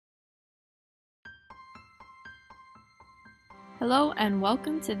Hello and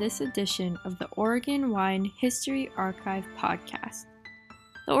welcome to this edition of the Oregon Wine History Archive podcast.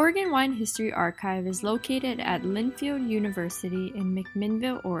 The Oregon Wine History Archive is located at Linfield University in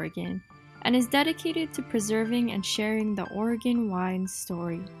McMinnville, Oregon, and is dedicated to preserving and sharing the Oregon wine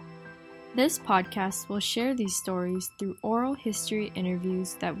story. This podcast will share these stories through oral history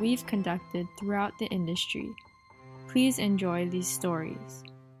interviews that we've conducted throughout the industry. Please enjoy these stories.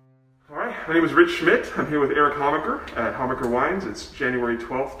 All right, my name is Rich Schmidt. I'm here with Eric Hamacher at Hamacher Wines. It's January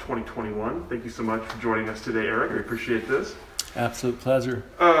 12th, 2021. Thank you so much for joining us today, Eric. I appreciate this. Absolute pleasure.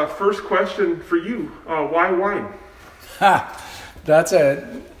 First question for you. Why wine? That's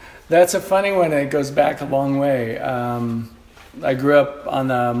a funny one. It goes back a long way. I grew up on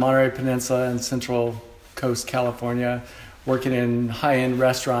the Monterey Peninsula in Central Coast, California, working in high-end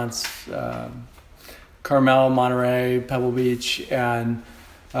restaurants, Carmel, Monterey, Pebble Beach, and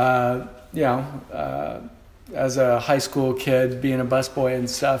as a high school kid, being a busboy and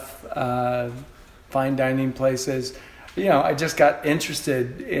stuff, fine dining places, I just got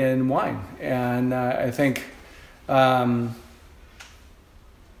interested in wine. And I think I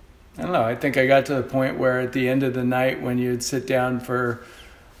got to the point where at the end of the night when you'd sit down for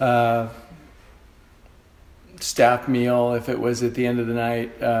staff meal, if it was at the end of the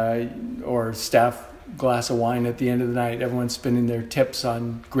night, or staff glass of wine at the end of the night, everyone's spending their tips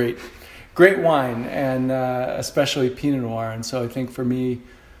on great wine, and especially Pinot Noir. And so I think for me,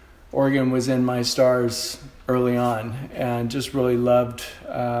 Oregon was in my stars early on, and just really loved,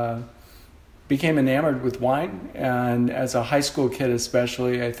 became enamored with wine. And as a high school kid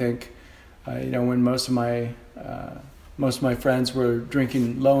especially, I think, when most of my friends were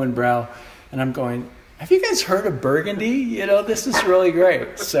drinking Lowenbrau, and I'm going, have you guys heard of Burgundy? This is really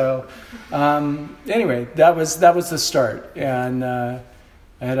great. So anyway, that was the start. And I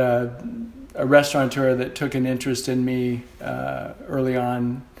had a restaurateur that took an interest in me early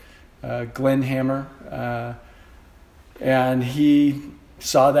on, Glenn Hammer. And he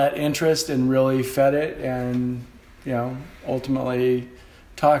saw that interest and really fed it, and, ultimately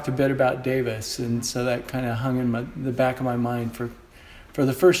talked a bit about Davis. And so that kind of hung in the back of my mind for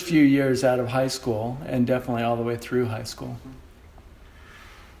the first few years out of high school, and definitely all the way through high school.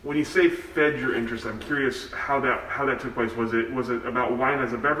 When you say fed your interest, I'm curious how that took place. Was it about wine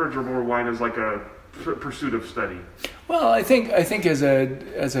as a beverage, or more wine as like a pursuit of study? Well, I think as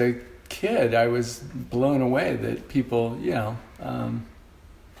a kid, I was blown away that people,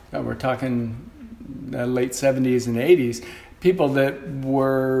 we're talking the late 70s and 80s, people that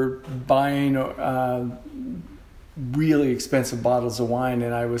were buying really expensive bottles of wine,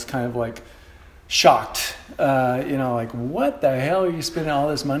 and I was kind of like shocked, like, what the hell are you spending all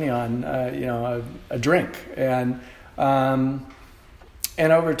this money on, a drink? And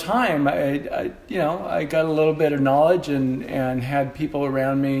over time, I got a little bit of knowledge and had people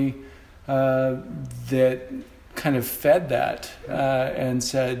around me that kind of fed that and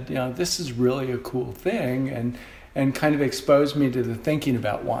said, this is really a cool thing, and kind of exposed me to the thinking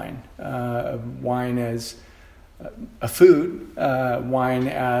about wine, wine as a food, wine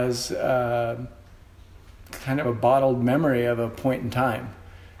as kind of a bottled memory of a point in time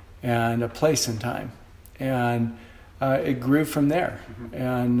and a place in time. And it grew from there. Mm-hmm.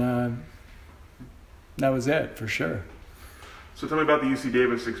 And that was it, for sure. So tell me about the UC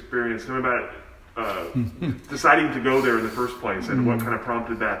Davis experience. Tell me about deciding to go there in the first place, and what kind of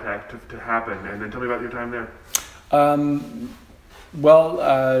prompted that to happen. And then tell me about your time there.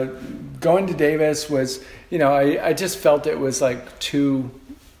 Going to Davis was, I just felt it was like too...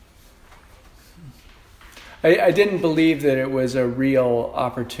 I didn't believe that it was a real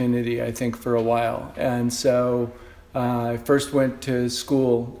opportunity, I think, for a while. And so I first went to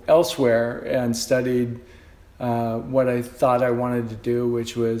school elsewhere and studied what I thought I wanted to do,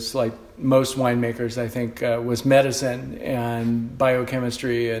 which was, like most winemakers, I think, was medicine and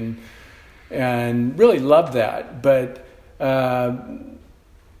biochemistry, and really loved that. But I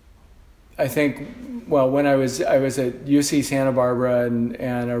think, when I was at UC Santa Barbara,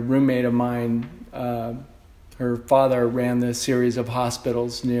 and a roommate of mine, her father ran this series of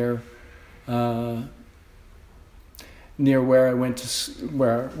hospitals near where I went to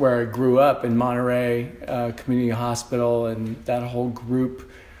where I grew up in Monterey Community Hospital, and that whole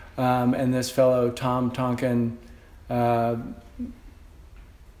group. And this fellow Tom Tonkin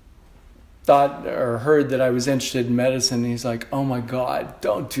thought or heard that I was interested in medicine. And he's like, "Oh my God,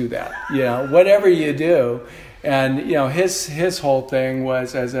 don't do that! Whatever you do." And his whole thing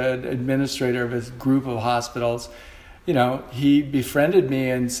was, as an administrator of his group of hospitals, he befriended me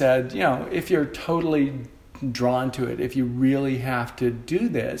and said, if you're totally drawn to it, if you really have to do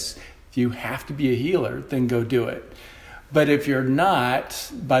this, if you have to be a healer, then go do it. But if you're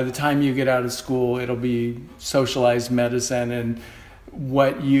not, by the time you get out of school, it'll be socialized medicine, and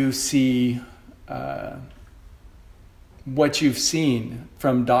what you see, what you've seen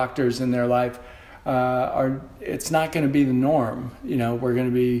from doctors in their life, it's not going to be the norm.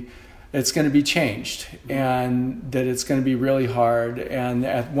 It's going to be changed, and that it's going to be really hard. And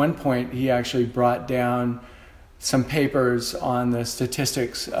at one point, he actually brought down some papers on the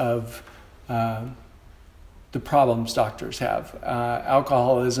statistics of the problems doctors have,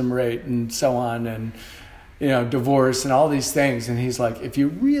 alcoholism rate and so on, and divorce and all these things. And he's like, if you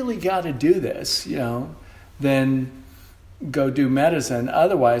really got to do this, then go do medicine.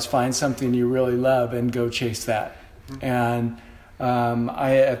 Otherwise, find something you really love and go chase that. And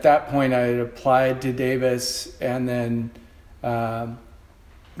at that point, I had applied to Davis and then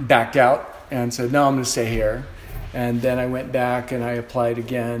backed out and said, no, I'm going to stay here. And then I went back and I applied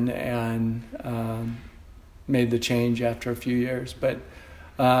again and made the change after a few years. But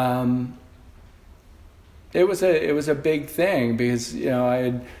it was a big thing because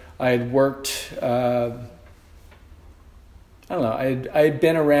I had worked. I had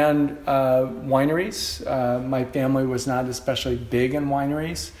been around wineries. My family was not especially big in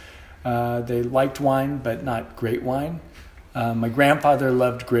wineries. They liked wine, but not great wine. My grandfather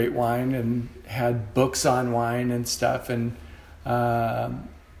loved great wine and had books on wine and stuff. And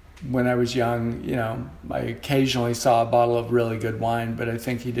when I was young, I occasionally saw a bottle of really good wine, but I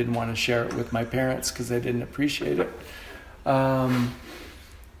think he didn't want to share it with my parents because they didn't appreciate it.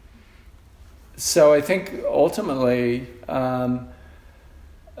 So I think ultimately, I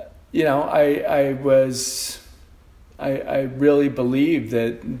really believed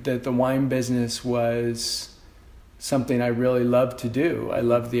that the wine business was something I really loved to do. I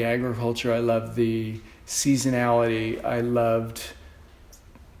loved the agriculture. I loved the seasonality. I loved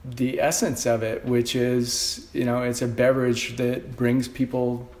the essence of it, which is, it's a beverage that brings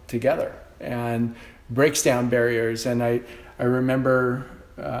people together and breaks down barriers. And I remember,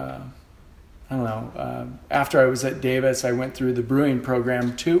 after I was at Davis, I went through the brewing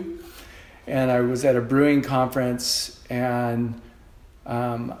program too. And I was at a brewing conference, and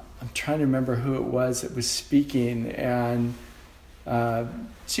I'm trying to remember who it was that was speaking. And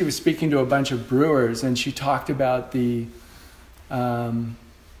she was speaking to a bunch of brewers, and she talked about the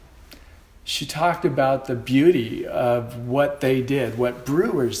beauty of what they did, what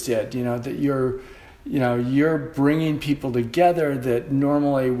brewers did. That you're bringing people together that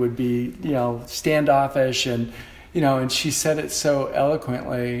normally would be, standoffish, and she said it so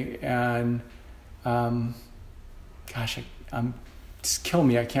eloquently, and, just kill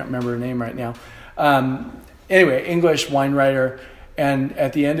me. I can't remember her name right now. Anyway, English wine writer. And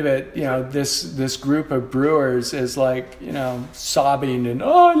at the end of it, this group of brewers is like, sobbing and,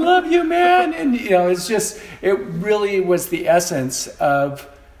 oh, I love you, man. And, it really was the essence of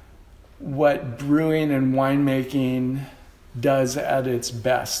what brewing and winemaking does at its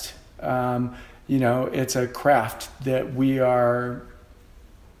best. It's a craft that we are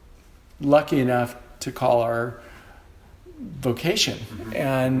lucky enough to call our vocation,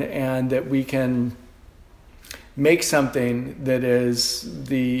 and that we can make something that is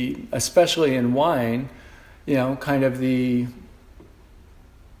especially in wine, kind of the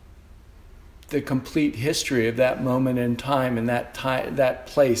complete history of that moment in time and that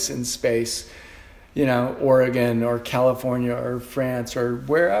place in space, Oregon or California or France or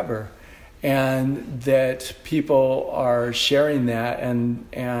wherever, and that people are sharing that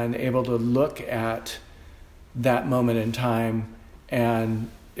and able to look at that moment in time, and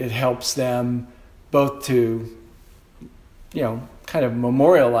it helps them both to kind of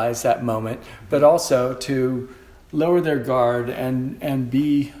memorialize that moment, but also to lower their guard and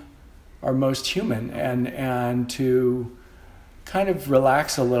be our most human, and to kind of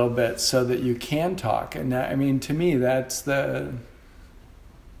relax a little bit so that you can talk. And that, to me, that's the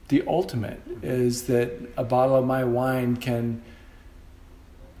ultimate, is that a bottle of my wine can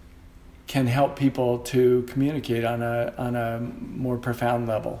help people to communicate on a more profound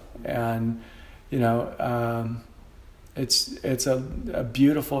level. And it's a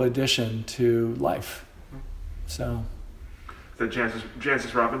beautiful addition to life. So is that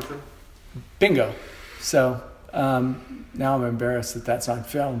Jancis Robinson? Bingo. So now I'm embarrassed that that's on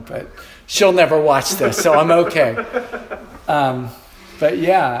film, but she'll never watch this, so I'm okay. But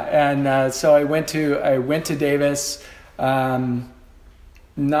yeah, and so I went to Davis,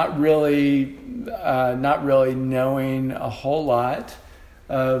 not really knowing a whole lot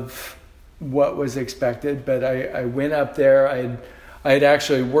of what was expected, but I went up there. I had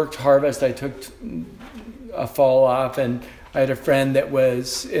actually worked harvest. I took a fall off, and I had a friend that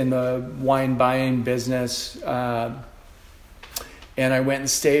was in the wine buying business, and I went and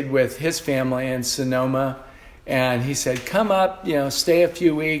stayed with his family in Sonoma. And he said, come up, stay a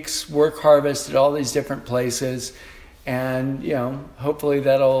few weeks, work harvest at all these different places. And, hopefully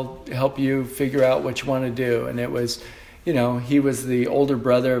that'll help you figure out what you want to do. And it was, he was the older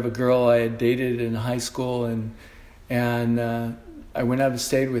brother of a girl I had dated in high school. And I went out and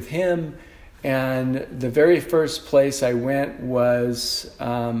stayed with him. And the very first place I went was,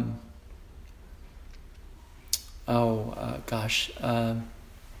 man,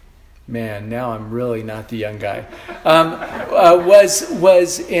 now I'm really not the young guy.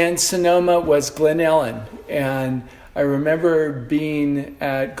 Was in Sonoma, was Glen Ellen. And I remember being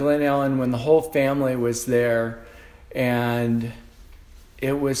at Glen Ellen when the whole family was there. And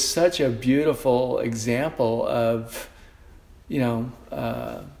it was such a beautiful example of,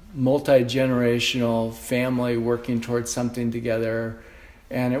 multi-generational family working towards something together.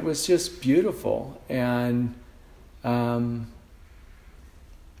 And it was just beautiful. And I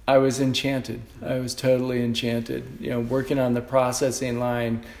was enchanted. I was totally enchanted. Working on the processing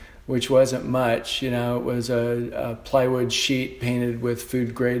line, which wasn't much. It was a plywood sheet painted with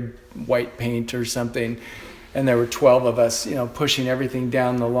food grade white paint or something, and there were 12 of us, pushing everything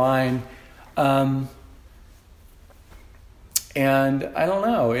down the line. And I don't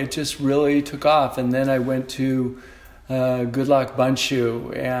know, it just really took off. And then I went to Goodlock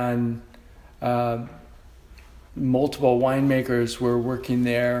Bundschuh, and multiple winemakers were working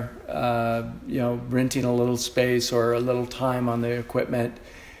there, renting a little space or a little time on the equipment.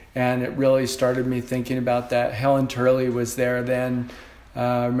 And it really started me thinking about that. Helen Turley was there then.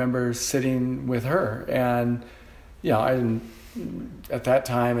 I remember sitting with her, and I didn't, at that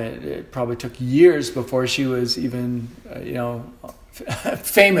time, it probably took years before she was even,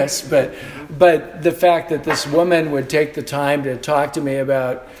 famous. But the fact that this woman would take the time to talk to me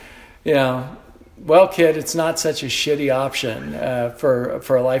about, well, kid, it's not such a shitty option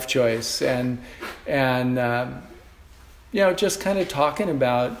for a life choice, and just kind of talking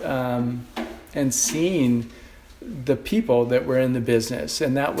about and seeing the people that were in the business,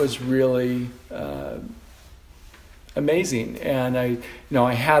 and that was really amazing. And I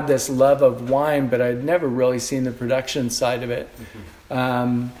had this love of wine, but I'd never really seen the production side of it.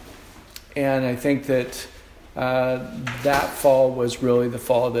 And I think that that fall was really the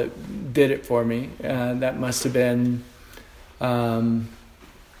fall that did it for me. That must have been,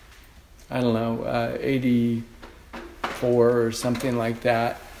 84 or something like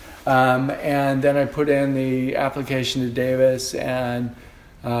that. And then I put in the application to Davis, and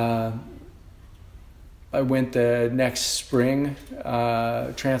I went the next spring,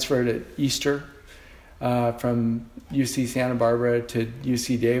 transferred at Easter from UC Santa Barbara to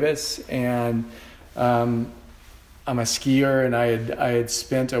UC Davis. And I'm a skier, and I had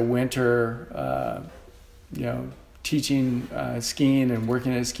spent a winter, teaching skiing and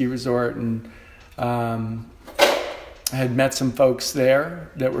working at a ski resort, and I had met some folks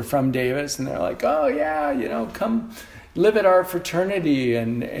there that were from Davis, and they're like, "Oh yeah, come live at our fraternity."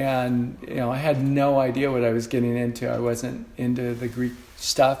 And I had no idea what I was getting into. I wasn't into the Greek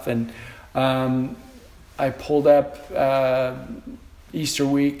stuff, and I pulled up Easter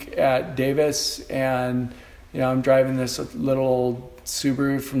week at Davis, and I'm driving this little old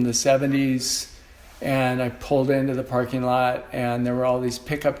Subaru from the 70s, and I pulled into the parking lot, and there were all these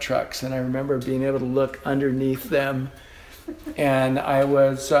pickup trucks, and I remember being able to look underneath them, and I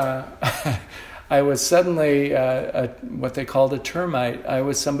was I was suddenly what they called a termite. I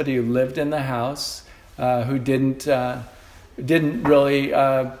was somebody who lived in the house, who didn't really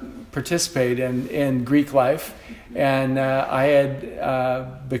participate in Greek life, and I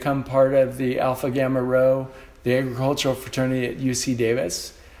had become part of the Alpha Gamma Rho, the agricultural fraternity at UC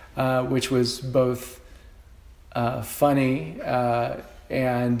Davis, which was both funny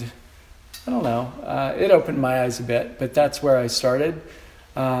and I don't know. It opened my eyes a bit, but that's where I started.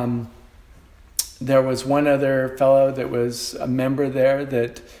 There was one other fellow that was a member there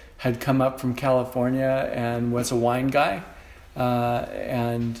that had come up from California and was a wine guy.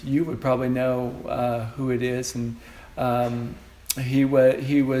 And you would probably know who it is. And he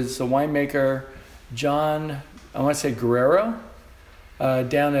was a winemaker, John, I want to say Guerrero,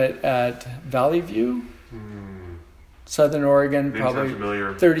 down at Valley View, Southern Oregon, probably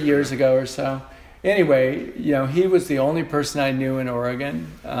 30 years ago or so. Anyway, he was the only person I knew in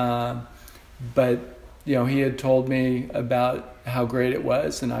Oregon. But, he had told me about how great it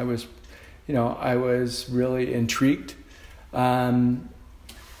was, and I was really intrigued,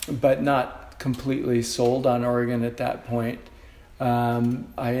 but not completely sold on Oregon at that point. I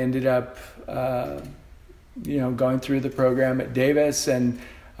ended up, going through the program at Davis, and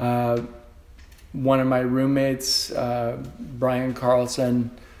one of my roommates, Brian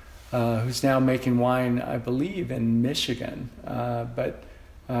Carlson, who's now making wine, I believe, in Michigan. But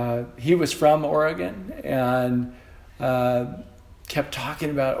he was from Oregon and kept talking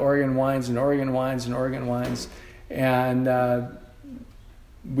about Oregon wines and Oregon wines and Oregon wines. And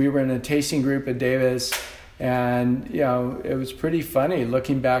we were in a tasting group at Davis, and it was pretty funny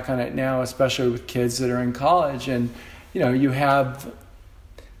looking back on it now, especially with kids that are in college. And you have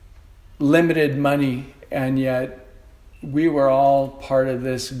limited money, and yet we were all part of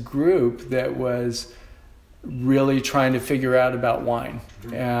this group that was really trying to figure out about wine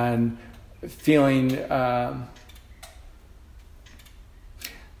and feeling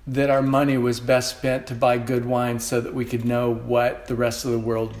that our money was best spent to buy good wine so that we could know what the rest of the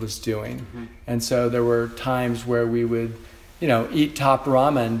world was doing. Mm-hmm. And so there were times where we would, eat top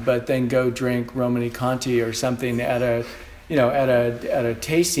ramen, but then go drink Romani Conti or something at a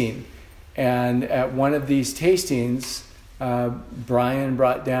tasting. And at one of these tastings, Brian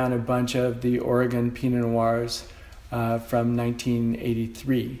brought down a bunch of the Oregon Pinot Noirs from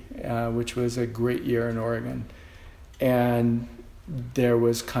 1983, which was a great year in Oregon. And there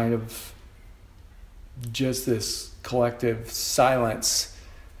was kind of just this collective silence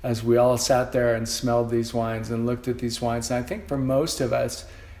as we all sat there and smelled these wines and looked at these wines. And I think for most of us,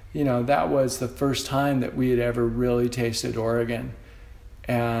 that was the first time that we had ever really tasted Oregon.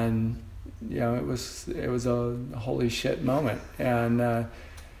 And it was a holy shit moment, and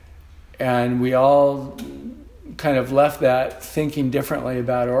we all kind of left that thinking differently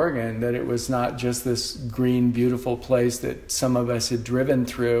about Oregon, that it was not just this green, beautiful place that some of us had driven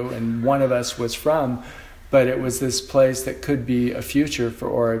through and one of us was from, but it was this place that could be a future for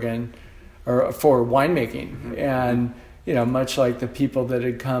Oregon or for winemaking. And much like the people that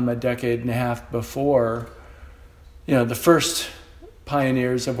had come a decade and a half before, the first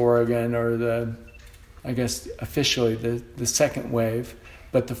pioneers of Oregon, or I guess officially the second wave,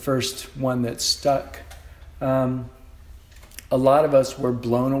 but the first one that stuck. A lot of us were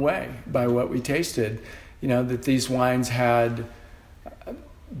blown away by what we tasted, that these wines had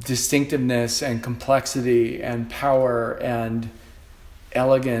distinctiveness and complexity and power and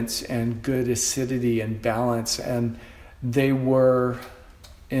elegance and good acidity and balance. And they were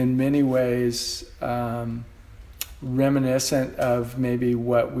in many ways reminiscent of maybe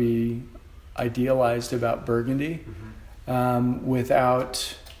what we idealized about Burgundy,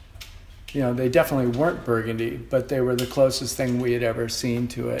 without, they definitely weren't Burgundy, but they were the closest thing we had ever seen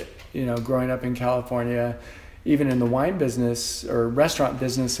to it. Growing up in California, even in the wine business or restaurant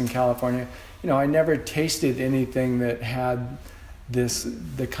business in California, I never tasted anything that had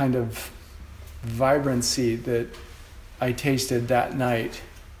the kind of vibrancy that I tasted that night.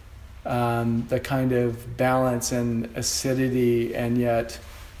 The kind of balance and acidity, and yet,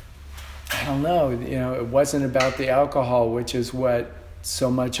 I don't know, it wasn't about the alcohol, which is what so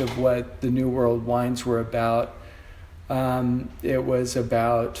much of what the New World wines were about. It was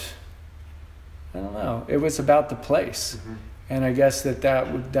about, it was about the place. Mm-hmm. And I guess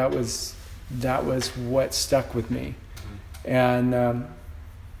that was what stuck with me. Mm-hmm. And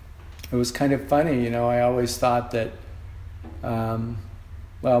it was kind of funny, I always thought that,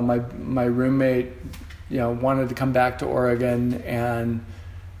 my roommate, wanted to come back to Oregon and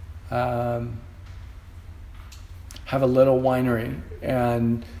have a little winery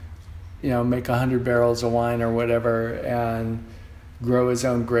and, make 100 barrels of wine or whatever and grow his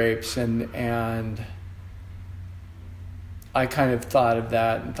own grapes. And I kind of thought of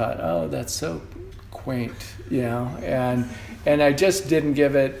that and thought, oh, that's so quaint, and I just didn't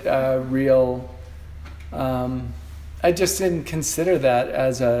give it a real, I just didn't consider that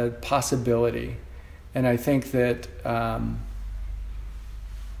as a possibility. And I think that, I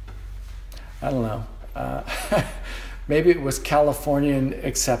don't know, maybe it was Californian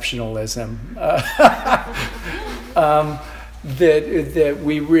exceptionalism, that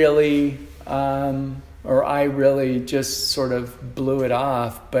we really, or I really just sort of blew it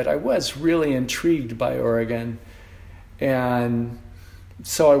off. But I was really intrigued by Oregon. And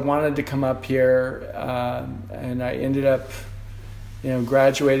so I wanted to come up here, and I ended up,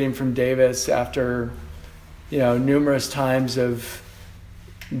 graduating from Davis after, numerous times of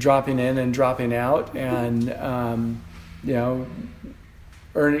dropping in and dropping out, and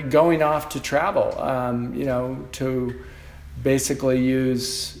going off to travel, to basically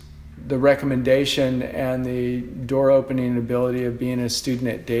use the recommendation and the door opening ability of being a student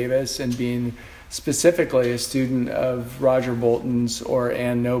at Davis and being specifically a student of Roger Bolton's or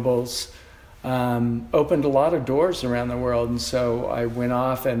Ann Noble's, opened a lot of doors around the world. And so I went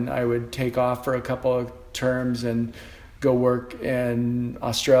off, and I would take off for a couple of terms and go work in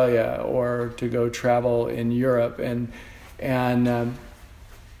Australia or to go travel in Europe. And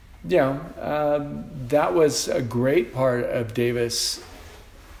that was a great part of Davis,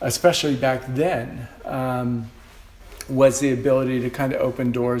 especially back then, was the ability to kind of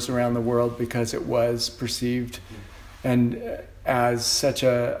open doors around the world, because it was perceived and as such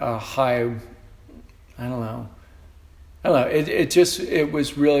a high, I don't know. It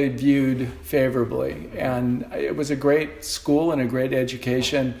was really viewed favorably, and it was a great school and a great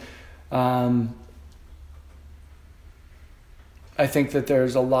education. I think that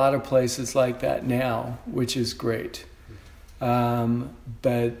there's a lot of places like that now, which is great.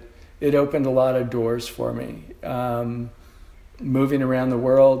 But it opened a lot of doors for me. Moving around the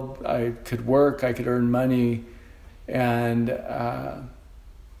world, I could work, I could earn money, and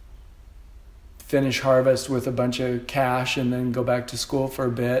finish harvest with a bunch of cash and then go back to school for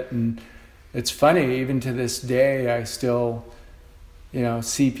a bit. And it's funny, even to this day, I still,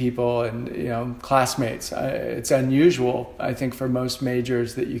 see people and, classmates. It's unusual, I think, for most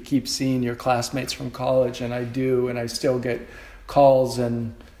majors that you keep seeing your classmates from college, and I do, and I still get calls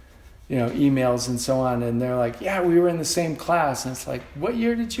and, emails and so on, and they're like, yeah, we were in the same class. And it's like, what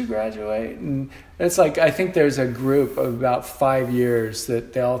year did you graduate? And it's like, I think there's a group of about 5 years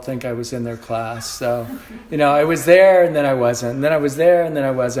that they all think I was in their class. So, I was there and then I wasn't, and then I was there and then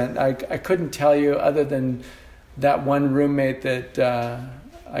I wasn't. I couldn't tell you, other than that one roommate that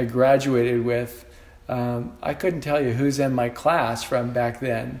I graduated with, I couldn't tell you who's in my class from back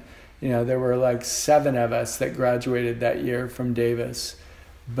then. There were like 7 of us that graduated that year from Davis.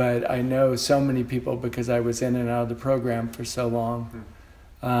 But I know so many people because I was in and out of the program for so long.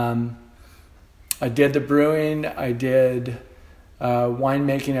 I did the brewing. I did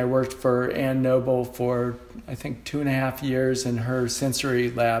winemaking. I worked for Ann Noble for, I think, 2.5 years in her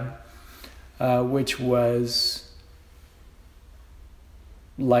sensory lab, which was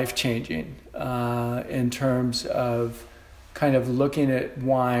life-changing in terms of kind of looking at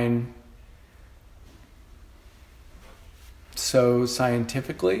wine so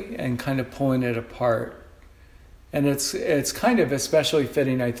scientifically and kind of pulling it apart. And it's kind of especially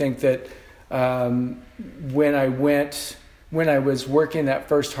fitting, I think, that when I was working that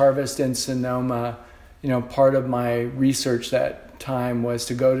first harvest in Sonoma, part of my research that time was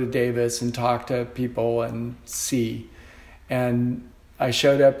to go to Davis and talk to people and see. And I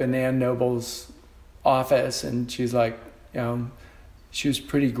showed up in Ann Noble's office, and she's like, she was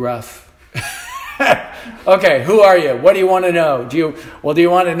pretty gruff. Okay, who are you? What do you want to know? Do you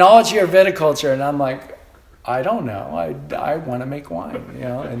want to knowledge your viticulture? And I'm like, I don't know. I want to make wine,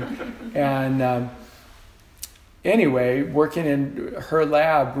 And anyway, working in her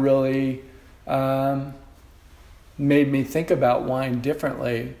lab really made me think about wine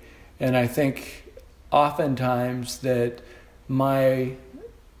differently. And I think oftentimes that my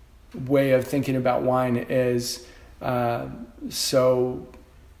way of thinking about wine is so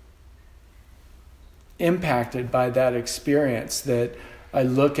impacted by that experience that I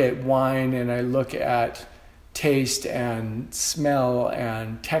look at wine and I look at taste and smell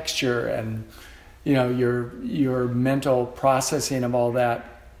and texture and your mental processing of all that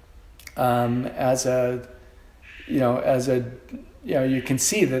you can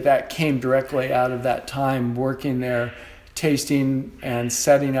see that came directly out of that time working there, tasting and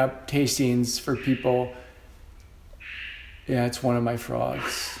setting up tastings for people. Yeah, it's one of my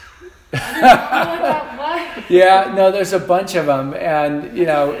frogs. Yeah, no, there's a bunch of them, and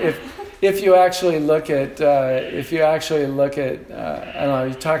if you actually look at I don't know,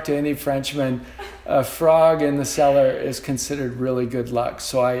 you talk to any Frenchman, a frog in the cellar is considered really good luck.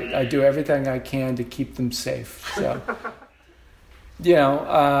 So I do everything I can to keep them safe. So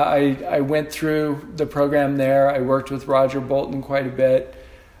I went through the program there. I worked with Roger Bolton quite a bit,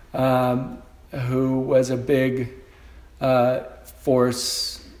 who was a big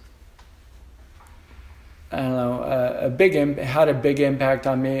force. I don't know, had a big impact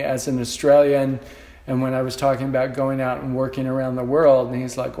on me as an Australian. And when I was talking about going out and working around the world, and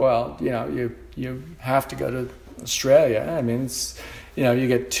he's like, well, you have to go to Australia. I mean, it's, you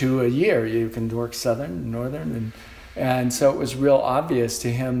get 2 a year. You can work southern, northern, and so it was real obvious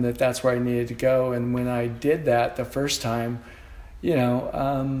to him that that's where I needed to go. And when I did that the first time, it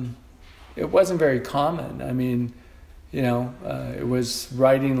wasn't very common. I mean, it was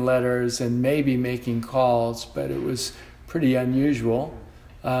writing letters and maybe making calls, but it was pretty unusual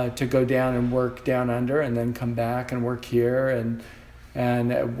to go down and work down under and then come back and work here.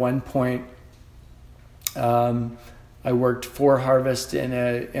 And at one point, I worked 4 harvests in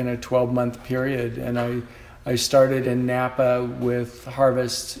a 12-month period, and I started in Napa with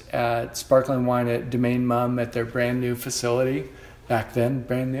harvest at sparkling wine at Domaine Mum at their brand new facility. Back then,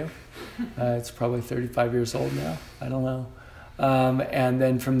 brand new. It's probably 35 years old now. I don't know. And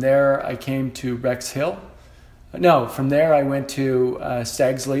then from there, I came to Rex Hill. No, from there I went to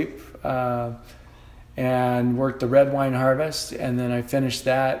Stag's Leap and worked the red wine harvest. And then I finished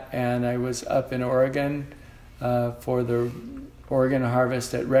that, and I was up in Oregon for the Oregon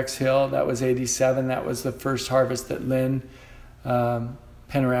harvest at Rex Hill. That was 87. That was the first harvest that Lynn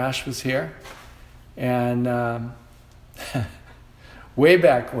Penarash was here. And way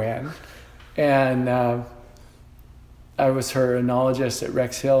back when. And I was her enologist at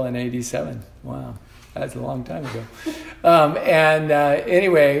Rex Hill in 87. Wow, that's a long time ago.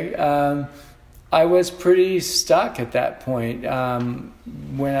 Anyway, I was pretty stuck at that point.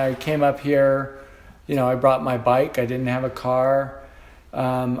 When I came up here, I brought my bike. I didn't have a car.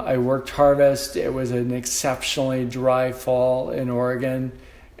 I worked harvest. It was an exceptionally dry fall in Oregon.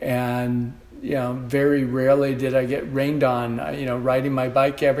 And, very rarely did I get rained on. Riding my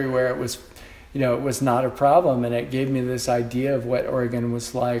bike everywhere, it was not a problem. And it gave me this idea of what Oregon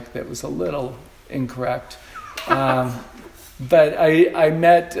was like that was a little incorrect. But I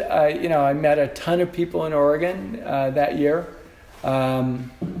met a ton of people in Oregon that year.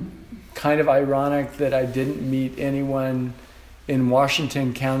 Kind of ironic that I didn't meet anyone in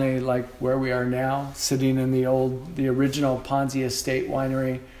Washington County like where we are now, sitting in the original Ponzi Estate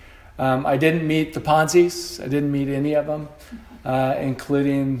winery. I didn't meet the Ponzis. I didn't meet any of them,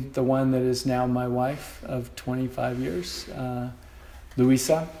 including the one that is now my wife of 25 years,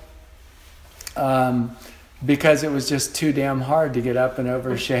 Louisa. Because it was just too damn hard to get up and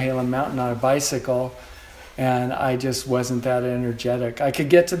over Chehalem Mountain on a bicycle, and I just wasn't that energetic. I could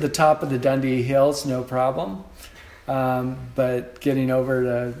get to the top of the Dundee Hills, no problem, but getting over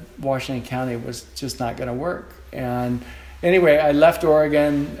to Washington County was just not going to work. And anyway, I left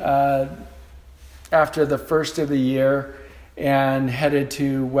Oregon after the first of the year and headed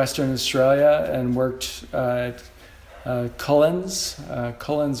to Western Australia and worked at Cullen's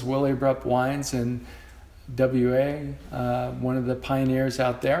Willybrup Wines in WA, one of the pioneers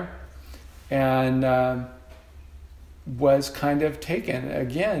out there, and was kind of taken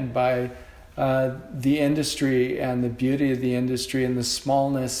again by the industry and the beauty of the industry and the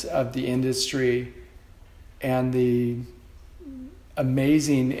smallness of the industry and the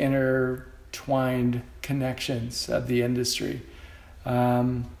amazing intertwined connections of the industry.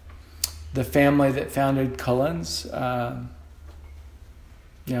 The family that founded Cullen's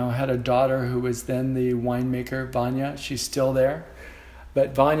had a daughter who was then the winemaker, Vanya. She's still there.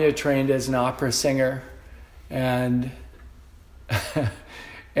 But Vanya trained as an opera singer, and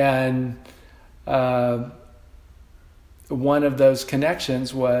one of those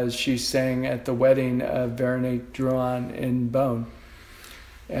connections was she sang at the wedding of Veronique Drouin in Beaune.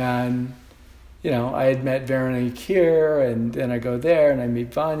 And, I had met Veronique here, and then I go there, and I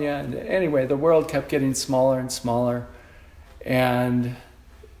meet Vanya. And anyway, the world kept getting smaller and smaller, and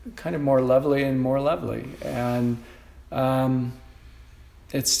kind of more lovely and more lovely. And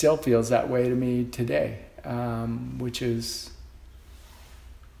it still feels that way to me today, which is,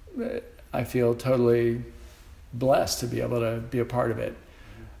 I feel totally blessed to be able to be a part of it.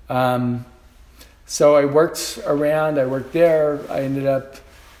 So I worked around, I worked there. I ended up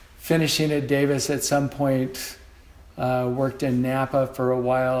finishing at Davis at some point, worked in Napa for a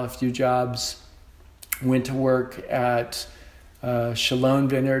while, a few jobs, went to work at Chalone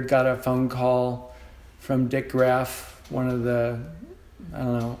Vineyard, got a phone call from Dick Graff, one of the,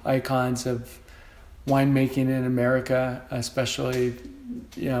 icons of winemaking in America, especially,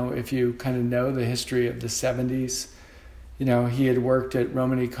 if you kind of know the history of the 70s. He had worked at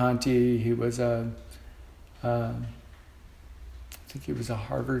Romani Conti. He was I think he was a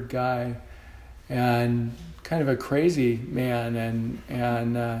Harvard guy, and kind of a crazy man,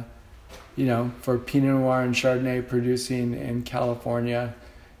 and for Pinot Noir and Chardonnay producing in California,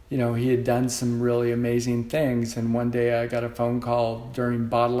 he had done some really amazing things. And one day I got a phone call during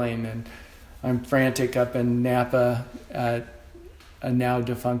bottling, and I'm frantic up in Napa at a now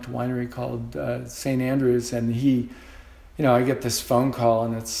defunct winery called St. Andrews, and I get this phone call,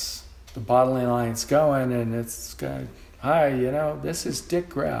 and it's the bottling line's going, and it's going, "Hi, this is Dick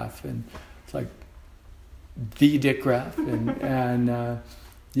Graff," and it's like the Dick Graff, and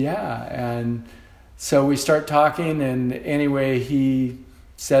so we start talking, and anyway, he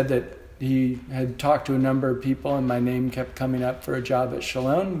said that he had talked to a number of people, and my name kept coming up for a job at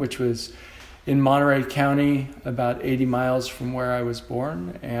Chalone, which was in Monterey County, about 80 miles from where I was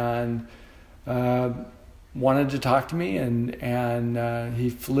born. And wanted to talk to me, and he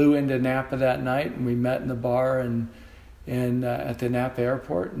flew into Napa that night, and we met in the bar and at the Napa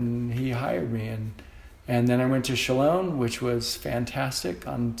airport, and he hired me, and then I went to Chalone, which was fantastic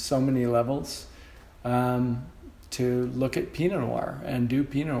on so many levels, to look at Pinot Noir and do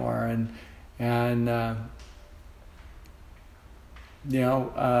Pinot Noir, and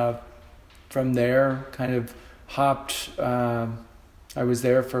from there kind of hopped. I was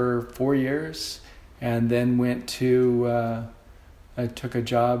there for 4 years, and then went to. I took a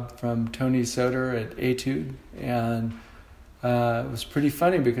job from Tony Soder at Etude, and it was pretty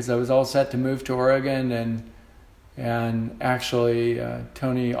funny because I was all set to move to Oregon, and actually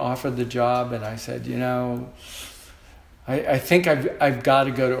Tony offered the job, and I said, I think I've got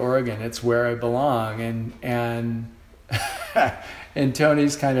to go to Oregon. It's where I belong, and in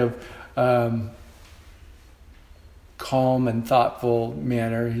Tony's kind of calm and thoughtful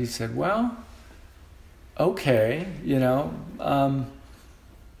manner, he said, well, okay,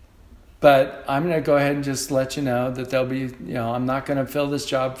 but I'm going to go ahead and just let you know that there'll be, I'm not going to fill this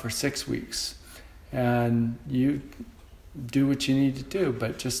job for 6 weeks, and you do what you need to do,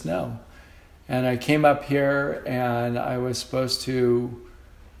 but just know. And I came up here, and I was supposed to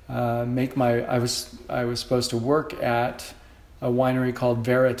I was supposed to work at a winery called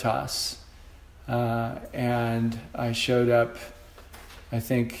Veritas, and I showed up, I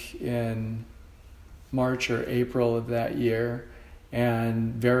think in March or April of that year,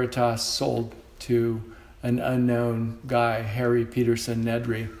 and Veritas sold to an unknown guy, Harry Peterson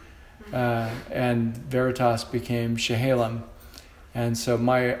Nedry, and Veritas became Chehalem. And so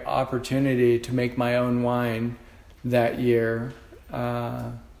my opportunity to make my own wine that year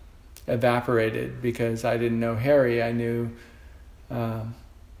evaporated because I didn't know Harry. I knew the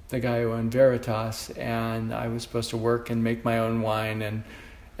guy who owned Veritas, and I was supposed to work and make my own wine,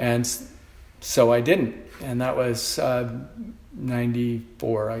 and so I didn't, and that was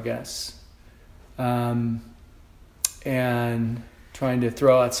 94, I guess. And trying to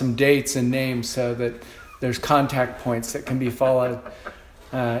throw out some dates and names so that there's contact points that can be followed.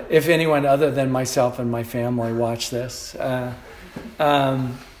 If anyone other than myself and my family watch this.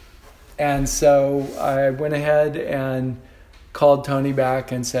 And so I went ahead and called Tony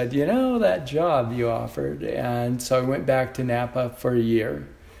back and said, that job you offered. And so I went back to Napa for a year.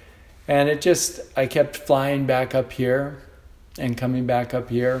 And I kept flying back up here and coming back up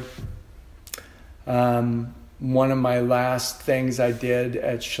here. One of my last things I did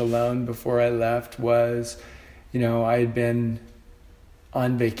at Chalone before I left was, I had been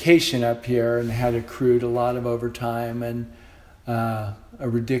on vacation up here and had accrued a lot of overtime and a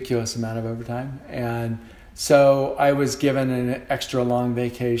ridiculous amount of overtime. And so I was given an extra long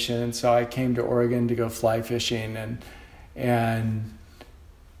vacation. And so I came to Oregon to go fly fishing and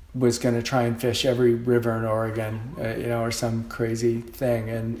was going to try and fish every river in Oregon, or some crazy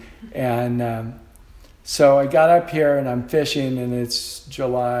thing. And so I got up here and I'm fishing, and it's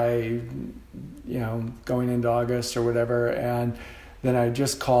July, going into August or whatever. And then I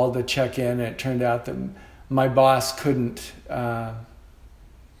just called to check in, and it turned out that my boss couldn't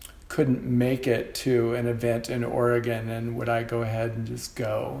make it to an event in Oregon, and would I go ahead and just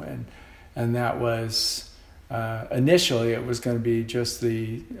go? And that was, initially it was going to be just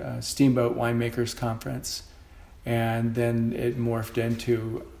the Steamboat Winemakers Conference, and then it morphed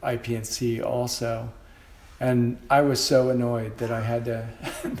into IP&C also. And I was so annoyed that I had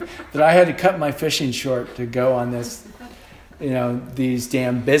to cut my fishing short to go on this, these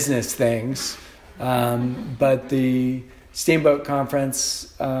damn business things. But the Steamboat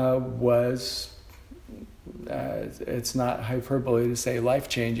Conference was, it's not hyperbole to say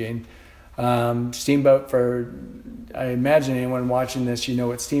life-changing. Steamboat, I imagine anyone watching this,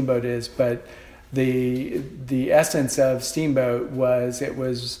 what Steamboat is, but the essence of Steamboat was, it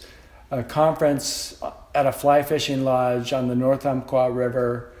was a conference at a fly fishing lodge on the North Umpqua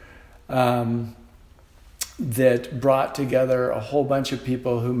River that brought together a whole bunch of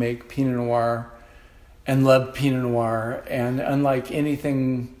people who make Pinot Noir and love Pinot Noir. And unlike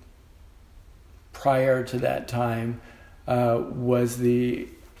anything prior to that time, was the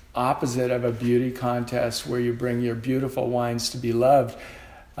opposite of a beauty contest where you bring your beautiful wines to be loved.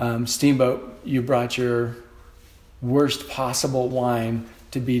 Steamboat, you brought your worst possible wine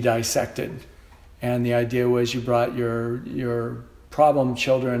to be dissected. And the idea was you brought your problem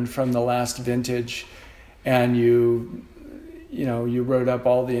children from the last vintage, and you wrote up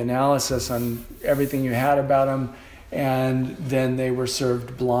all the analysis on everything you had about them, and then they were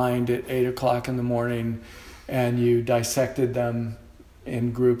served blind at 8 o'clock in the morning, and you dissected them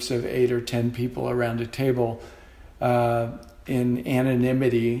in groups of 8 or 10 people around a table in in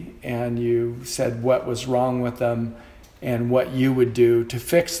anonymity, and you said what was wrong with them and what you would do to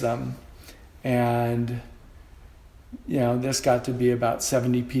fix them. And this got to be about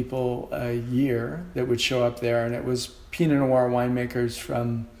 70 people a year that would show up there, and it was Pinot Noir winemakers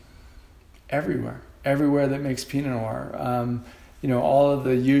from everywhere that makes Pinot Noir. All of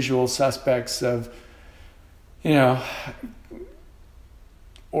the usual suspects of,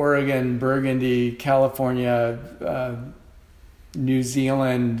 Oregon, Burgundy, California, New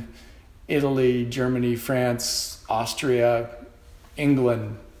Zealand, Italy, Germany, France, Austria,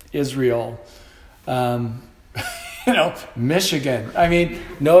 England, Israel, Michigan. I mean,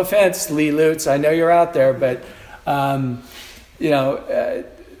 no offense, Lee Lutz, I know you're out there, but,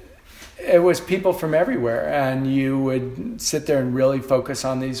 it was people from everywhere, and you would sit there and really focus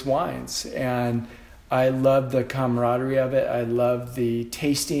on these wines. And I loved the camaraderie of it. I loved the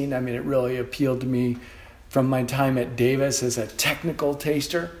tasting. I mean, it really appealed to me from my time at Davis as a technical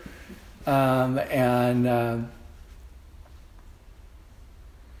taster. And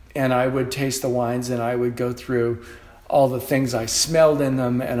I would taste the wines, and I would go through all the things I smelled in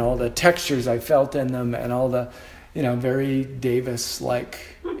them and all the textures I felt in them and all the, very Davis-like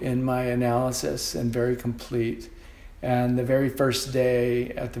in my analysis and very complete. And the very first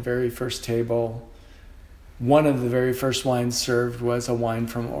day at the very first table, one of the very first wines served was a wine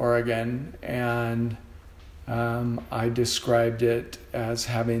from Oregon, and I described it as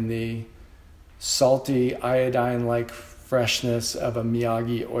having the salty, iodine-like freshness of a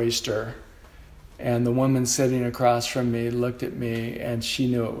Miyagi oyster. And the woman sitting across from me looked at me, and she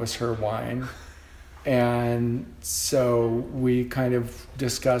knew it was her wine. And so we kind of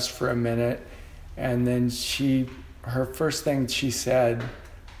discussed for a minute, and then her first thing she said,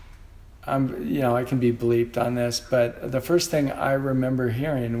 I can be bleeped on this, but the first thing I remember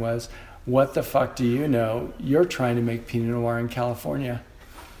hearing was, "What the fuck do you know? You're trying to make Pinot Noir in California."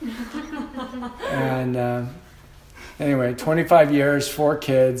 And anyway, 25 years, 4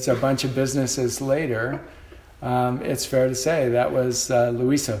 kids, a bunch of businesses later, it's fair to say that was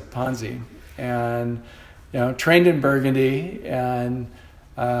Luisa Ponzi. And, trained in Burgundy, and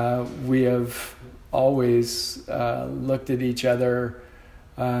we have always looked at each other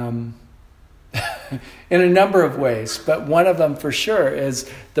in a number of ways. But one of them for sure is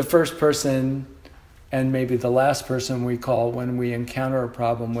the first person and maybe the last person we call when we encounter a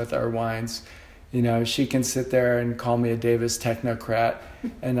problem with our wines. She can sit there and call me a Davis technocrat,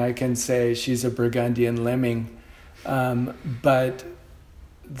 and I can say she's a Burgundian lemming. But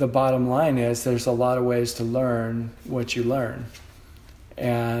the bottom line is there's a lot of ways to learn what you learn.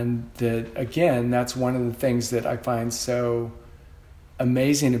 And that, again, that's one of the things that I find so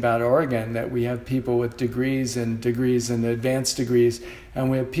amazing about Oregon, that we have people with degrees and advanced degrees,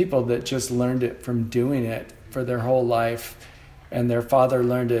 and we have people that just learned it from doing it for their whole life, and their father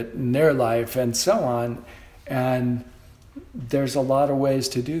learned it in their life, and so on. And there's a lot of ways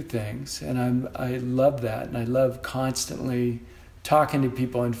to do things, and I love that, and I love constantly talking to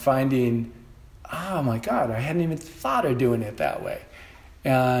people and finding, oh my God, I hadn't even thought of doing it that way.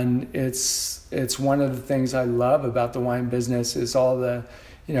 And it's one of the things I love about the wine business is all the,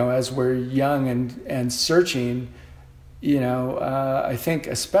 as we're young and searching, I think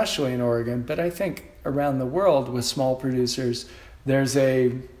especially in Oregon, but I think around the world with small producers, there's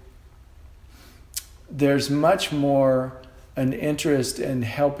much more an interest in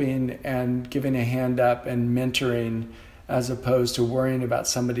helping and giving a hand up and mentoring, as opposed to worrying about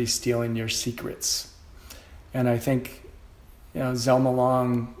somebody stealing your secrets. And I think, Zelma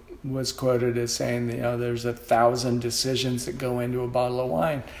Long was quoted as saying, there's 1,000 decisions that go into a bottle of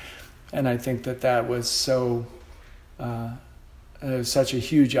wine. And I think that was so, such a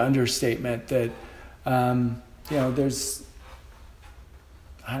huge understatement that, there's,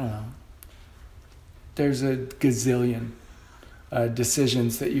 there's a gazillion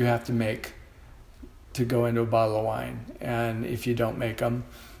decisions that you have to make to go into a bottle of wine. And if you don't make them,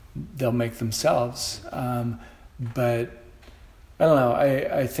 they'll make themselves. But I don't know,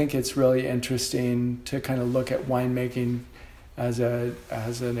 I think it's really interesting to kind of look at winemaking as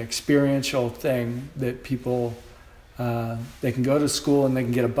an experiential thing that people, they can go to school and they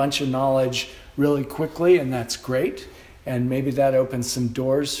can get a bunch of knowledge really quickly, and that's great. And maybe that opens some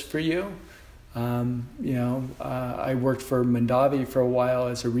doors for you. I worked for Mondavi for a while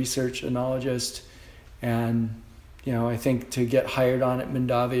as a research enologist. And, I think to get hired on at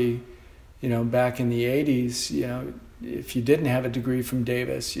Mondavi, back in the 80s, if you didn't have a degree from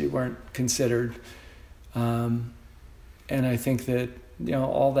Davis, you weren't considered. And I think that,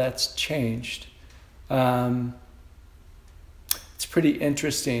 all that's changed. It's pretty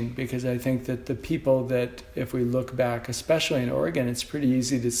interesting, because I think that the people that, if we look back, especially in Oregon, it's pretty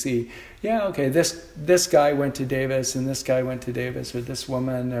easy to see, yeah, okay, this guy went to Davis and this guy went to Davis, or this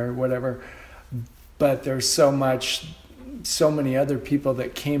woman or whatever. But there's so many other people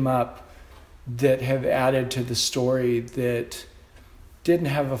that came up that have added to the story that didn't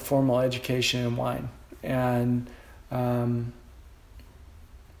have a formal education in wine. And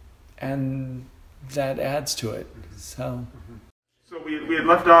that adds to it. So we had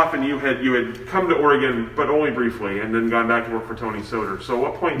left off, and you had come to Oregon, but only briefly, and then gone back to work for Tony Soder. So, at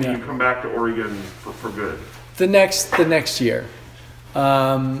what point did you come back to Oregon for good? The next year,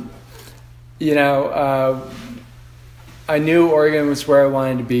 I knew Oregon was where I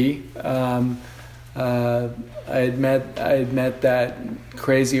wanted to be. I had met that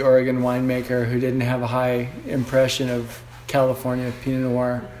crazy Oregon winemaker who didn't have a high impression of California Pinot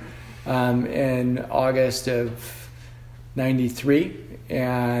Noir in August of '93,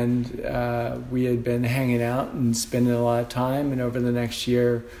 and we had been hanging out and spending a lot of time. And over the next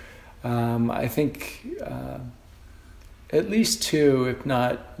year, I think at least 2, if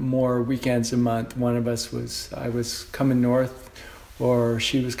not more, weekends a month. One of us I was coming north, or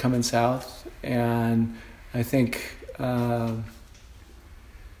she was coming south, and I think I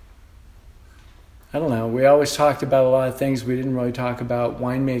don't know. We always talked about a lot of things. We didn't really talk about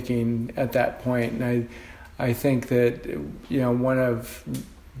winemaking at that point. And I think that, one of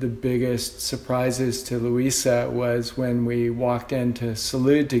the biggest surprises to Louisa was when we walked into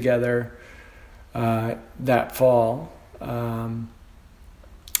Salud together that fall of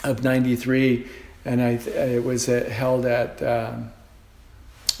 '93, and it was held at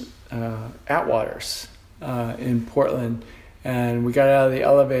Atwater's in Portland. And we got out of the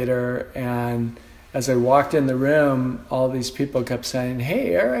elevator, and as I walked in the room, all these people kept saying,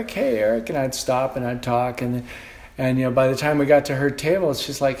 hey, Eric, and I'd stop and I'd talk, and by the time we got to her table, it's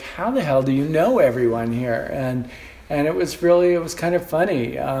just like, how the hell do you know everyone here? And it was kind of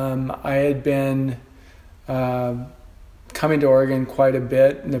funny. I had been coming to Oregon quite a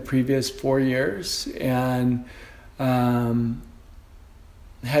bit in the previous 4 years, and had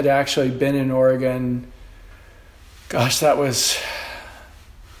actually been in Oregon. Gosh, that was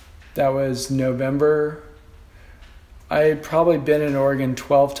November. I had probably been in Oregon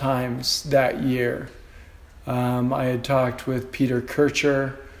 12 times that year. I had talked with Peter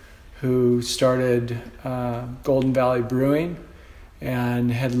Kircher, who started Golden Valley Brewing,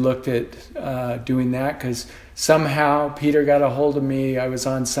 and had looked at doing that because somehow Peter got a hold of me. I was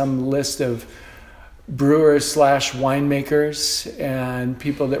on some list of brewers / winemakers and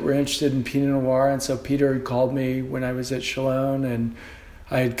people that were interested in Pinot Noir, and so Peter had called me when I was at Chalone, and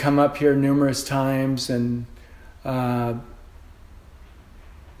I had come up here numerous times, and I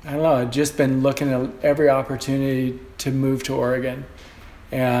don't know, I'd just been looking at every opportunity to move to Oregon.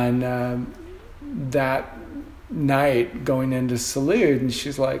 And that night going into Salud, and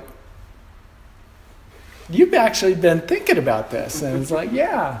she's like, you've actually been thinking about this? And it's like,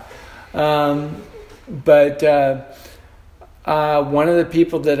 yeah. But one of the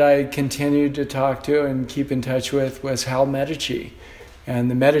people that I continued to talk to and keep in touch with was Hal Medici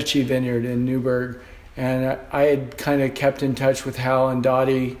and the Medici Vineyard in Newburgh. And I had kind of kept in touch with Hal and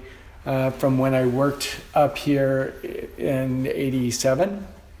Dottie from when I worked up here in '87.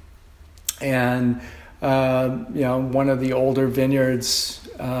 And, one of the older vineyards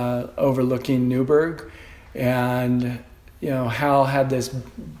overlooking Newburgh. And, Hal had this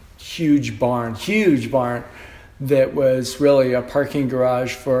huge barn that was really a parking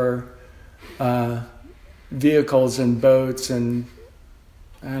garage for vehicles and boats and,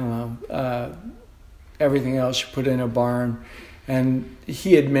 I don't know, everything else you put in a barn. And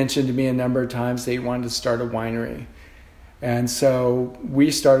he had mentioned to me a number of times that he wanted to start a winery. And so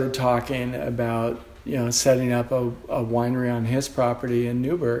we started talking about, setting up a winery on his property in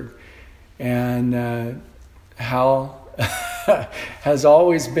Newburgh. And Hal has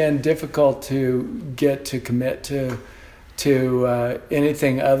always been difficult to get to commit to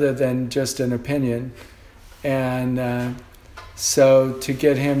anything other than just an opinion. And so to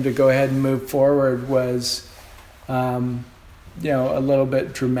get him to go ahead and move forward was, a little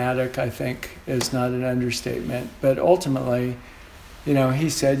bit dramatic, I think, is not an understatement. But ultimately, he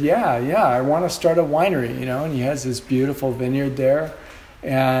said, yeah, I want to start a winery, and he has this beautiful vineyard there.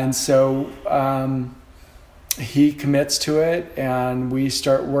 And so he commits to it, and we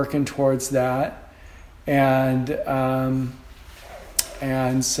start working towards that. And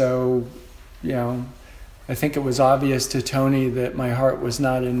so, I think it was obvious to Tony that my heart was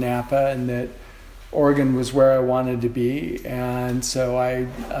not in Napa and that Oregon was where I wanted to be. And so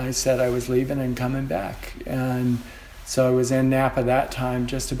I said I was leaving and coming back. And So I was in Napa that time,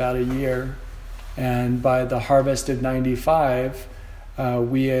 just about a year. And by the harvest of 95,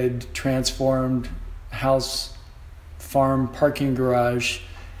 we had transformed house farm parking garage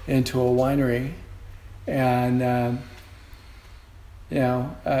into a winery. And,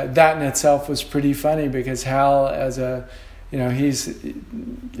 that in itself was pretty funny because Hal, as a, he's,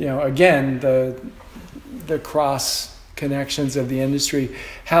 again, the cross connections of the industry.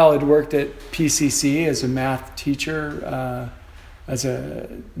 Hal had worked at PCC as a math teacher,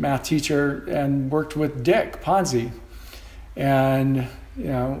 and worked with Dick Ponzi. And,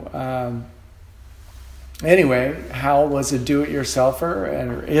 anyway, Hal was a do-it-yourselfer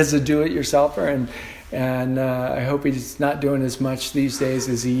and is a do-it-yourselfer. And I hope he's not doing as much these days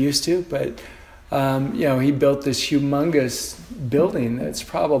as he used to. But, he built this humongous building that's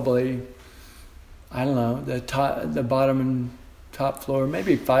probably, I don't know, the bottom and top floor,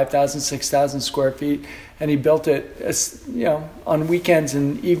 maybe 5,000, 6,000 square feet. And he built it, on weekends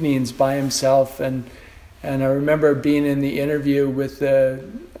and evenings by himself. And I remember being in the interview with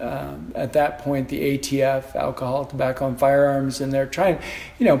at that point, the ATF, Alcohol, Tobacco, and Firearms, and they're trying,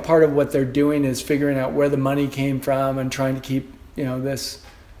 part of what they're doing is figuring out where the money came from and trying to keep,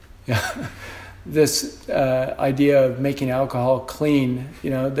 this idea of making alcohol clean.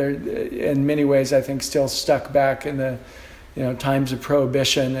 They're in many ways, I think, still stuck back in the, times of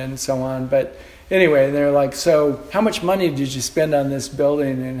Prohibition and so on. But anyway, they're like, so how much money did you spend on this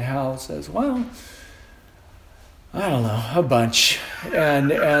building? And Hal says, well, I don't know, a bunch.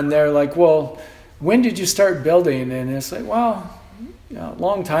 And they're like, well, when did you start building? And it's like, well, a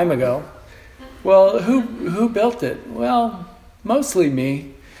long time ago. Well, who built it? Well, mostly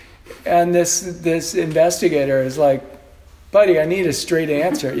me. And this investigator is like, buddy, I need a straight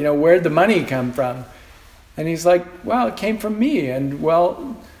answer. Where'd the money come from? And he's like, well, it came from me. And,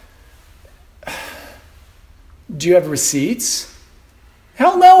 well, do you have receipts?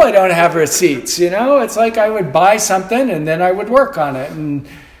 Hell no, I don't have receipts. It's like I would buy something and then I would work on it. And,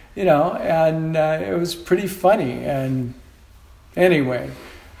 it was pretty funny. And anyway,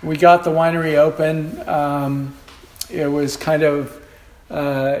 we got the winery open. It was kind of,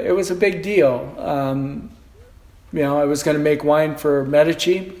 it was a big deal. I was going to make wine for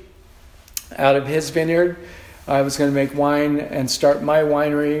Medici out of his vineyard. I was going to make wine and start my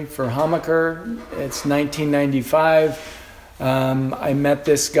winery for Hamacher. It's 1995. I met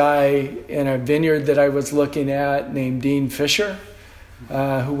this guy in a vineyard that I was looking at named Dean Fisher,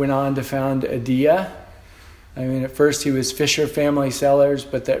 who went on to found Adia. At first he was Fisher Family Cellars,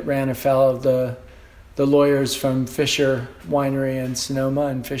 but that ran afoul of the lawyers from Fisher Winery in Sonoma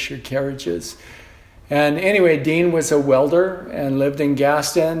and Fisher Carriages. And anyway, Dean was a welder and lived in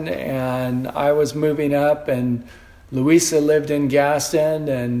Gaston, and I was moving up, and Louisa lived in Gaston.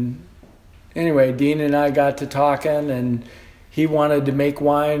 And anyway, Dean and I got to talking, and he wanted to make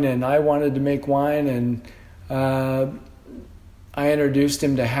wine, and I wanted to make wine, and I introduced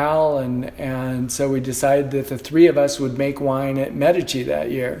him to Hal, and so we decided that the three of us would make wine at Medici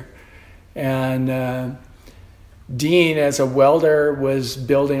that year. And Dean, as a welder, was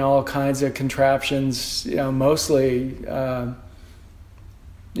building all kinds of contraptions, mostly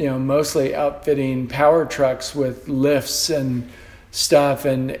outfitting power trucks with lifts and stuff,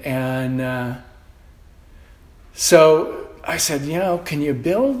 and so I said, can you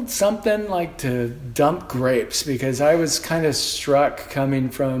build something like to dump grapes? Because I was kind of struck coming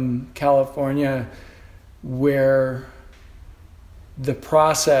from California, where the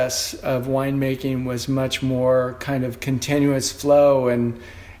process of winemaking was much more kind of continuous flow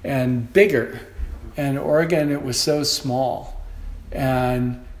and bigger. And Oregon, it was so small.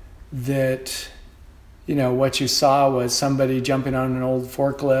 And that, what you saw was somebody jumping on an old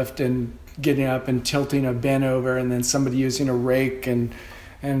forklift and getting up and tilting a bin over, and then somebody using a rake. And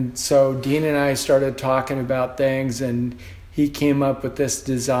so Dean and I started talking about things, and he came up with this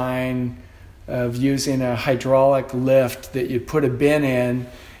design of using a hydraulic lift that you put a bin in,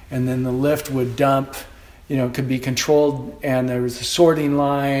 and then the lift would dump, could be controlled, and there was a sorting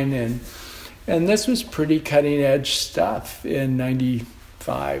line, and this was pretty cutting edge stuff in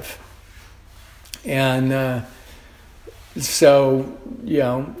 95. And so,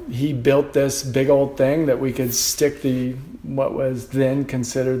 he built this big old thing that we could stick what was then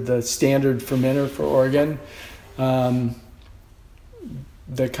considered the standard fermenter for Oregon.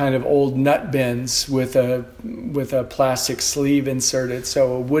 The kind of old nut bins with a plastic sleeve inserted,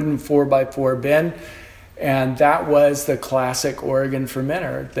 so a wooden 4x4 bin, and that was the classic Oregon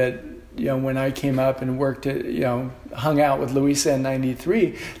fermenter that, when I came up and worked at, hung out with Louisa in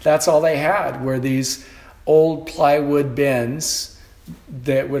 93, that's all they had were these old plywood bins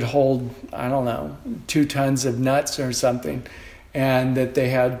that would hold, I don't know, 2 tons of nuts or something, and that they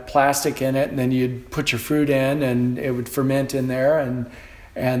had plastic in it, and then you'd put your fruit in and it would ferment in there,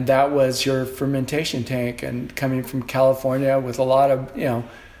 and that was your fermentation tank. And coming from California with a lot of,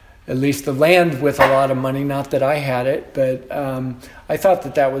 at least the land with a lot of money, not that I had it, but I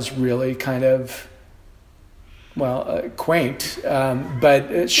thought that was really kind of, quaint,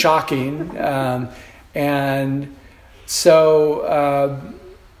 but shocking. And so,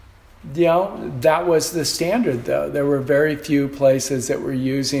 that was the standard, though. There were very few places that were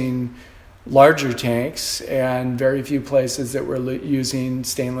using larger tanks and very few places that were using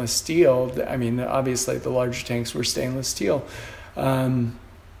stainless steel. I mean, obviously the larger tanks were stainless steel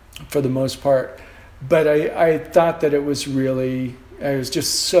for the most part. But I thought that it was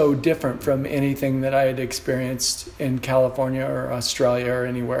just so different from anything that I had experienced in California or Australia or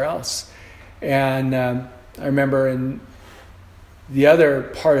anywhere else. And I remember the other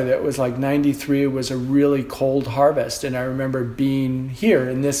part of it was like 93 was a really cold harvest. And I remember being here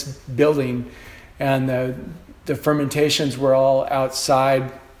in this building, and the fermentations were all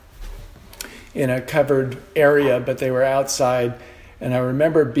outside in a covered area, but they were outside. And I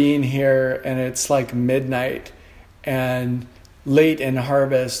remember being here, and it's like midnight and late in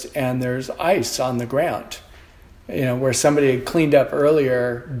harvest, and there's ice on the ground, where somebody had cleaned up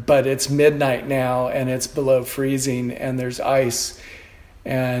earlier, but it's midnight now and it's below freezing and there's ice.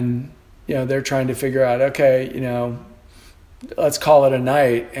 And, they're trying to figure out, okay, let's call it a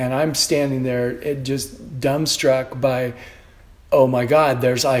night. And I'm standing there, just dumbstruck by, oh my God,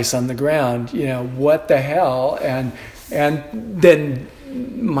 there's ice on the ground. What the hell? And then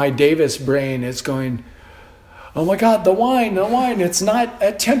my Davis brain is going, oh my God, the wine, it's not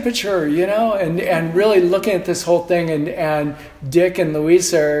at temperature, and really looking at this whole thing, and Dick and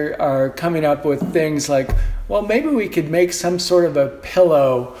Louisa are coming up with things like, well, maybe we could make some sort of a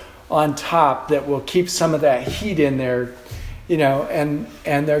pillow on top that will keep some of that heat in there, and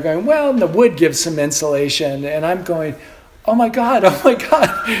they're going, well, the wood gives some insulation, and I'm going, oh my God,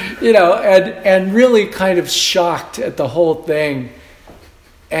 and really kind of shocked at the whole thing.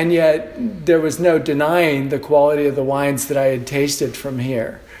 And yet there was no denying the quality of the wines that I had tasted from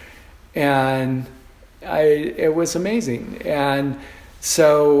here. And it was amazing. And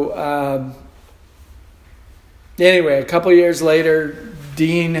so anyway, a couple of years later,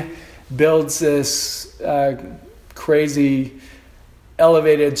 Dean builds this crazy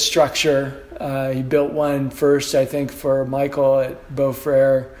elevated structure. He built one first, I think, for Michael at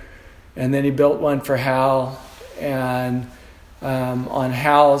Beaufrere, and then he built one for Hal. And on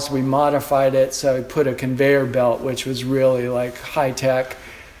Hal's, we modified it, so I put a conveyor belt, which was really like high tech,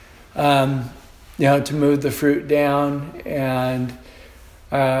 to move the fruit down. And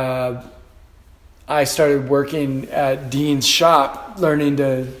I started working at Dean's shop, learning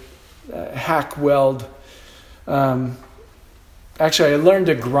to hack weld. Actually, I learned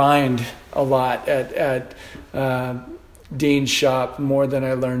to grind a lot at Dean's shop, more than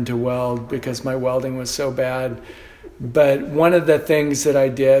I learned to weld, because my welding was so bad. But one of the things that I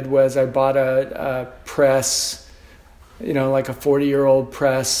did was I bought a press, like a 40-year-old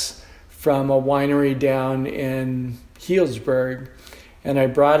press from a winery down in Healdsburg. And I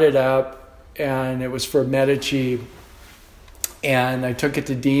brought it up, and it was for Medici. And I took it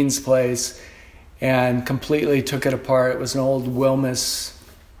to Dean's place and completely took it apart. It was an old Wilmus,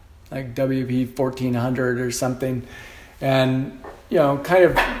 like WP 1400 or something. And kind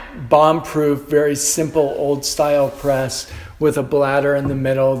of bomb-proof, very simple old-style press with a bladder in the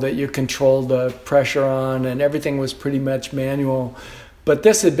middle that you controlled the pressure on, and everything was pretty much manual. But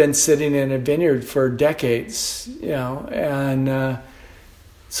this had been sitting in a vineyard for decades, and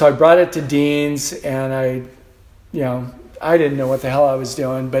so I brought it to Dean's, and I didn't know what the hell I was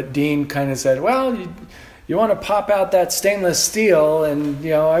doing, but Dean kind of said, well, you want to pop out that stainless steel, and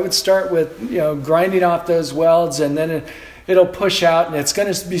I would start with grinding off those welds, and then it'll push out, and it's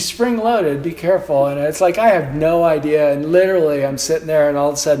going to be spring loaded. Be careful. And it's like, I have no idea. And literally I'm sitting there, and all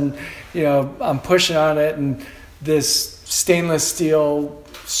of a sudden, I'm pushing on it, and this stainless steel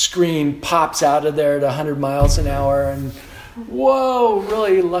screen pops out of there at 100 miles an hour. And whoa,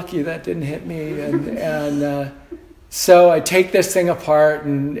 really lucky that didn't hit me. And so I take this thing apart,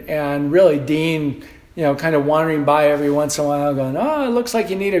 and really Dean, kind of wandering by every once in a while going, oh, it looks like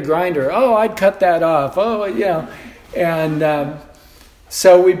you need a grinder. Oh, I'd cut that off. Oh, And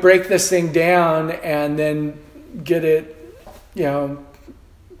so we break this thing down and then get it,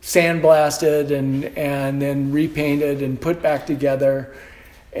 sandblasted and then repainted and put back together.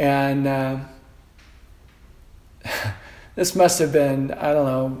 And this must have been, I don't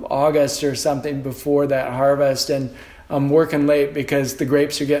know, August or something before that harvest. And I'm working late because the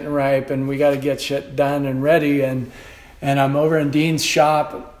grapes are getting ripe and we got to get shit done and ready. And I'm over in Dean's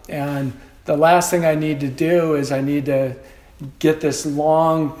shop, and the last thing I need to do is I need to get this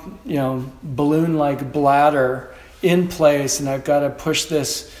long, balloon-like bladder in place, and I've got to push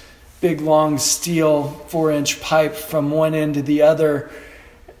this big, long steel 4-inch pipe from one end to the other.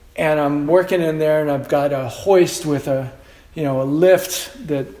 And I'm working in there, and I've got a hoist with a lift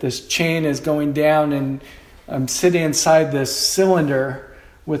that this chain is going down, and I'm sitting inside this cylinder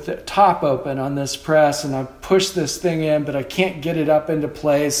with the top open on this press, and I push this thing in, but I can't get it up into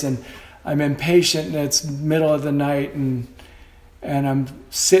place, and I'm impatient, and it's middle of the night, and I'm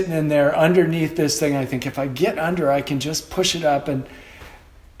sitting in there underneath this thing. I think if I get under, I can just push it up,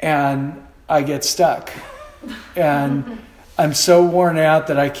 and I get stuck. And I'm so worn out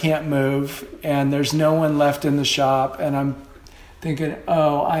that I can't move, and there's no one left in the shop, and I'm thinking,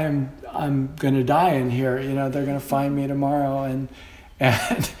 I'm going to die in here. They're going to find me tomorrow. And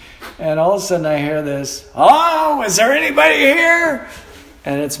all of a sudden I hear this, "Oh, is there anybody here?"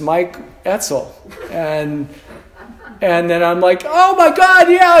 And it's Mike Etzel. And then I'm like, "Oh my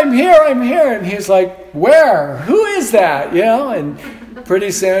God, yeah, I'm here. And he's like, "Where? Who is that?" And pretty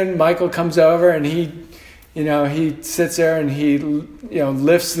soon Michael comes over, and he sits there, and he,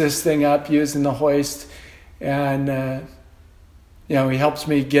 lifts this thing up using the hoist, and, he helps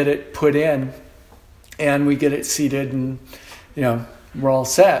me get it put in, and we get it seated, and, we're all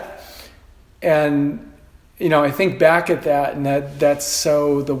set. And, I think back at that, and that's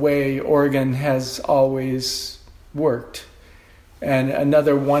so the way Oregon has always worked. And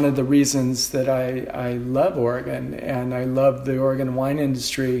another one of the reasons that I love Oregon, and I love the Oregon wine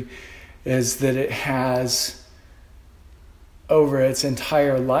industry, is that it has, over its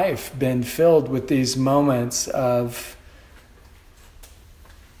entire life, been filled with these moments of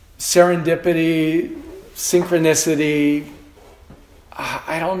serendipity, synchronicity,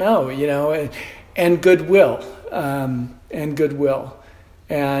 I don't know, and goodwill,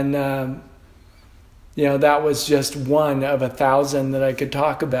 And, that was just one of 1,000 that I could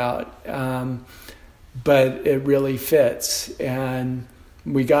talk about. But it really fits. And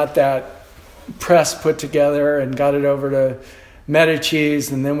we got that press put together and got it over to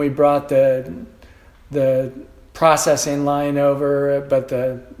Medici's, and then we brought the processing line over, but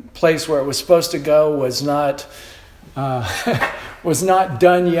the place where it was supposed to go was not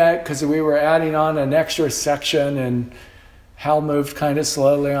done yet, because we were adding on an extra section, and Hal moved kind of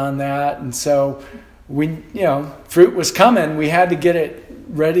slowly on that. And so fruit was coming. We had to get it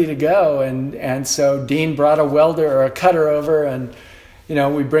ready to go. And so Dean brought a welder or a cutter over, and,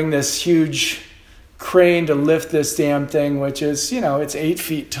 we bring this huge crane to lift this damn thing, which is, it's 8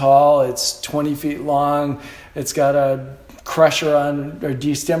 feet tall. It's 20 feet long. It's got a crusher or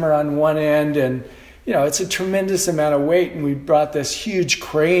destemmer on one end, and, it's a tremendous amount of weight. And we brought this huge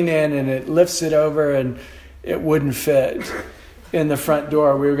crane in, and it lifts it over, and it wouldn't fit in the front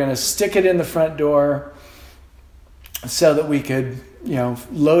door. We were going to stick it in the front door so that we could,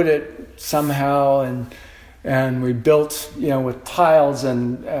 load it somehow. And we built, with tiles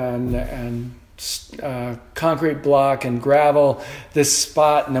and concrete block and gravel, this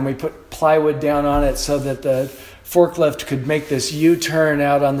spot. And then we put plywood down on it so that the forklift could make this U-turn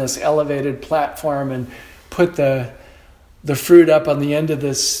out on this elevated platform and put the fruit up on the end of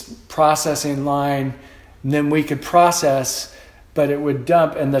this processing line. And then we could process, but it would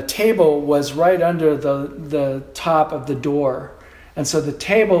dump. And the table was right under the top of the door. And so the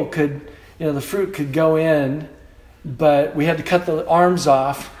table could, the fruit could go in, but we had to cut the arms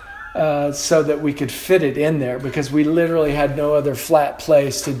off so that we could fit it in there, because we literally had no other flat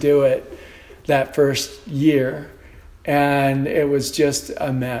place to do it that first year. And it was just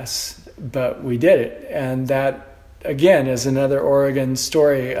a mess, but we did it. And that, again, is another Oregon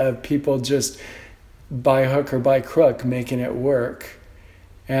story of people just by hook or by crook making it work.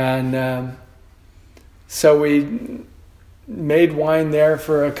 And so we made wine there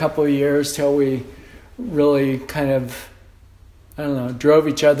for a couple of years till we really kind of, drove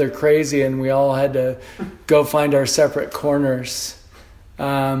each other crazy, and we all had to go find our separate corners.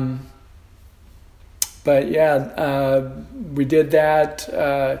 But yeah, we did that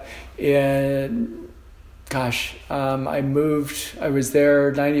I moved, I was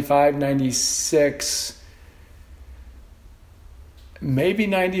there 95, 96, maybe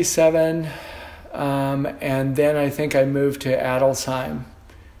 97, and then I think I moved to Adelsheim.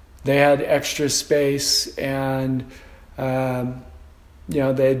 They had extra space, and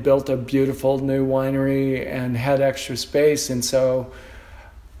they had built a beautiful new winery and had extra space, and so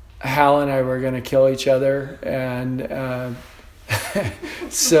Hal and I were going to kill each other, and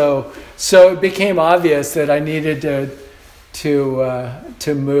So it became obvious that I needed to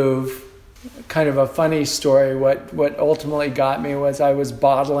move. Kind of a funny story. What ultimately got me was I was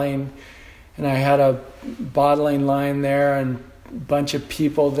bottling, and I had a bottling line there and a bunch of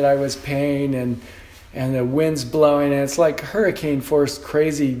people that I was paying, and the wind's blowing, and it's like hurricane force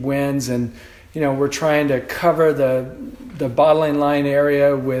crazy winds, and we're trying to cover the bottling line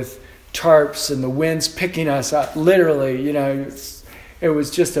area with tarps, and the wind's picking us up literally. It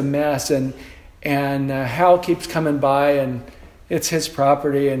was just a mess, and Hal keeps coming by, and it's his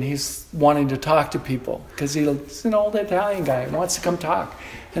property, and he's wanting to talk to people because he's an old Italian guy and wants to come talk.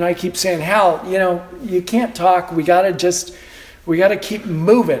 And I keep saying, Hal, you can't talk. We got to keep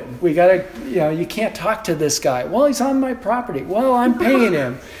moving. We got to, you can't talk to this guy. Well, he's on my property. Well, I'm paying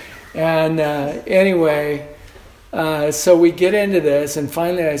him. And anyway, so we get into this, and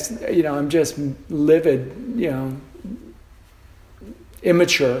finally, I'm just livid,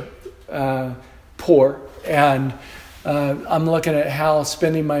 immature, poor, and I'm looking at Hal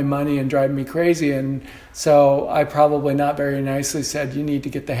spending my money and driving me crazy, and so I probably not very nicely said, you need to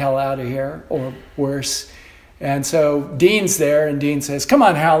get the hell out of here, or worse. And so Dean's there, and Dean says, come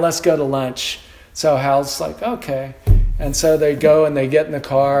on, Hal, let's go to lunch. So Hal's like, okay. And so they go and they get in the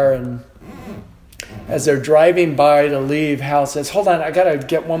car, and as they're driving by to leave, Hal says, hold on, I got to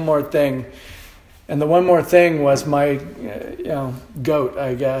get one more thing. And the one more thing was my goat,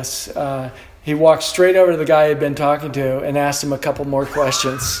 I guess. He walked straight over to the guy he'd been talking to and asked him a couple more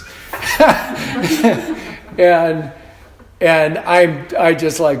questions. and I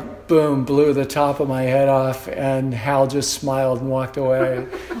just like, boom, blew the top of my head off, and Hal just smiled and walked away.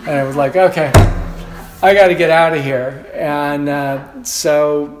 And I was like, okay, I got to get out of here. And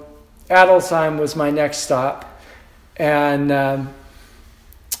so Adelsheim was my next stop. And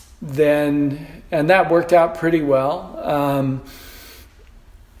that worked out pretty well.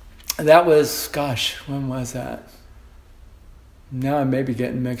 That was, gosh, when was that? Now I may be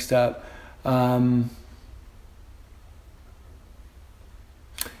getting mixed up.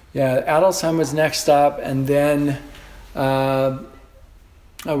 Adelsheim was next stop, and then I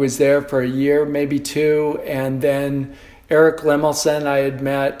was there for a year, maybe two, and then Eric Lemelson I had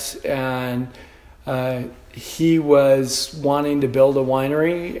met, and he was wanting to build a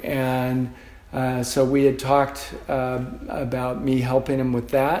winery, and so we had talked about me helping him with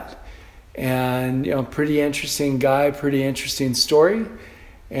that. And pretty interesting guy, pretty interesting story,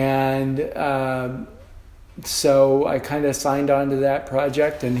 and so I kind of signed on to that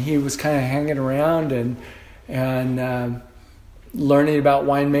project, and he was kind of hanging around and learning about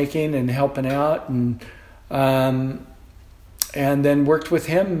winemaking and helping out, and then worked with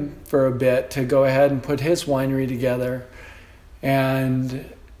him for a bit to go ahead and put his winery together.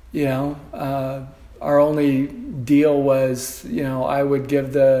 And our only deal was I would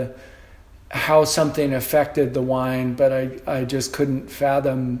give how something affected the wine, but I just couldn't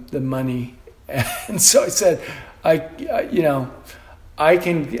fathom the money. And so I said, I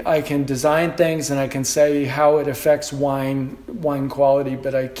can design things and I can say how it affects wine quality,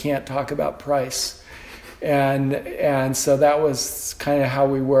 but I can't talk about price. And so that was kind of how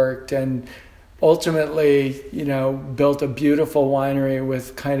we worked, and ultimately, built a beautiful winery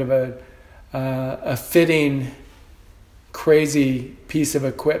with kind of a fitting, crazy piece of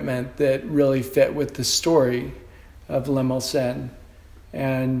equipment that really fit with the story of Lemelson.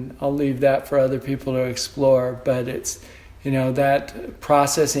 And I'll leave that for other people to explore, but it's, that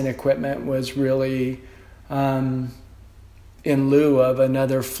processing equipment was really in lieu of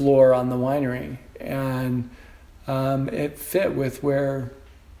another floor on the winery. And it fit with where,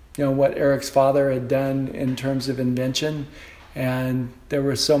 what Eric's father had done in terms of invention. And there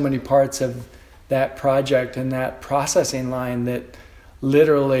were so many parts of that project and that processing line that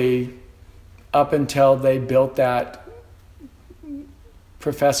literally, up until they built that,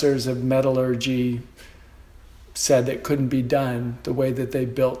 professors of metallurgy said that couldn't be done the way that they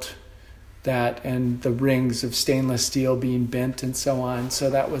built that, and the rings of stainless steel being bent and so on. So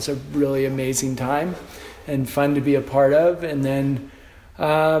that was a really amazing time and fun to be a part of. And then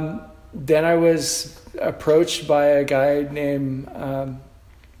I was approached by a guy named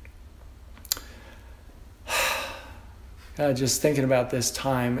just thinking about this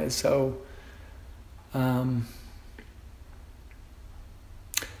time is so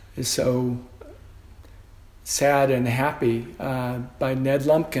sad and happy, by Ned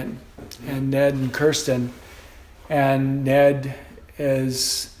Lumpkin and Ned and Kirsten. And Ned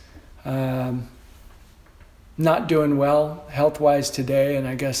is not doing well health-wise today, and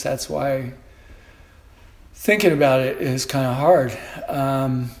I guess that's why thinking about it is kind of hard.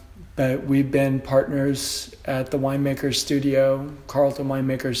 But we've been partners at the Winemaker Studio, Carlton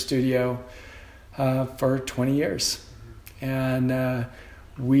Winemaker Studio, for 20 years. And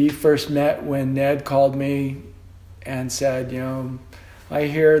we first met when Ned called me and said, I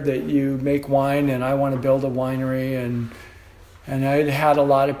hear that you make wine and I want to build a winery. And I'd had a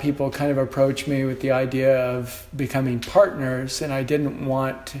lot of people kind of approach me with the idea of becoming partners, and I didn't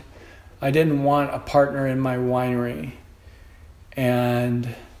want a partner in my winery.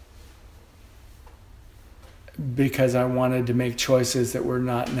 And because I wanted to make choices that were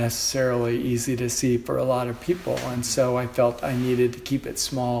not necessarily easy to see for a lot of people. And so I felt I needed to keep it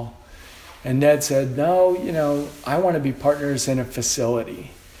small. And Ned said, no, I want to be partners in a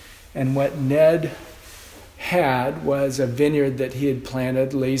facility. And what Ned had was a vineyard that he had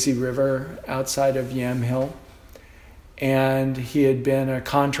planted, Lazy River, outside of Yamhill. And he had been a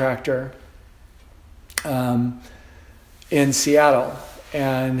contractor in Seattle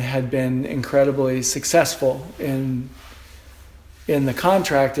and had been incredibly successful in the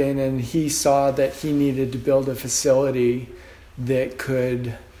contracting. And he saw that he needed to build a facility that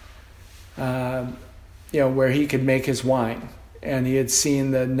could, where he could make his wine. And he had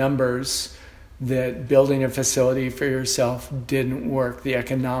seen the numbers that building a facility for yourself didn't work. The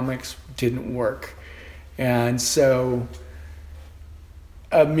economics didn't work. And so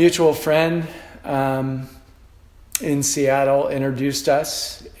a mutual friend in Seattle introduced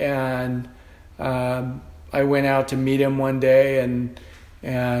us, and I went out to meet him one day, and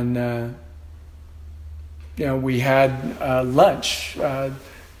we had lunch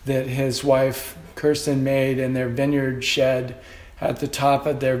that his wife Kirsten made in their vineyard shed at the top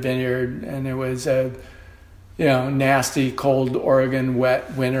of their vineyard, and it was a nasty, cold Oregon,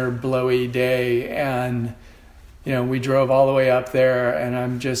 wet, winter, blowy day, and we drove all the way up there, and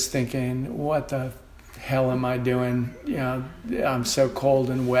I'm just thinking, what the hell am I doing? I'm so cold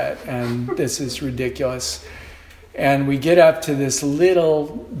and wet, and this is ridiculous. And we get up to this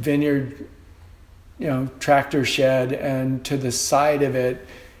little vineyard, tractor shed, and to the side of it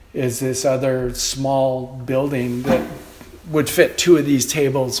is this other small building that would fit 2 of these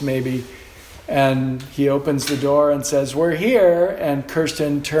tables maybe. And he opens the door and says, "We're here." And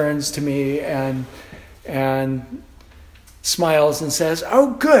Kirsten turns to me and smiles and says,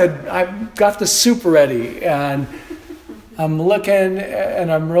 "Oh, good, I've got the soup ready." And I'm looking,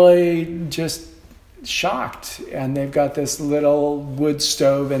 and I'm really just shocked. And they've got this little wood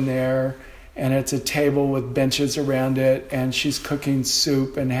stove in there, and it's a table with benches around it, and she's cooking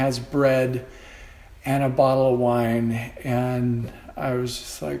soup and has bread and a bottle of wine. And I was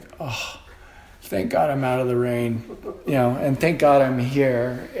just like, oh, thank God I'm out of the rain, and thank God I'm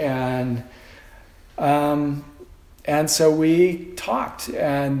here. And so we talked,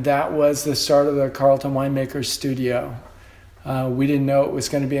 and that was the start of the Carlton Winemaker Studio. We didn't know it was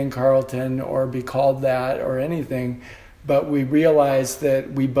going to be in Carlton or be called that or anything, but we realized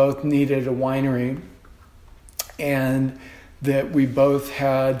that we both needed a winery, and that we both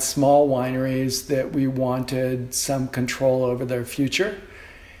had small wineries that we wanted some control over their future,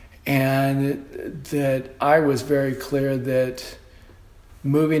 and that I was very clear that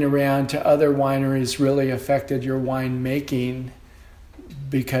moving around to other wineries really affected your wine making,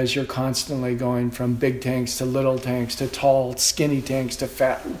 because you're constantly going from big tanks to little tanks to tall, skinny tanks to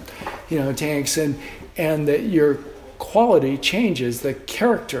fat, tanks, and that your quality changes, the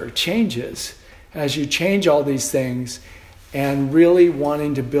character changes as you change all these things, and really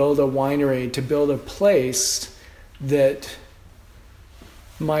wanting to build a winery, to build a place that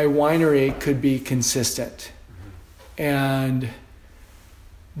my winery could be consistent. And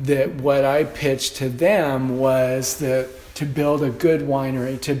that what I pitched to them was that to build a good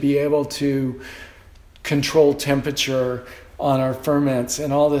winery, to be able to control temperature on our ferments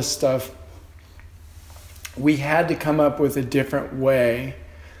and all this stuff, we had to come up with a different way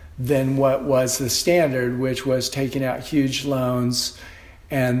than what was the standard, which was taking out huge loans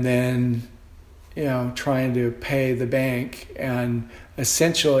and then, trying to pay the bank and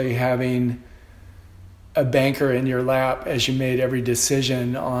essentially having a banker in your lap as you made every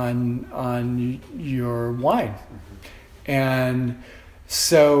decision on your wine. And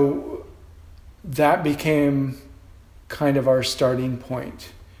so that became kind of our starting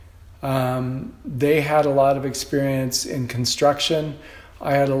point. They had a lot of experience in construction.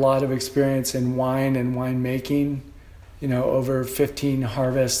 I had a lot of experience in wine and winemaking, over 15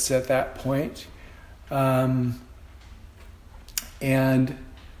 harvests at that point. I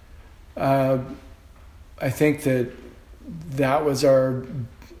think that was where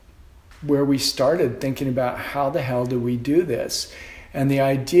we started thinking about how the hell do we do this? And the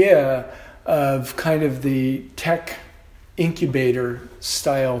idea of kind of the tech incubator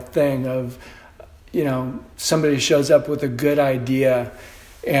style thing of, somebody shows up with a good idea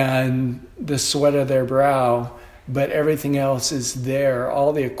and the sweat of their brow, but everything else is there.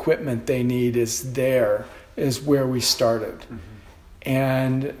 All the equipment they need is there, is where we started. Mm-hmm.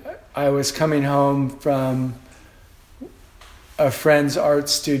 And I was coming home from a friend's art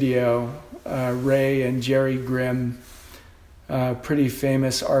studio, Ray and Jerry Grimm, a pretty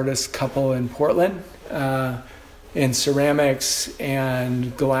famous artist couple in Portland, in ceramics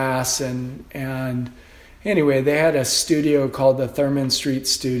and glass. And anyway, they had a studio called the Thurman Street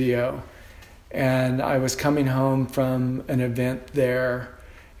Studio. And I was coming home from an event there.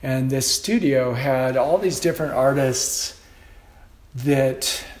 And this studio had all these different artists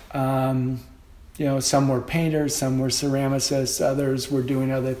that, some were painters, some were ceramicists, others were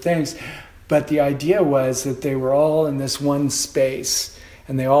doing other things. But the idea was that they were all in this one space,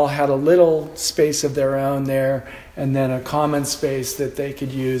 and they all had a little space of their own there, and then a common space that they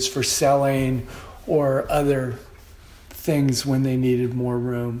could use for selling or other things when they needed more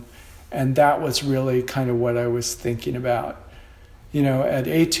room. And that was really kind of what I was thinking about. At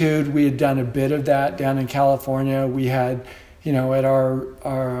Etude, we had done a bit of that down in California. We had, at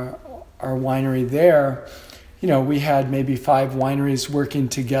our winery there, we had maybe 5 wineries working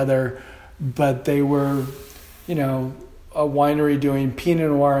together, but they were, a winery doing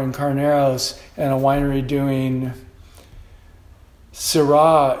Pinot Noir and Carneros and a winery doing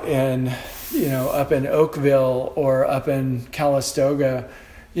Syrah in, up in Oakville or up in Calistoga,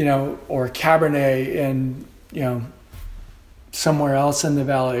 or Cabernet in, somewhere else in the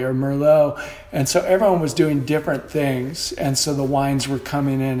valley, or Merlot. And so everyone was doing different things. And so the wines were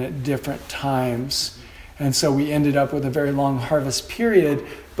coming in at different times. And so we ended up with a very long harvest period,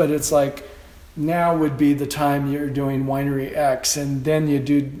 but it's like now would be the time you're doing winery X, and then you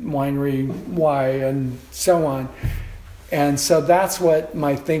do winery Y, and so on. And so that's what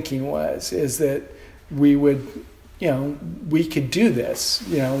my thinking was, is that we would, we could do this.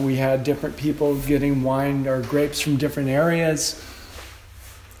 We had different people getting wine or grapes from different areas.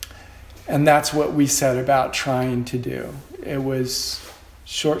 And that's what we set about trying to do. It was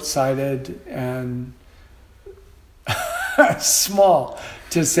short-sighted and small,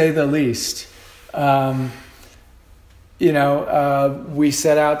 to say the least. We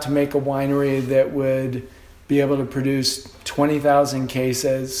set out to make a winery that would be able to produce 20,000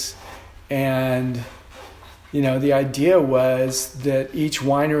 cases. And, the idea was that each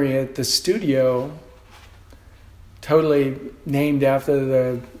winery at the studio, totally named after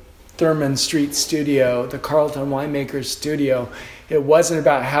the Thurman Street Studio, the Carlton Winemakers Studio, it wasn't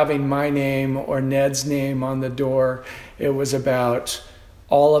about having my name or Ned's name on the door. It was about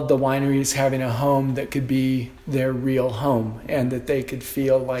all of the wineries having a home that could be their real home, and that they could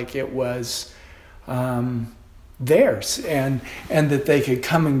feel like it was theirs, and that they could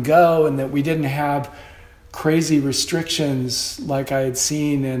come and go, and that we didn't have crazy restrictions like I had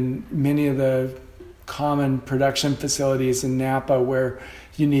seen in many of the common production facilities in Napa, where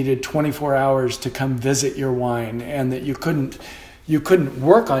you needed 24 hours to come visit your wine, and that you couldn't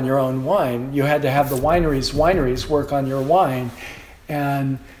work on your own wine. You had to have the wineries work on your wine.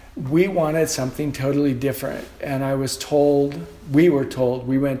 And we wanted something totally different. And we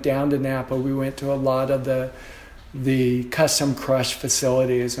went down to Napa, we went to a lot of the custom crush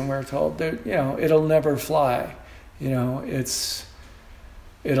facilities, and we were told that, it'll never fly. It'll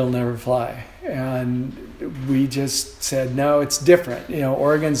never fly. And we just said, no, it's different.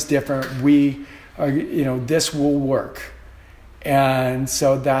 Oregon's different. We are, this will work. And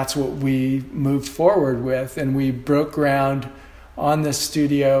so that's what we moved forward with. And we broke ground on the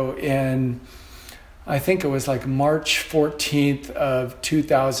studio in, I think it was like March 14th of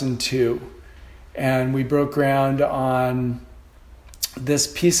 2002. And we broke ground on this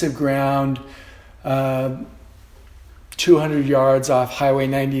piece of ground 200 yards off Highway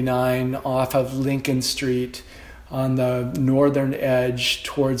 99 off of Lincoln Street on the northern edge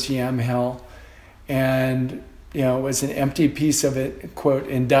towards Yamhill. And, it was an empty piece of it, quote,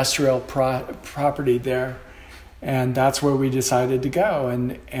 industrial property there. And that's where we decided to go.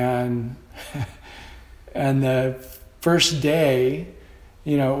 And the first day,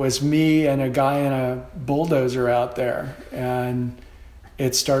 it was me and a guy in a bulldozer out there, and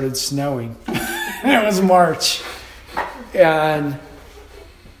it started snowing. It was March. And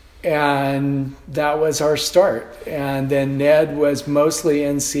that was our start. And then Ned was mostly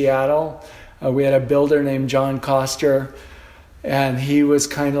in Seattle. We had a builder named John Koster, and he was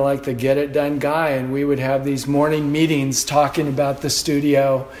kind of like the get-it-done guy. And we would have these morning meetings talking about the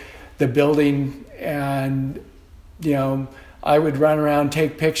studio, the building, and, I would run around,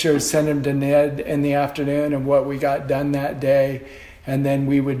 take pictures, send them to Ned in the afternoon of what we got done that day. And then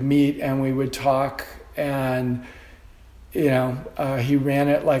we would meet and we would talk. And, he ran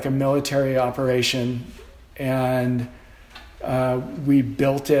it like a military operation. And we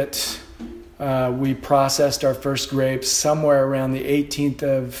built it. We processed our first grapes somewhere around the 18th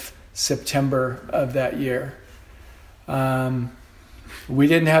of September of that year. We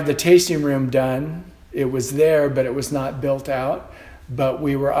didn't have the tasting room done. It was there, but it was not built out. But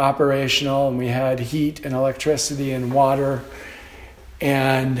we were operational, and we had heat and electricity and water.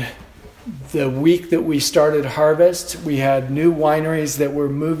 And the week that we started harvest, we had new wineries that were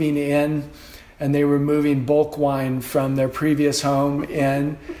moving in, and they were moving bulk wine from their previous home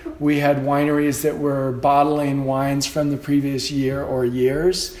in. We had wineries that were bottling wines from the previous year or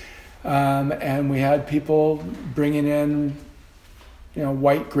years. And we had people bringing in,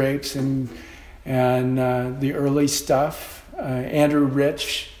 white grapes and the early stuff. Andrew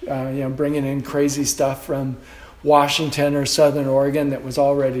Rich, bringing in crazy stuff from Washington or Southern Oregon that was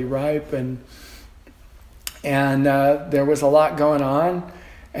already ripe. And there was a lot going on,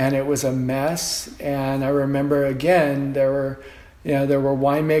 and it was a mess. And I remember, again, there were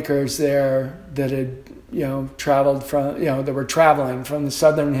winemakers there that had, traveled from, that were traveling from the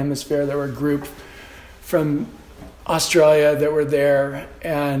Southern Hemisphere. There were a group from Australia that were there,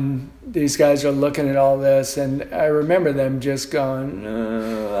 and these guys are looking at all this. And I remember them just going,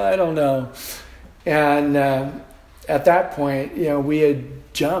 I don't know. And at that point, we had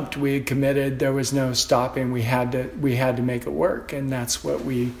jumped, we had committed, there was no stopping. We had to make it work, and that's what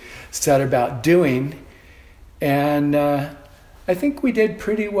we set about doing. And I think we did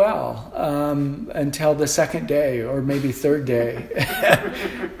pretty well until the second day or maybe third day.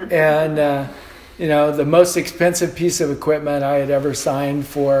 And the most expensive piece of equipment I had ever signed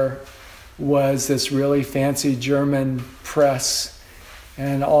for was this really fancy German press,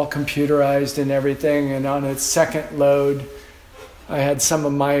 and all computerized and everything. And on its second load, I had some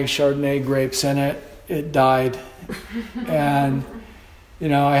of my Chardonnay grapes in it. It died. And,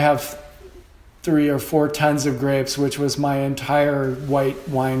 I have 3 or 4 tons of grapes, which was my entire white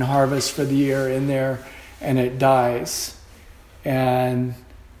wine harvest for the year in there, and it dies. And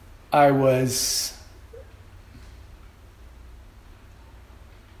I was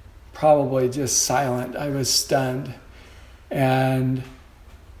probably just silent. I was stunned. And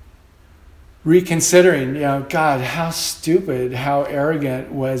reconsidering, God, how stupid, how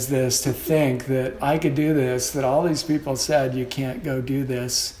arrogant was this to think that I could do this, that all these people said you can't go do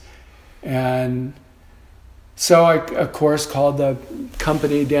this. And so I, of course, called the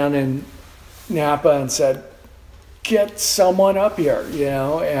company down in Napa and said, get someone up here,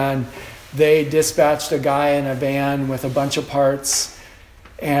 and they dispatched a guy in a van with a bunch of parts,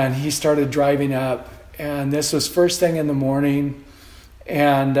 and he started driving up. And this was first thing in the morning.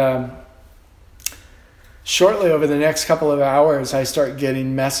 And shortly over the next couple of hours, I start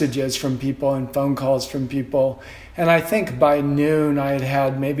getting messages from people and phone calls from people. And I think by noon, I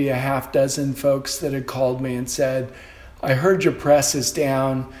had maybe a half dozen folks that had called me and said, I heard your press is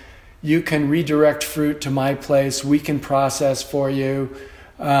down. You can redirect fruit to my place. We can process for you.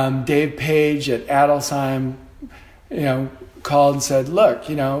 Dave Page at Adelsheim, called and said, look,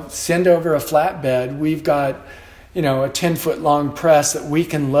 send over a flatbed. We've got, a 10-foot long press that we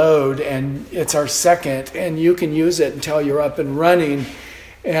can load, and it's our second, and you can use it until you're up and running.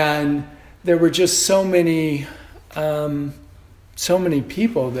 And there were just so many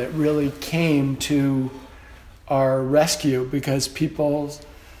people that really came to our rescue, because people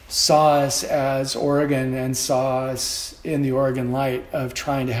saw us as Oregon and saw us in the Oregon light of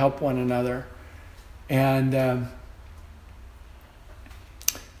trying to help one another. And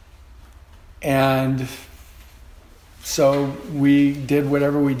so we did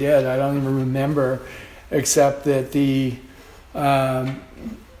whatever we did. I don't even remember, except that the guy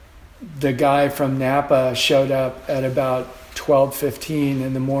from Napa showed up at about 12:15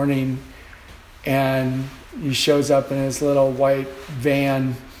 in the morning, and he shows up in his little white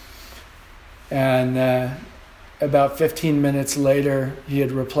van, and about 15 minutes later, he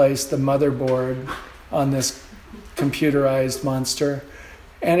had replaced the motherboard on this computerized monster,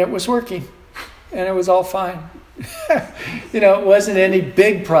 and it was working, and it was all fine. It wasn't any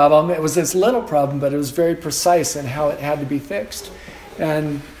big problem. It was this little problem, but it was very precise in how it had to be fixed.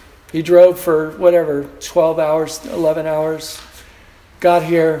 And he drove for 12 hours, 11 hours, got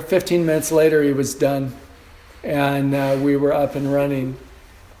here, 15 minutes later he was done, and we were up and running.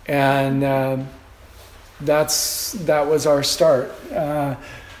 And that was our start.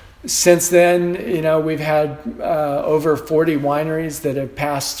 Since then, we've had over 40 wineries that have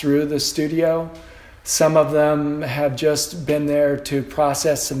passed through the studio. Some of them have just been there to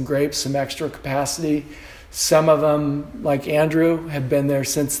process some grapes, some extra capacity. Some of them, like Andrew, have been there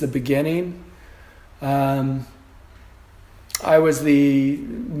since the beginning. I was the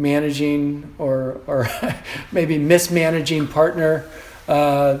managing or maybe mismanaging partner.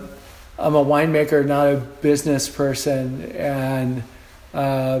 I'm a winemaker, not a business person. And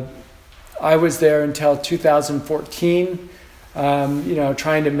I was there until 2014,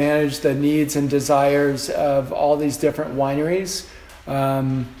 trying to manage the needs and desires of all these different wineries.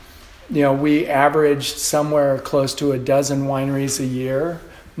 We averaged somewhere close to a dozen wineries a year.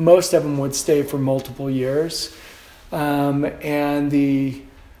 Most of them would stay for multiple years. And the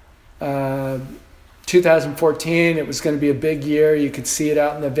 2014, it was going to be a big year. You could see it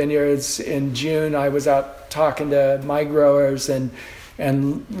out in the vineyards. In June, I was out talking to my growers and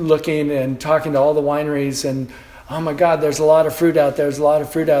looking and talking to all the wineries, and oh my God, there's a lot of fruit out there. There's a lot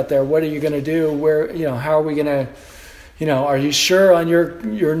of fruit out there. What are you going to do? Where, how are we going to, are you sure on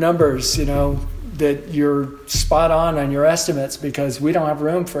your numbers, that you're spot on your estimates, because we don't have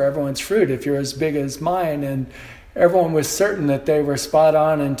room for everyone's fruit if you're as big as mine. And everyone was certain that they were spot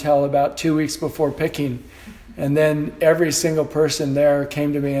on until about 2 weeks before picking. And then every single person there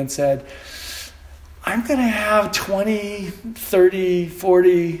came to me and said, I'm going to have 20, 30,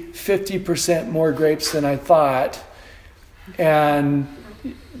 40, 50% more grapes than I thought. And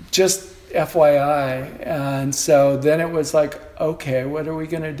just FYI. And so then it was like, okay, what are we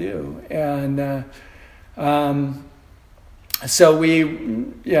going to do? And so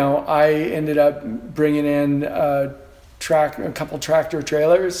I ended up bringing in a couple tractor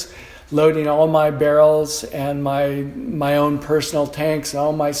trailers, loading all my barrels and my own personal tanks and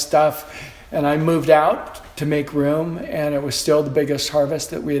all my stuff. And I moved out to make room, and it was still the biggest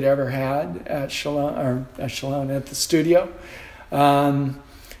harvest that we had ever had at Chalon at the studio.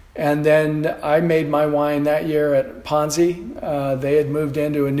 And then I made my wine that year at Ponzi. They had moved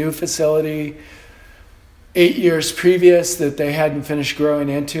into a new facility 8 years previous that they hadn't finished growing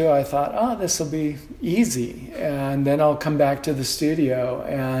into. I thought, this will be easy. And then I'll come back to the studio.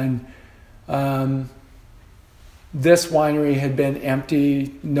 And this winery had been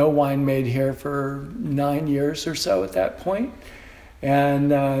empty, no wine made here for 9 years or so at that point.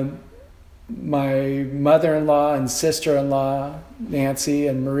 And my mother-in-law and sister-in-law, Nancy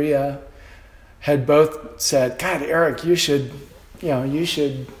and Maria, had both said, God, Eric, you should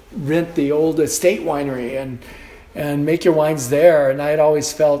rent the old estate winery and make your wines there. And I had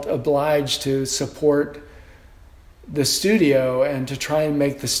always felt obliged to support the studio and to try and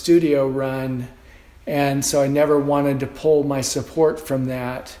make the studio run. And so I never wanted to pull my support from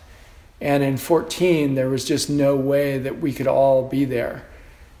that. And in 2014, there was just no way that we could all be there.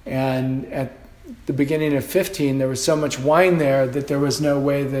 And at the beginning of 2015, there was so much wine there that there was no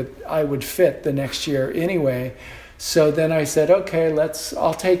way that I would fit the next year anyway. So then I said, okay,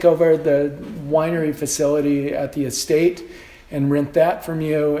 I'll take over the winery facility at the estate and rent that from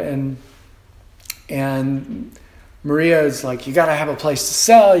you. And Maria is like, you got to have a place to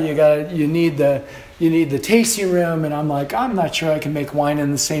sell. You need the tasting room. And I'm like, I'm not sure I can make wine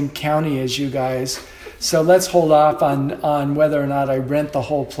in the same county as you guys. So let's hold off on whether or not I rent the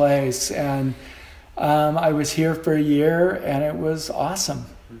whole place. And I was here for a year, and it was awesome.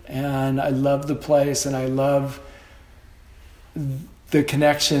 And I love the place, and I love the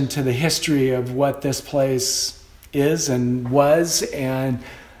connection to the history of what this place is and was. And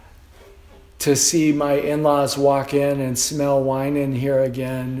to see my in-laws walk in and smell wine in here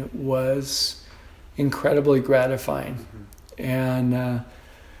again was incredibly gratifying. And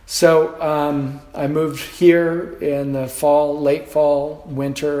so I moved here in the late fall,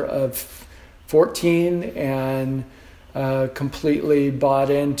 winter of 2014, and completely bought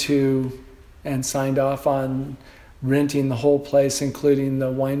into and signed off on renting the whole place, including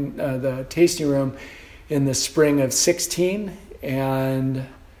the tasting room, in the spring of 2016, and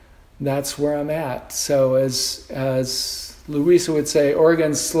that's where I'm at. So as Louisa would say,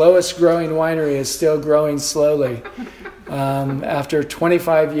 Oregon's slowest growing winery is still growing slowly. After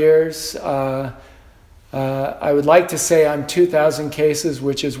 25 years, I would like to say I'm 2,000 cases,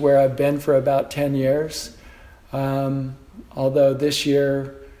 which is where I've been for about 10 years. Although this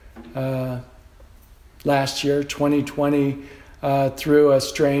year, last year, 2020, threw a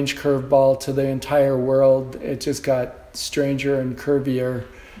strange curveball to the entire world. It just got stranger and curvier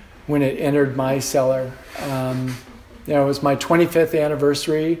when it entered my cellar. It was my 25th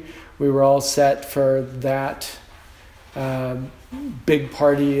anniversary. We were all set for that big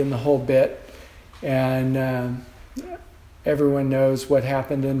party and the whole bit. And everyone knows what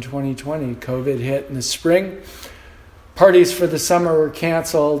happened in 2020. COVID hit in the spring. Parties for the summer were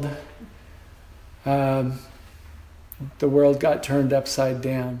canceled. the world got turned upside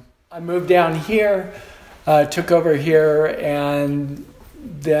down. I moved down here, took over here, and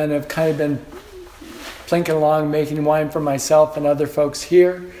then have kind of been plinking along, making wine for myself and other folks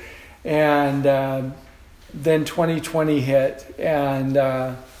here. And then 2020 hit, and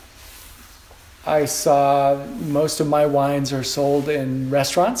I saw most of my wines are sold in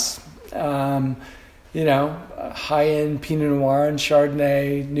restaurants. High-end Pinot Noir and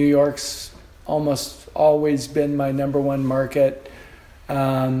Chardonnay. New York's almost always been my number one market,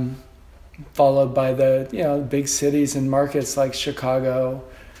 followed by the big cities and markets like Chicago,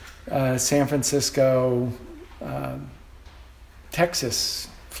 San Francisco, Texas,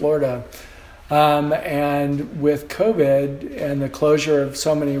 Florida. And with COVID and the closure of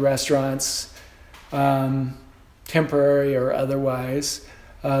so many restaurants, temporary or otherwise,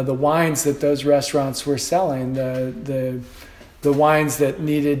 the wines that those restaurants were selling, the wines that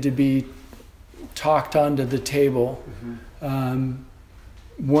needed to be talked onto the table,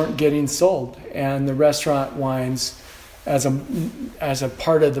 weren't getting sold, and the restaurant wines, as a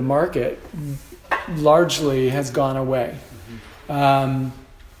part of the market, largely has gone away.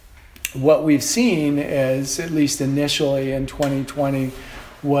 What we've seen is, at least initially in 2020,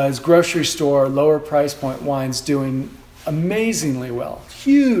 was grocery store, lower price point wines doing amazingly well.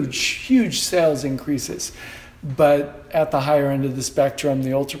 Huge sales increases. But at the higher end of the spectrum,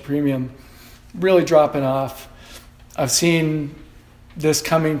 the ultra premium, really dropping off. I've seen this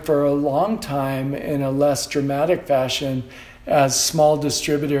coming for a long time in a less dramatic fashion as small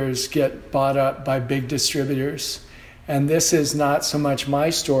distributors get bought up by big distributors. And this is not so much my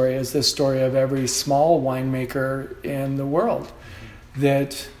story as the story of every small winemaker in the world.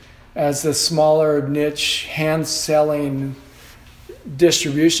 That as the smaller niche hand-selling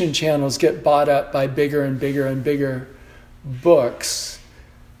distribution channels get bought up by bigger and bigger and bigger books,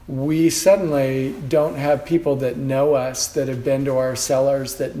 we suddenly don't have people that know us, that have been to our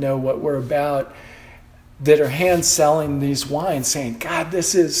cellars, that know what we're about, that are hand-selling these wines saying, God,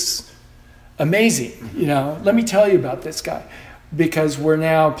 this is amazing. Let me tell you about this guy. Because we're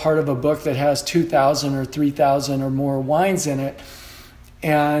now part of a book that has 2,000 or 3,000 or more wines in it.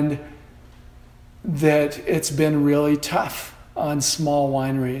 And that it's been really tough on small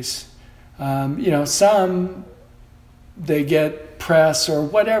wineries. Some, they get press or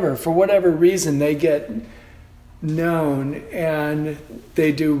whatever. For whatever reason, they get known and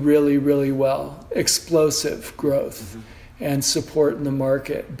they do really, really well. Explosive growth and support in the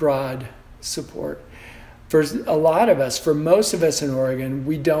market, broad support. For a lot of us, for most of us in Oregon,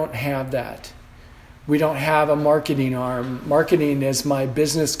 we don't have that. We don't have a marketing arm. Marketing is my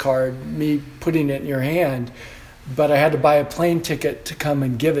business card, me putting it in your hand, but I had to buy a plane ticket to come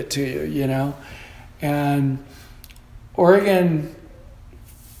and give it to you, And Oregon,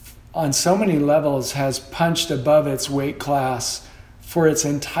 on so many levels, has punched above its weight class for its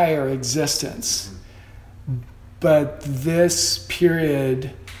entire existence. But this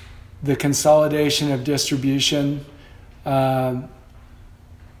period, the consolidation of distribution,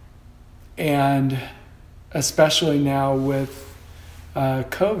 and especially now with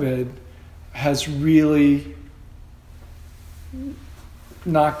COVID, has really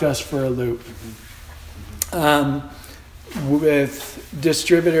knocked us for a loop. With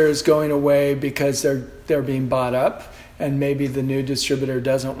distributors going away because they're being bought up, and maybe the new distributor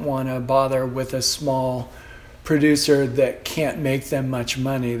doesn't want to bother with a small producer that can't make them much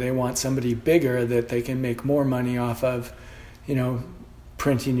money. They want somebody bigger that they can make more money off of,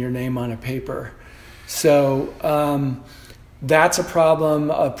 printing your name on a paper. So that's a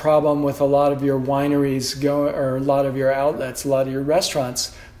problem with a lot of your wineries or a lot of your outlets, a lot of your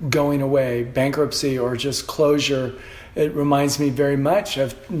restaurants going away, bankruptcy or just closure. It reminds me very much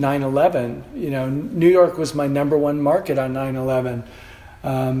of 9/11. New York was my number one market on 9/11.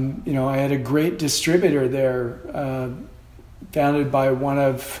 I had a great distributor there, founded by one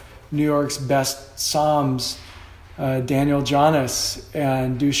of New York's best somms, Daniel Jonas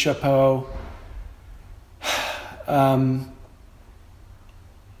and Du Chapeau. And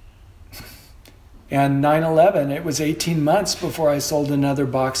 9/11, it was 18 months before I sold another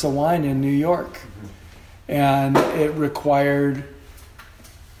box of wine in New York. And it required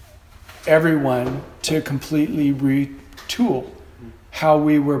everyone to completely retool how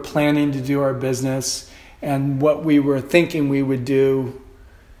we were planning to do our business and what we were thinking we would do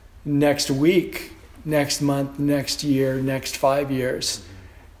next week, next month, next year, next 5 years.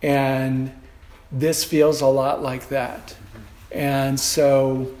 And this feels a lot like that. And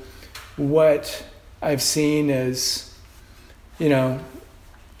so what I've seen is,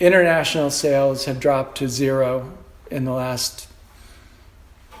 international sales have dropped to zero in the last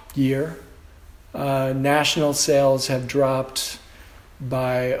year. National sales have dropped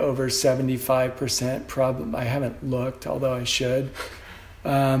by over 75%. Probably, I haven't looked, although I should.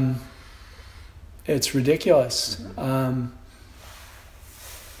 It's ridiculous.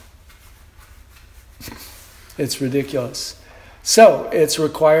 It's ridiculous. So it's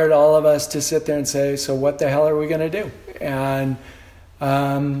required all of us to sit there and say, so what the hell are we going to do? And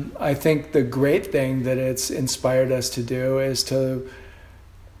I think the great thing that it's inspired us to do is to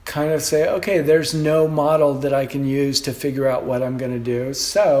kind of say, okay, there's no model that I can use to figure out what I'm going to do.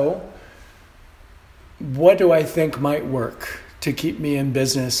 So what do I think might work to keep me in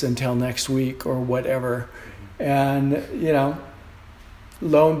business until next week or whatever? And, you know,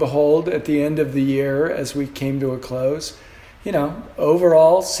 lo and behold, at the end of the year, as we came to a close, you know,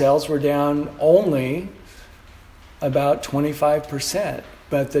 overall sales were down only about 25%.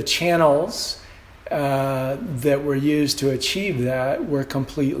 But the channels that were used to achieve that were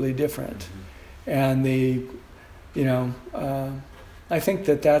completely different. And I think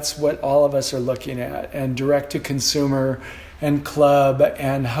that that's what all of us are looking at. And direct to consumer and club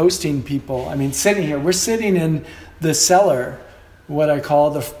and hosting people. I mean, we're sitting in the cellar, what I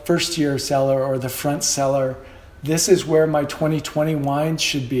call the first year cellar or the front cellar. This is where my 2020 wine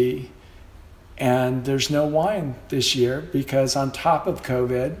should be. And there's no wine this year because on top of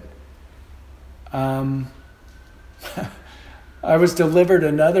COVID, I was delivered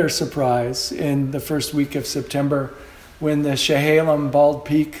another surprise in the first week of September when the Chehalem Bald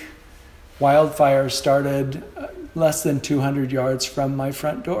Peak wildfire started less than 200 yards from my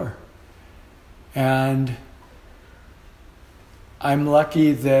front door. And I'm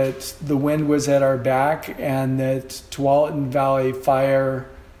lucky that the wind was at our back and that Tualatin Valley Fire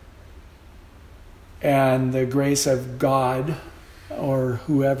and the grace of God or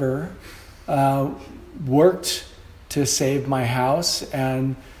whoever worked to save my house,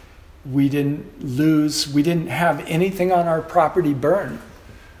 and we didn't have anything on our property burn.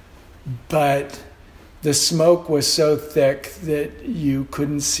 But the smoke was so thick that you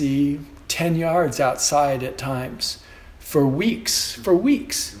couldn't see 10 yards outside at times for weeks.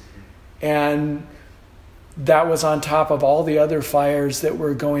 And that was on top of all the other fires that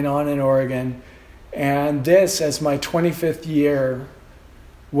were going on in Oregon. And this, as my 25th year,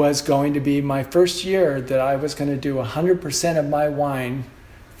 was going to be my first year that I was going to do 100% of my wine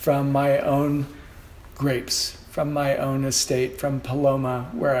from my own grapes, from my own estate, from Paloma,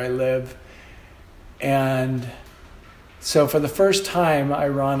 where I live. And so for the first time,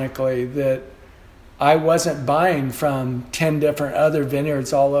 ironically, that I wasn't buying from 10 different other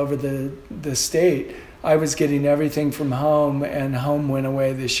vineyards all over the state. I was getting everything from home, and home went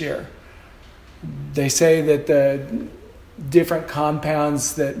away this year. They say that the different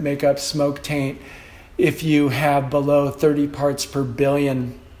compounds that make up smoke taint, if you have below 30 parts per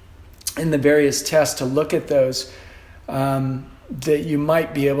billion in the various tests to look at those, that you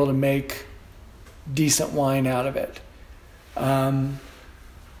might be able to make decent wine out of it.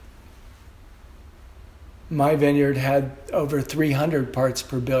 My vineyard had over 300 parts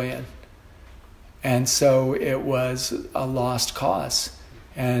per billion. And so it was a lost cause.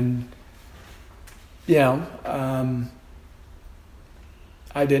 And,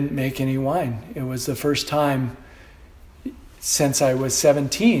 I didn't make any wine. It was the first time since I was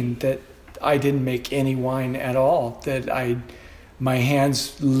 17 that I didn't make any wine at all, that my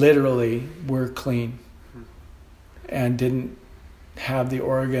hands literally were clean and didn't have the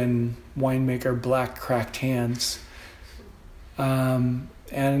Oregon winemaker black cracked hands. And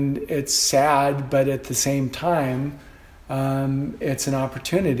it's sad, but at the same time, it's an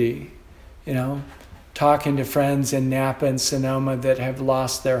opportunity, talking to friends in Napa and Sonoma that have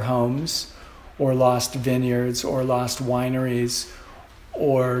lost their homes or lost vineyards or lost wineries,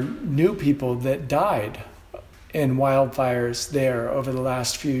 or new people that died in wildfires there over the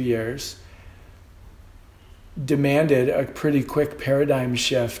last few years, demanded a pretty quick paradigm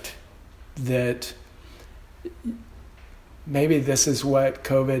shift that maybe this is what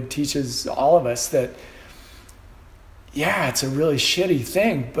COVID teaches all of us, that, it's a really shitty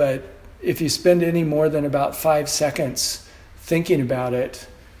thing, but if you spend any more than about 5 seconds thinking about it,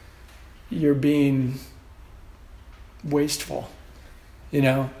 you're being wasteful.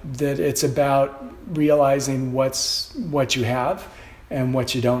 That it's about realizing what you have and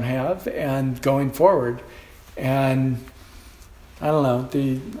what you don't have and going forward. And I don't know,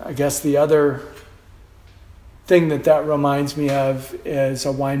 I guess the other thing that reminds me of is a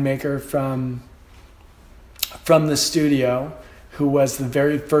winemaker from the studio who was the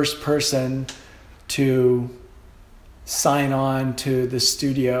very first person to sign on to the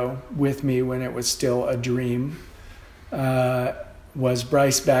studio with me when it was still a dream, was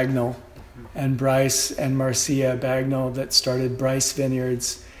Bryce Bagnall. and Bryce and Marcia Bagnall that started Bryce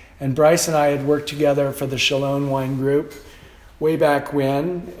Vineyards. And Bryce and I had worked together for the Chalone Wine Group way back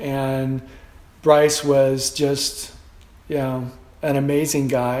when, and Bryce was just, an amazing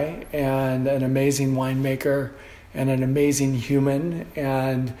guy and an amazing winemaker and an amazing human.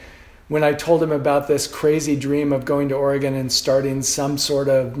 And when I told him about this crazy dream of going to Oregon and starting some sort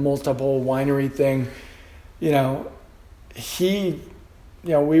of multiple winery thing, we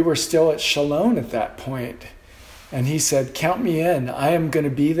were still at Chalone at that point. And he said, count me in. I am going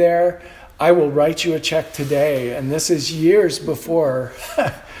to be there. I will write you a check today. And this is years before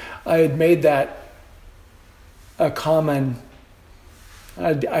I had made that a common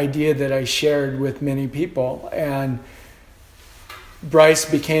idea that I shared with many people. And Bryce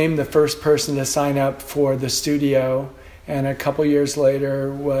became the first person to sign up for the studio, and a couple years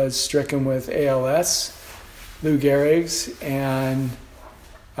later was stricken with ALS, Lou Gehrig's, and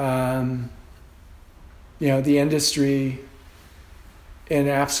the industry, in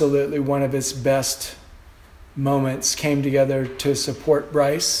absolutely one of its best moments, came together to support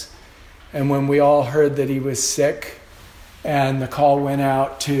Bryce. And when we all heard that he was sick, and the call went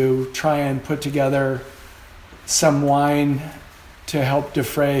out to try and put together some wine to help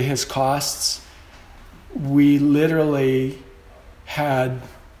defray his costs, we literally had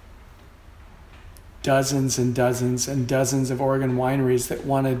dozens and dozens and dozens of Oregon wineries that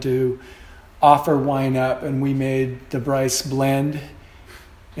wanted to offer wine up, and we made the Bryce blend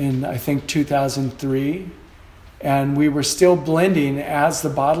in, I think, 2003. And we were still blending as the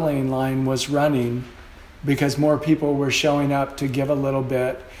bottling line was running because more people were showing up to give a little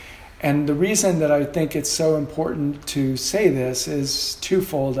bit. And the reason that I think it's so important to say this is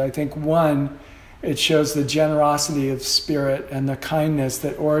twofold. I think, one, it shows the generosity of spirit and the kindness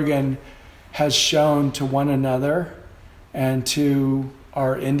that Oregon has shown to one another and to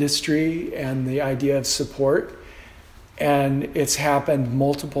our industry and the idea of support. And it's happened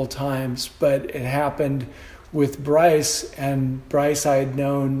multiple times, but it happened with Bryce, and Bryce I had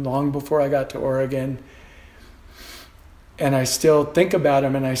known long before I got to Oregon. And I still think about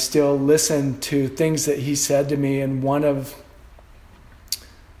him, and I still listen to things that he said to me. And one of,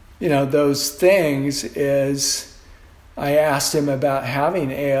 those things is I asked him about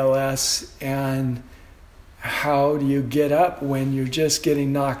having ALS and how do you get up when you're just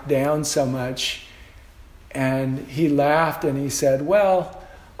getting knocked down so much? And he laughed and he said, well,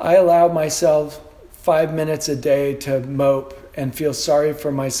 I allow myself 5 minutes a day to mope and feel sorry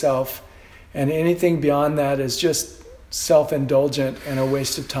for myself. And anything beyond that is just self-indulgent and a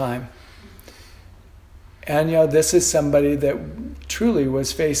waste of time. And, this is somebody that truly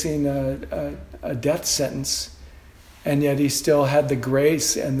was facing a death sentence. And yet he still had the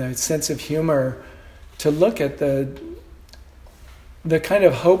grace and the sense of humor to look at the kind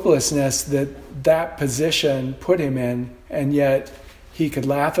of hopelessness that position put him in, and yet he could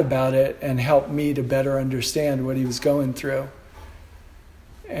laugh about it and help me to better understand what he was going through.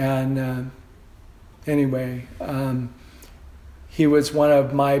 And anyway, he was one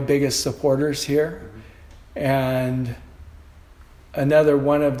of my biggest supporters here, and another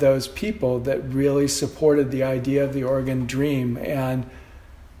one of those people that really supported the idea of the Oregon dream. And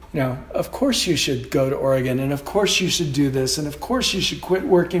of course you should go to Oregon, and of course you should do this, and of course you should quit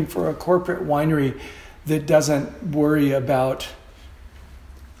working for a corporate winery that doesn't worry about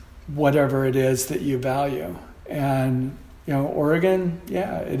whatever it is that you value. And Oregon,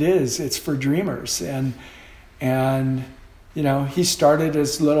 it is. It's for dreamers. And he started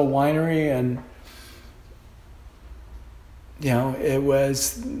his little winery, and it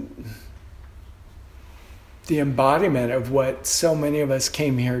was the embodiment of what so many of us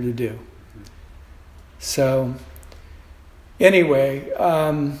came here to do. So anyway,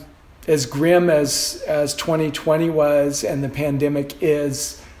 as grim as 2020 was and the pandemic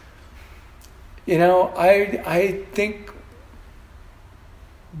is, I think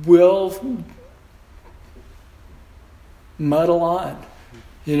we'll muddle on.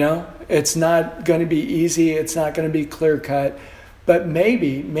 It's not going to be easy. It's not going to be clear cut, but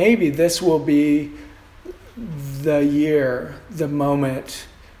maybe this will be the year, the moment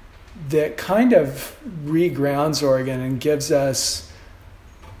that kind of regrounds Oregon and gives us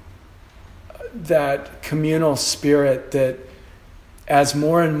that communal spirit that as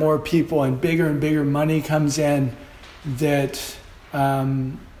more and more people and bigger money comes in, that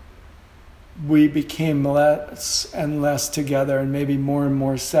we became less and less together and maybe more and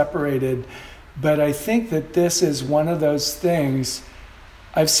more separated. But I think that this is one of those things.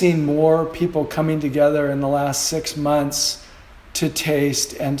 I've seen more people coming together in the last 6 months to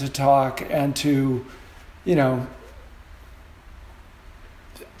taste and to talk and to,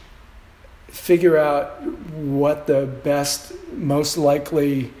 figure out what the best, most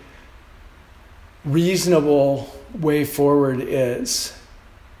likely reasonable way forward is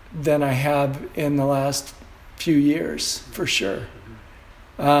than I have in the last few years, for sure.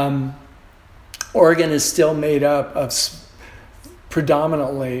 Oregon is still made up of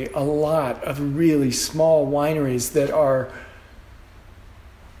predominantly a lot of really small wineries that are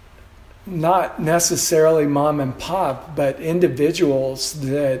not necessarily mom and pop, but individuals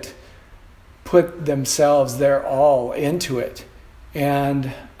that put themselves, their all into it.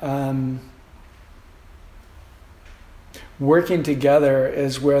 And working together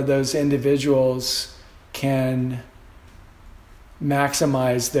is where those individuals can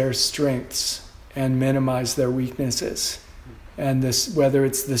maximize their strengths and minimize their weaknesses. And this, whether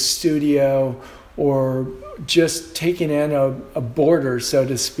it's the studio or just taking in a border, so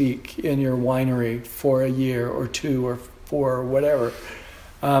to speak, in your winery for a year or 2 or 4 or whatever.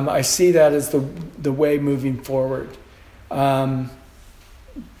 I see that as the way moving forward.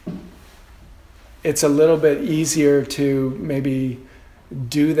 It's a little bit easier to maybe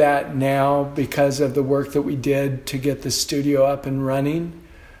do that now because of the work that we did to get the studio up and running.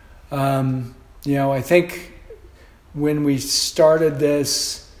 I think when we started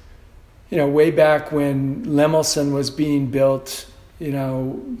this, way back when Lemelson was being built,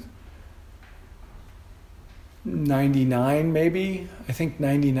 99 maybe. I think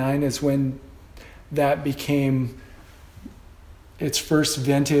 99 is when that became its first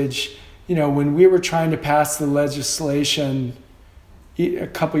vintage. When we were trying to pass the legislation a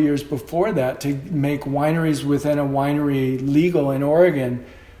couple years before that to make wineries within a winery legal in Oregon,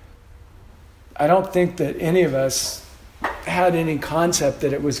 I don't think that any of us had any concept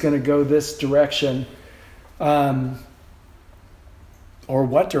that it was going to go this direction, or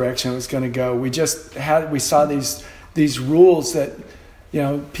what direction it was going to go. We saw these rules that,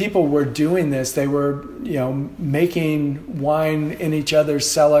 people were doing this. They were, making wine in each other's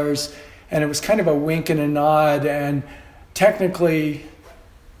cellars, and it was kind of a wink and a nod. And technically,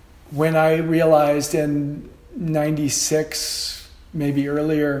 when I realized in 96, maybe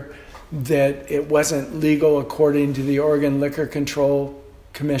earlier, that it wasn't legal according to the Oregon Liquor Control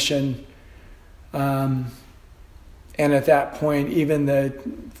Commission. And at that point, even the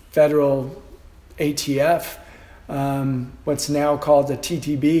federal ATF, what's now called the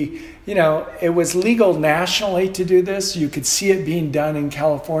TTB, it was legal nationally to do this. You could see it being done in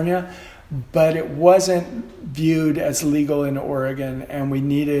California, but it wasn't viewed as legal in Oregon. And we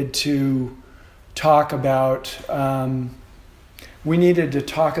needed to talk about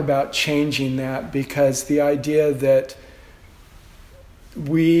changing that, because the idea that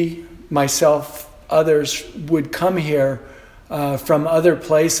we, myself, others would come here from other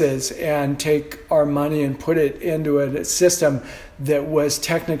places and take our money and put it into a system that was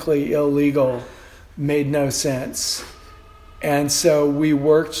technically illegal made no sense. And so we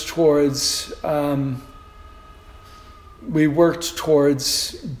worked towards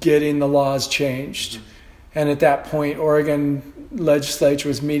getting the laws changed. And at that point, Oregon legislature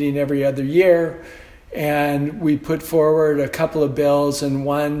was meeting every other year, and we put forward a couple of bills, and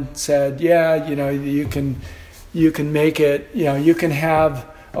one said, you can make it, you can have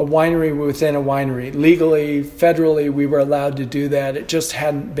a winery within a winery. Legally, federally, we were allowed to do that. It just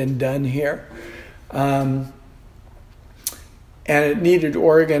hadn't been done here. And it needed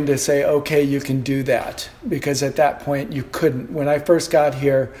Oregon to say, okay, you can do that, because at that point you couldn't. When I first got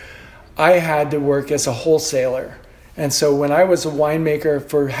here, I had to work as a wholesaler. And so when I was a winemaker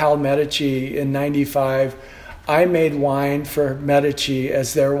for Hal Medici in 95, I made wine for Medici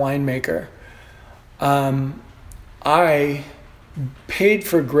as their winemaker. I paid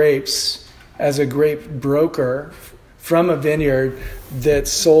for grapes as a grape broker from a vineyard that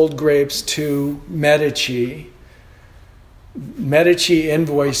sold grapes to Medici. Medici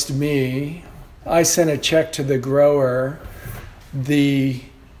invoiced me. I sent a check to the grower.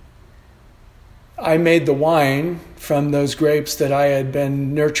 I made the wine from those grapes that I had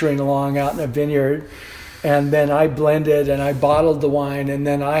been nurturing along out in the vineyard, and then I blended and I bottled the wine, and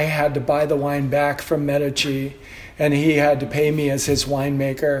then I had to buy the wine back from Medici, and he had to pay me as his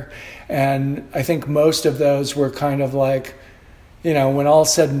winemaker. And I think most of those were kind of like, when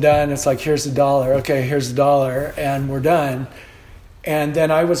all's said and done, it's like, here's $1. Okay, here's $1, and we're done. And then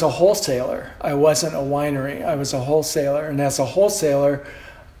I was a wholesaler. I wasn't a winery. I was a wholesaler. And as a wholesaler,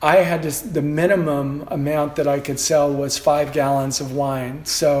 I had the minimum amount that I could sell was 5 gallons of wine.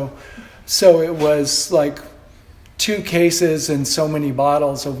 So it was like 2 cases and so many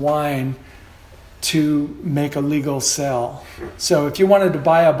bottles of wine to make a legal sell. So if you wanted to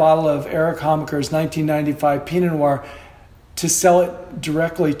buy a bottle of Eric Hamacher's 1995 Pinot Noir, to sell it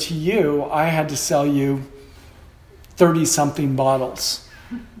directly to you, I had to sell you 30-something bottles.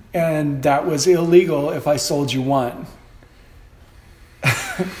 And that was illegal if I sold you one.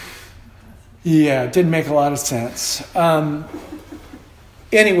 Yeah, it didn't make a lot of sense.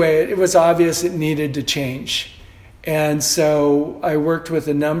 Anyway, it was obvious it needed to change. And so I worked with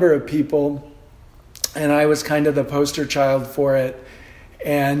a number of people, and I was kind of the poster child for it,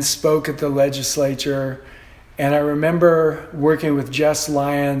 and spoke at the legislature. And I remember working with Jess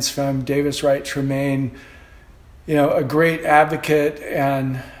Lyons from Davis Wright Tremaine, a great advocate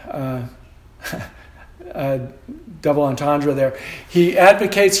and double entendre there. He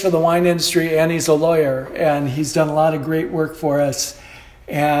advocates for the wine industry, and he's a lawyer, and he's done a lot of great work for us.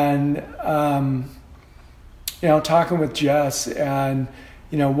 And talking with Jess and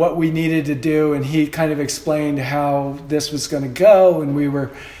what we needed to do, and he kind of explained how this was going to go, and we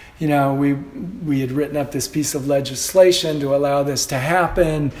were, we had written up this piece of legislation to allow this to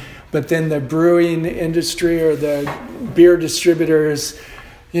happen, but then the brewing industry or the beer distributors,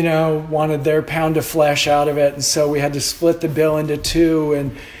 wanted their pound of flesh out of it, and so we had to split the bill into two.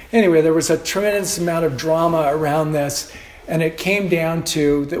 And anyway, there was a tremendous amount of drama around this. And it came down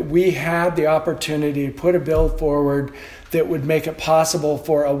to that we had the opportunity to put a bill forward that would make it possible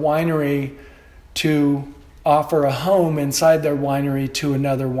for a winery to offer a home inside their winery to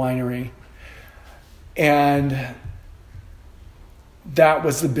another winery. And that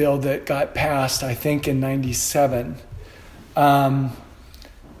was the bill that got passed, I think, in 97.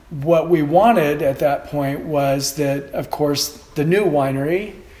 What we wanted at that point was that, of course, the new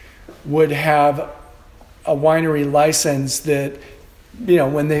winery would have a winery license that,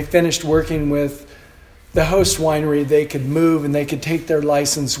 when they finished working with the host winery, they could move and they could take their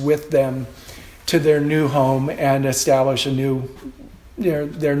license with them to their new home and establish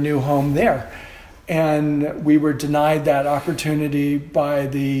their new home there. And we were denied that opportunity by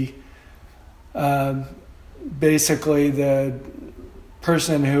basically the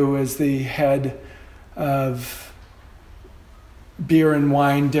person who was the head of beer and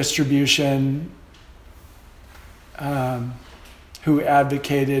wine distribution, who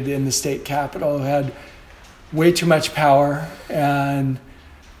advocated in the state capitol, who had way too much power, and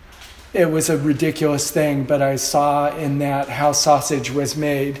it was a ridiculous thing. But I saw in that how sausage was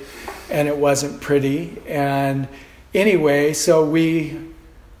made, and it wasn't pretty. And anyway, so I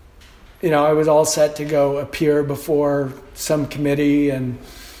was all set to go appear before some committee and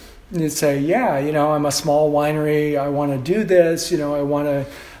you'd say, I'm a small winery. I want to do this. I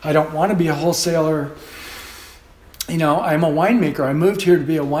don't want to be a wholesaler. I'm a winemaker. I moved here to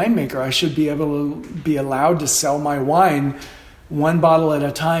be a winemaker. I should be able to be allowed to sell my wine one bottle at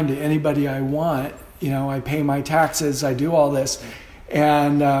a time to anybody I want. I pay my taxes. I do all this.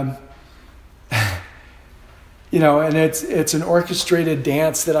 And, and it's an orchestrated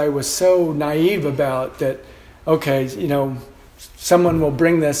dance that I was so naive about that, okay, someone will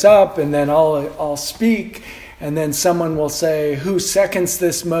bring this up and then I'll speak. And then someone will say, who seconds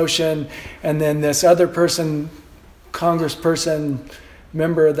this motion? And then this other person, congressperson,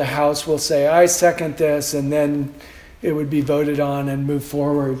 member of the House, will say, I second this, and then it would be voted on and move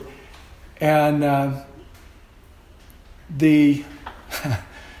forward. And the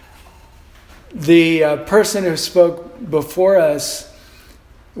person who spoke before us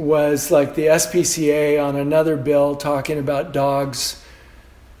was like the SPCA on another bill talking about dogs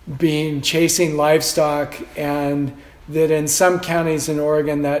chasing livestock, and that in some counties in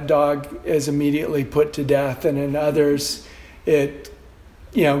Oregon that dog is immediately put to death, and in others it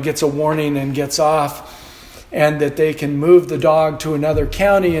gets a warning and gets off, and that they can move the dog to another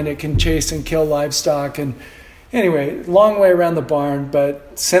county and it can chase and kill livestock. And anyway, long way around the barn,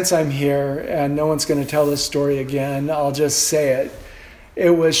 but since I'm here and no one's going to tell this story again, I'll just say it.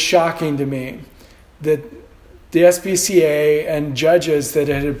 It was shocking to me that the SPCA and judges that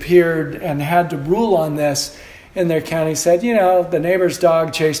had appeared and had to rule on this in their county said, the neighbor's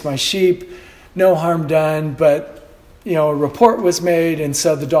dog chased my sheep, no harm done, but, a report was made, and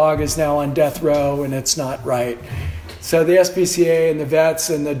so the dog is now on death row, and it's not right. So the SPCA and the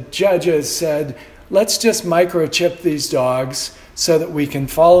vets and the judges said, let's just microchip these dogs so that we can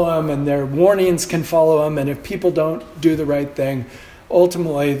follow them and their warnings can follow them, and if people don't do the right thing,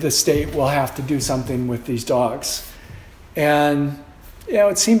 ultimately the state will have to do something with these dogs. And,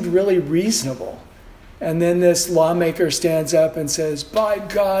 it seemed really reasonable. And then this lawmaker stands up and says, by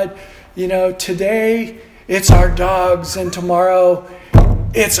God, today it's our dogs and tomorrow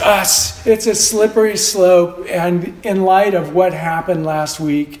it's us. It's a slippery slope. And in light of what happened last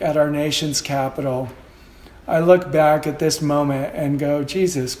week at our nation's capital, I look back at this moment and go,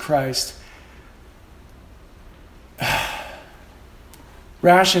 Jesus Christ.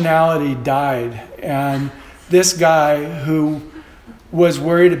 rationality died. And this guy who was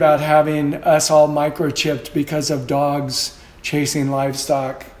worried about having us all microchipped because of dogs chasing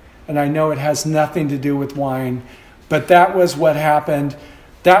livestock, and I know it has nothing to do with wine, but that was what happened.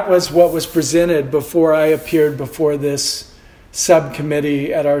 That was what was presented before I appeared before this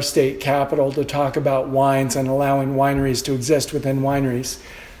subcommittee at our state capitol to talk about wines and allowing wineries to exist within wineries.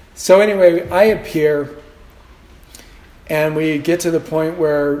 So anyway, I appear, and we get to the point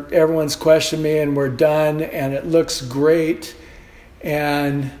where everyone's questioned me, and we're done, and it looks great.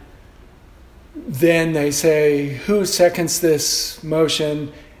 And then they say, who seconds this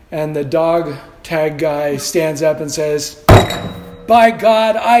motion? And the dog tag guy stands up and says, by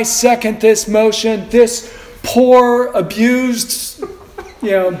God, I second this motion. This poor, abused,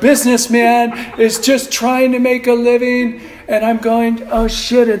 businessman is just trying to make a living. And I'm going, oh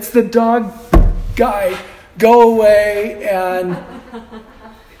shit, it's the dog guy. Go away. And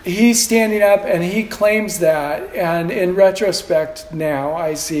he's standing up and he claims that. And in retrospect now,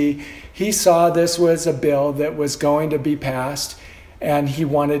 I see he saw this was a bill that was going to be passed and he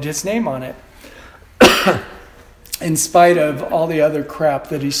wanted his name on it. In spite of all the other crap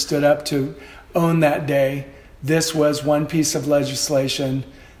that he stood up to own that day, this was one piece of legislation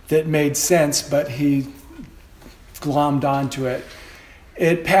that made sense, but he glommed onto it.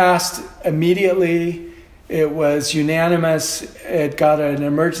 It passed immediately. It was unanimous. It got an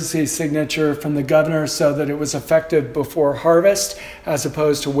emergency signature from the governor so that it was effective before harvest as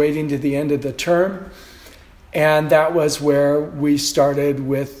opposed to waiting to the end of the term. And that was where we started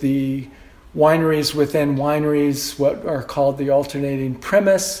with the wineries within wineries, what are called the alternating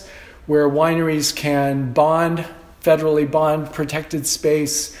premise, where wineries can federally bond protected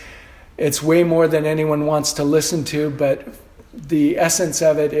space. It's way more than anyone wants to listen to, but the essence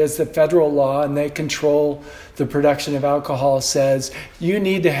of it is the federal law, and they control the production of alcohol, says you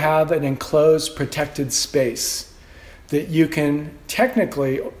need to have an enclosed protected space that you can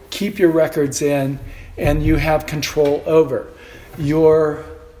technically keep your records in and you have control over. Your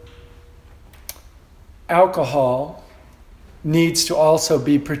alcohol needs to also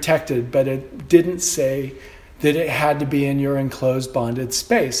be protected, but it didn't say that it had to be in your enclosed bonded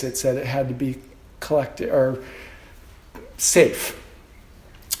space. It said it had to be collected or safe.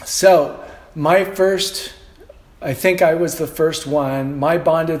 So I think I was the first one. My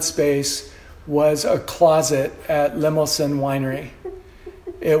bonded space was a closet at Lemelson Winery.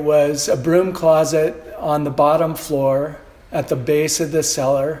 It was a broom closet on the bottom floor at the base of the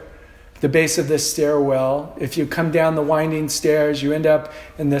cellar, the base of the stairwell. If you come down the winding stairs, you end up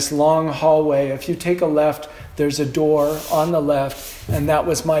in this long hallway. If you take a left, there's a door on the left, and that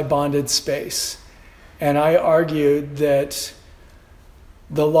was my bonded space. And I argued that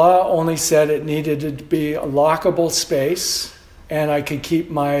the law only said it needed to be a lockable space, and I could keep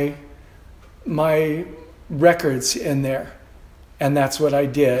my records in there. And that's what I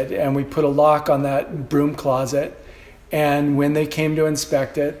did. And we put a lock on that broom closet. And when they came to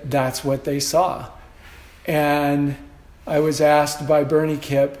inspect it, that's what they saw. And I was asked by Bernie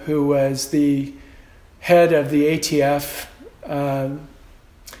Kipp, who was the head of the ATF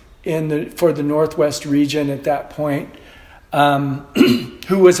for the Northwest region at that point,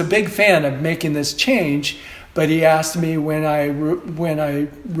 who was a big fan of making this change, but he asked me when I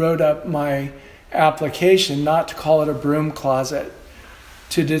wrote up my application not to call it a broom closet,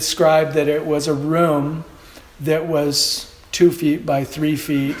 to describe that it was a room that was 2 feet by 3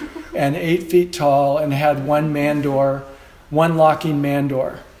 feet and 8 feet tall and had one locking man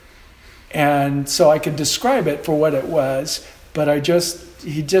door. And so I could describe it for what it was, but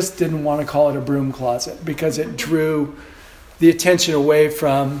he just didn't want to call it a broom closet because it drew the attention away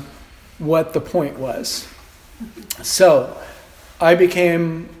from what the point was. So I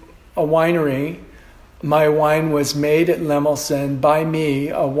became a winery. My wine was made at Lemelson by me,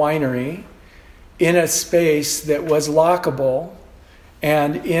 a winery, in a space that was lockable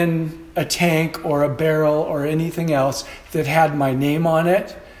and in a tank or a barrel or anything else that had my name on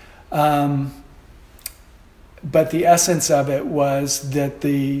it. But the essence of it was that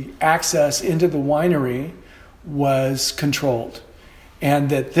the access into the winery was controlled, and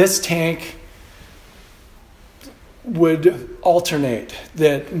that this tank would alternate,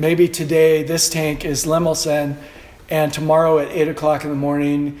 that maybe today this tank is Lemelson and tomorrow at 8 o'clock in the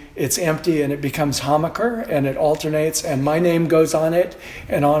morning it's empty and it becomes Hamacher, and it alternates and my name goes on it,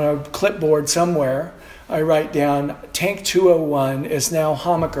 and on a clipboard somewhere I write down tank 201 is now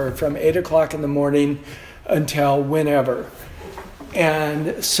Hamacher from 8 o'clock in the morning until whenever.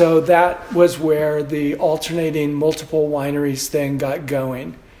 And so that was where the alternating multiple wineries thing got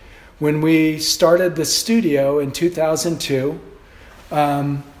going. When we started the studio in 2002,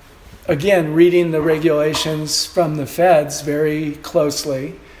 Again, reading the regulations from the feds very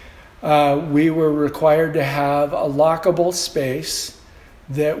closely, we were required to have a lockable space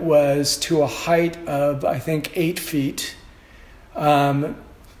that was to a height of, I think, 8 feet,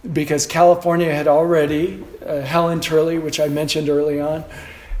 because California had already, Helen Turley, which I mentioned early on,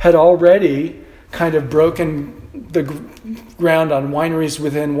 had already kind of broken the ground on wineries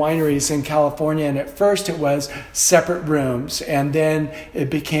within wineries in California. And at first it was separate rooms, and then it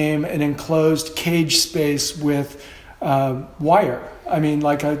became an enclosed cage space with wire. I mean,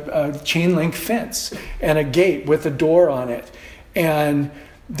 like a chain link fence and a gate with a door on it. And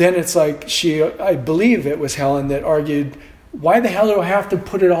then it's like I believe it was Helen that argued, why the hell do I have to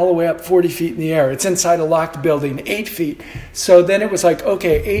put it all the way up 40 feet in the air? It's inside a locked building, 8 feet. So then it was like,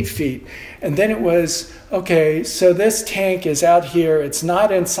 okay, 8 feet. And then it was, okay, so this tank is out here. It's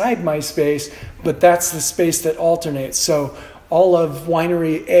not inside my space, but that's the space that alternates. So all of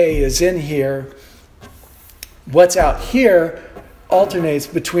winery A is in here. What's out here alternates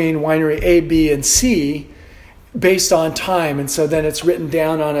between winery A, B, and C based on time. And so then it's written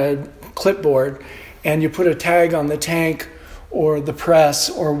down on a clipboard, and you put a tag on the tank or the press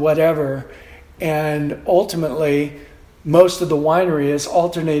or whatever. And ultimately, most of the winery is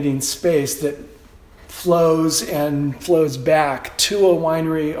alternating space that flows back to a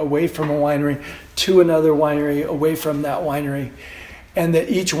winery, away from a winery, to another winery, away from that winery. And that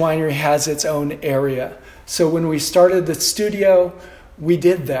each winery has its own area. So when we started the studio, we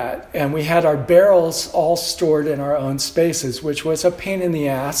did that. And we had our barrels all stored in our own spaces, which was a pain in the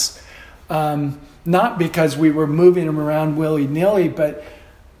ass. Not because we were moving them around willy-nilly, but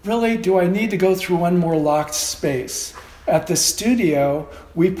really, do I need to go through one more locked space? At the studio,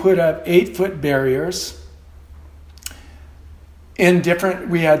 we put up 8-foot barriers.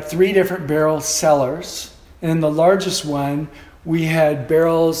 We had 3 different barrel cellars. And in the largest one, we had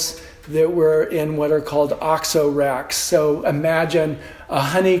barrels that were in what are called oxo racks. So imagine a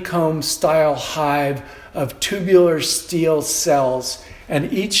honeycomb-style hive of tubular steel cells,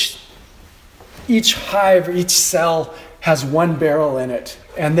 and each hive, each cell has 1 barrel in it.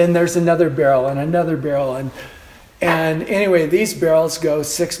 And then there's another barrel and another barrel. And anyway, these barrels go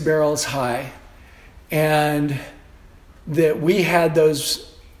 6 barrels high. And that we had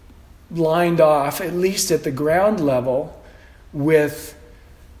those lined off, at least at the ground level, with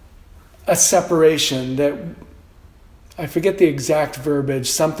a separation that, I forget the exact verbiage,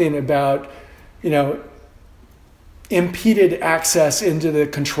 something about, impeded access into the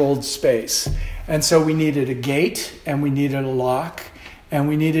controlled space. And so we needed a gate, and we needed a lock, and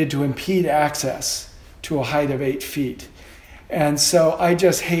we needed to impede access to a height of 8 feet. And so I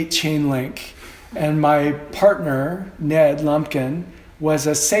just hate chain link. And my partner, Ned Lumpkin, was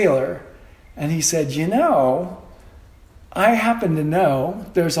a sailor. And he said, I happen to know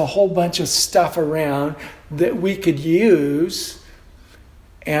there's a whole bunch of stuff around that we could use.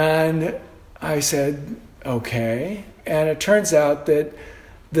 And I said, okay. And it turns out that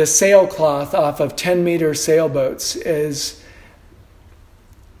the sailcloth off of 10-meter sailboats is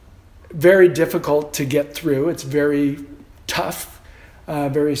very difficult to get through. It's very tough,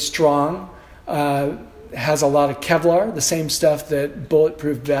 very strong, has a lot of Kevlar, the same stuff that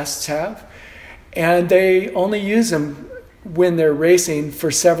bulletproof vests have. And they only use them when they're racing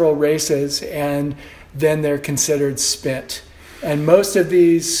for several races, and then they're considered spent. And most of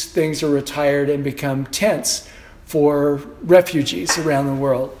these things are retired and become tents for refugees around the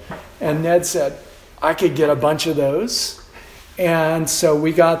world. And Ned said, I could get a bunch of those. And so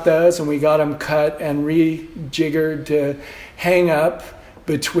we got those, and we got them cut and rejiggered to hang up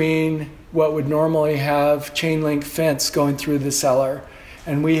between what would normally have chain link fence going through the cellar.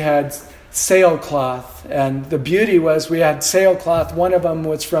 And we had sailcloth. And the beauty was we had sailcloth. One of them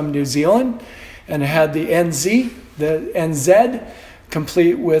was from New Zealand, and it had the NZ,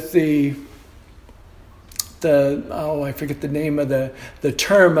 complete with the I forget the name of the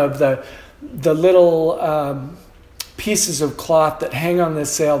term of the little pieces of cloth that hang on the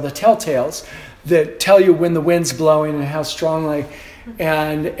sail, the telltales, that tell you when the wind's blowing and how strongly.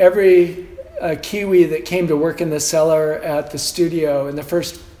 And every Kiwi that came to work in the cellar at the studio in the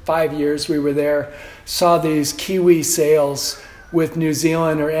first 5 years we were there saw these Kiwi sails with New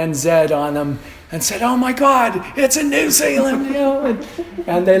Zealand or NZ on them and said, oh my God, it's in New Zealand,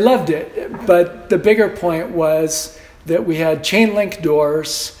 and they loved it. But the bigger point was that we had chain link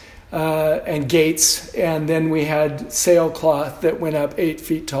doors and gates, and then we had sailcloth that went up 8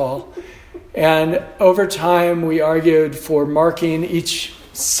 feet tall. And over time, we argued for marking each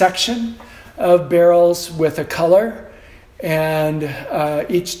section of barrels with a color, and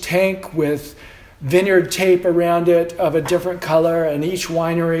each tank with vineyard tape around it of a different color, and each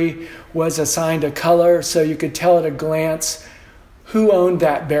winery was assigned a color, so you could tell at a glance who owned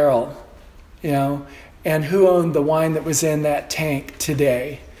that barrel, and who owned the wine that was in that tank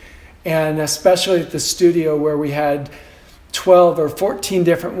today. And especially at the studio where we had 12 or 14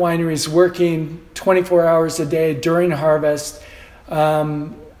 different wineries working 24 hours a day during harvest,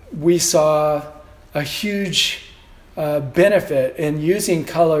 we saw a huge benefit in using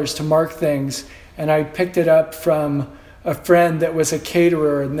colors to mark things. And I picked it up from a friend that was a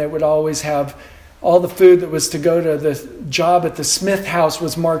caterer, and they would always have all the food that was to go to the job at the Smith house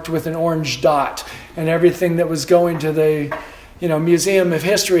was marked with an orange dot, and everything that was going to the Museum of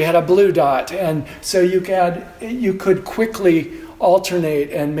History had a blue dot. And so you could quickly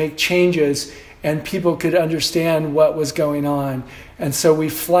alternate and make changes, and people could understand what was going on. And so we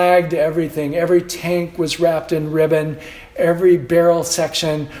flagged everything. Every tank was wrapped in ribbon. Every barrel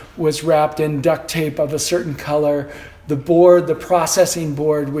section was wrapped in duct tape of a certain color. The board, the processing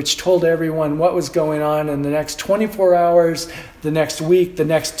board, which told everyone what was going on in the next 24 hours, the next week, the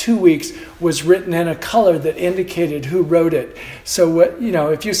next 2 weeks, was written in a color that indicated who wrote it. So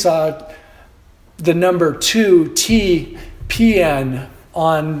if you saw the number 2 TPN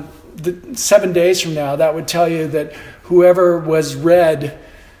on 7 days from now, that would tell you that whoever was red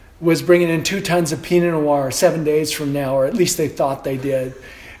was bringing in 2 tons of Pinot Noir 7 days from now, or at least they thought they did.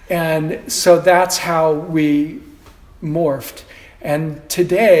 And so that's how we morphed. And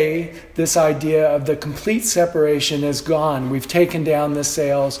today, this idea of the complete separation is gone. We've taken down the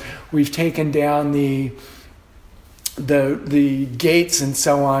sales, we've taken down the gates and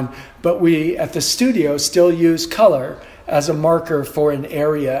so on, but we at the studio still use color as a marker for an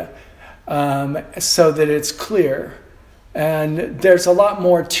area, so that it's clear. And there's a lot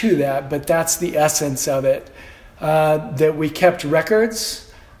more to that, but that's the essence of it. That we kept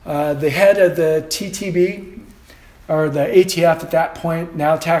records. The head of the TTB, or the ATF at that point,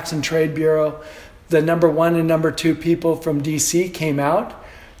 now Tax and Trade Bureau, the number 1 and number 2 people from DC came out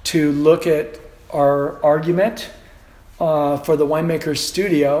to look at our argument for the winemakers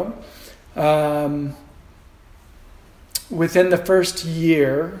studio. Within the first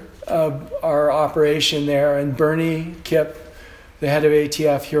year of our operation there, and Bernie Kipp, the head of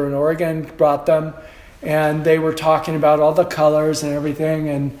ATF here in Oregon, brought them, and they were talking about all the colors and everything,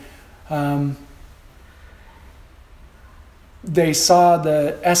 and they saw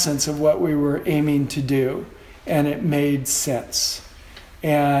the essence of what we were aiming to do, and it made sense.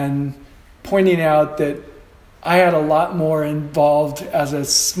 And pointing out that I had a lot more involved as a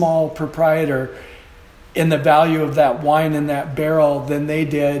small proprietor in the value of that wine in that barrel than they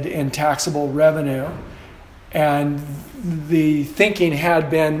did in taxable revenue. And the thinking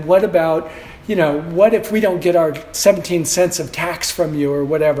had been, what about, what if we don't get our 17 cents of tax from you or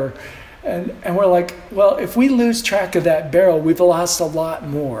whatever? And we're like, well, if we lose track of that barrel, we've lost a lot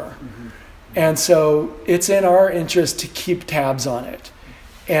more. Mm-hmm. And so it's in our interest to keep tabs on it.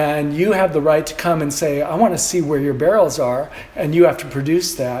 And you have the right to come and say, I want to see where your barrels are, and you have to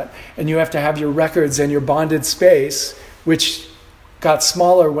produce that. And you have to have your records and your bonded space, which got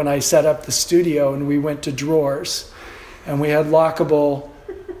smaller when I set up the studio and we went to drawers. And we had lockable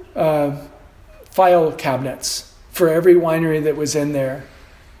file cabinets for every winery that was in there.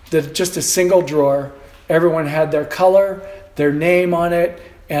 Just a single drawer. Everyone had their color, their name on it,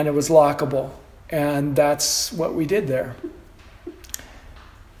 and it was lockable. And that's what we did there.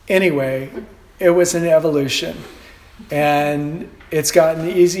 Anyway, it was an evolution. And it's gotten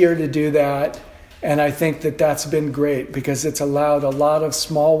easier to do that. And I think that that's been great because it's allowed a lot of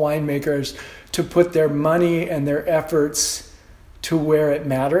small winemakers to put their money and their efforts to where it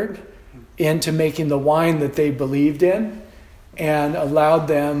mattered, into making the wine that they believed in, and allowed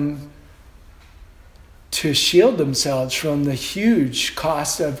them to shield themselves from the huge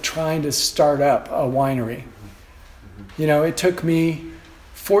cost of trying to start up a winery. It took me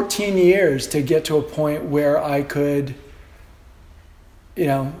 14 years to get to a point where I could,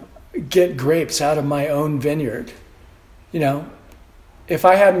 get grapes out of my own vineyard. If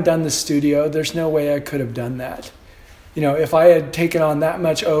I hadn't done the studio, there's no way I could have done that. If I had taken on that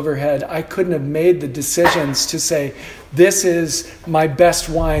much overhead, I couldn't have made the decisions to say, this is my best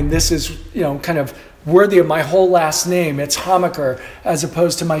wine. This is, kind of worthy of my whole last name. It's Hamacher, as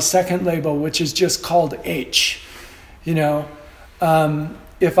opposed to my second label, which is just called H.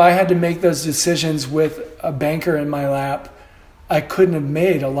 If I had to make those decisions with a banker in my lap, I couldn't have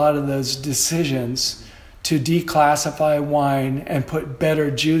made a lot of those decisions to declassify wine and put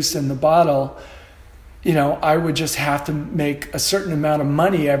better juice in the bottle. I would just have to make a certain amount of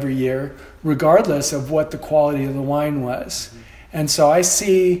money every year, regardless of what the quality of the wine was. And so I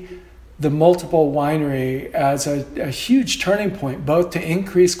see the multiple winery as a huge turning point, both to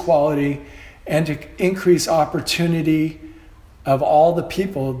increase quality and to increase opportunity of all the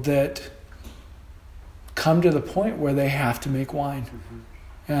people that come to the point where they have to make wine.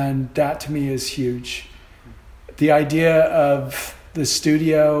 And that to me is huge. The idea of the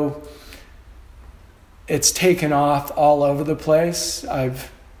studio, it's taken off all over the place.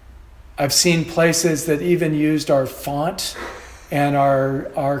 I've seen places that even used our font and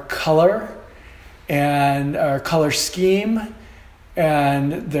our color and our color scheme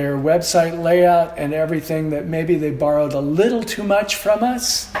and their website layout and everything that maybe they borrowed a little too much from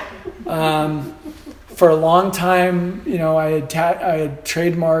us. For a long time, I had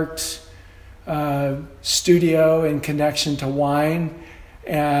trademarked studio in connection to wine,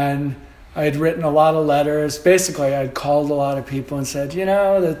 and I had written a lot of letters. Basically, I'd called a lot of people and said,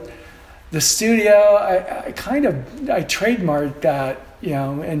 the studio, I trademarked that,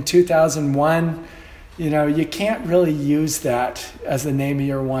 in 2001. You can't really use that as the name of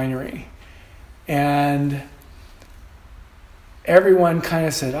your winery. And everyone kind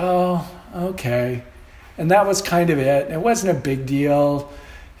of said, oh, okay. And that was kind of it. It wasn't a big deal,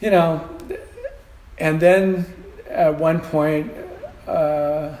 And then at one point,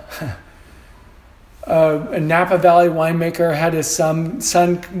 a Napa Valley winemaker had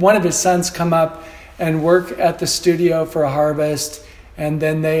one of his sons come up and work at the studio for a harvest, and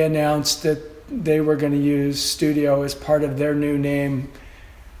then they announced that they were going to use studio as part of their new name.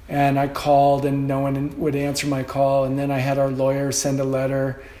 And I called and no one would answer my call, and then I had our lawyer send a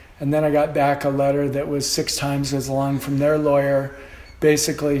letter, and then I got back a letter that was 6 times as long from their lawyer,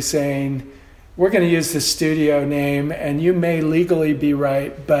 basically saying, we're going to use the studio name, and you may legally be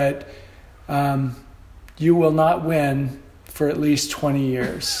right, but you will not win for at least 20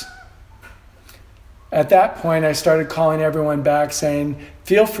 years. At that point, I started calling everyone back saying,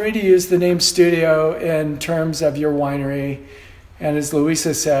 feel free to use the name studio in terms of your winery. And as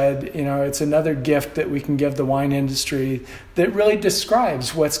Louisa said, it's another gift that we can give the wine industry that really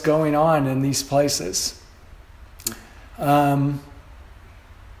describes what's going on in these places. Anyway,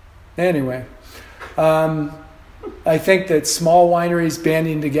 I think that small wineries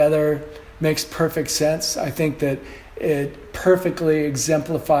banding together makes perfect sense. I think that it perfectly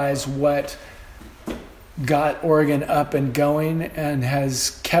exemplifies what got Oregon up and going and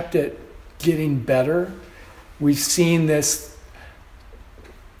has kept it getting better. We've seen this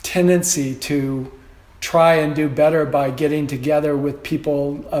tendency to try and do better by getting together with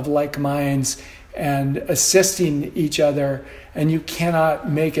people of like minds and assisting each other. And you cannot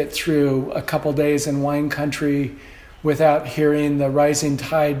make it through a couple days in wine country without hearing the rising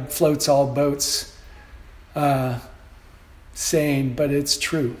tide floats all boats saying, but it's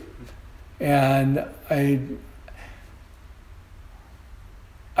true. And I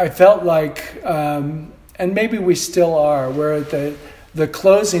felt like, and maybe we still are, we're at the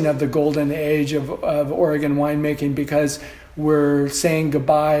closing of the golden age of Oregon winemaking, because we're saying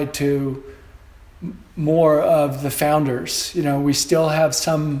goodbye to more of the founders. We still have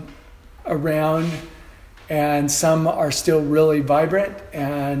some around, and some are still really vibrant,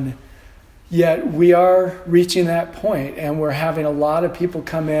 and yet we are reaching that point, and we're having a lot of people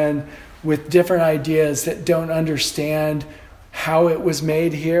come in with different ideas that don't understand how it was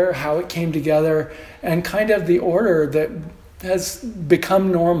made here, how it came together, and kind of the order that has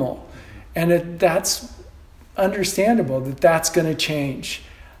become normal. And that's understandable that that's going to change.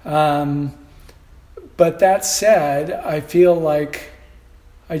 But that said, I feel like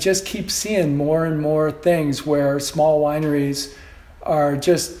I just keep seeing more and more things where small wineries are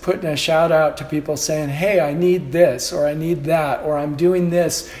just putting a shout out to people saying, hey, I need this, or I need that, or I'm doing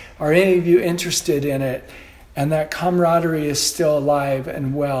this. Are any of you interested in it? And that camaraderie is still alive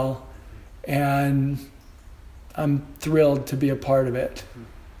and well. And I'm thrilled to be a part of it.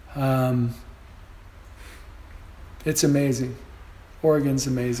 It's amazing. Oregon's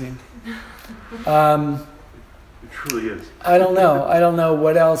amazing. It truly is. I don't know.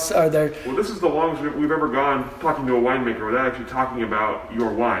 What else are there? Well, this is the longest we've ever gone talking to a winemaker without actually talking about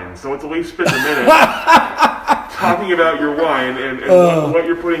your wine. So it's at least spent a minute talking about your wine and what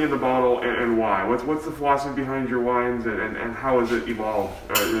you're putting in the bottle and why. What's the philosophy behind your wines and how has it evolved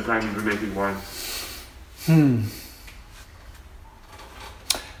in the time you've been making wine?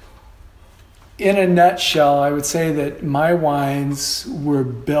 In a nutshell, I would say that my wines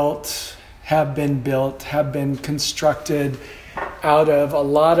have been constructed out of a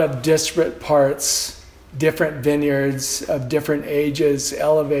lot of disparate parts, different vineyards of different ages,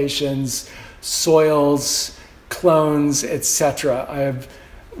 elevations, soils, clones, etc.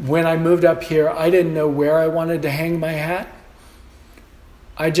 When I moved up here, I didn't know where I wanted to hang my hat.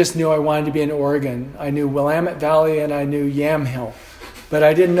 I just knew I wanted to be in Oregon. I knew Willamette Valley and I knew Yamhill, but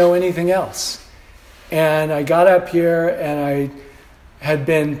I didn't know anything else. And I got up here and I had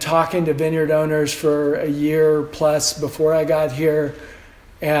been talking to vineyard owners for a year plus before I got here,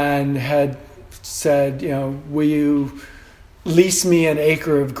 and had said, will you lease me an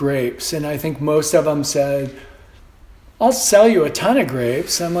acre of grapes? And I think most of them said, I'll sell you a ton of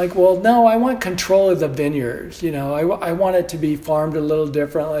grapes. I'm like, well, no, I want control of the vineyard. I want it to be farmed a little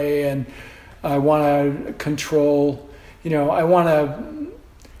differently, and I want to control, I want to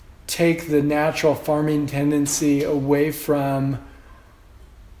take the natural farming tendency away from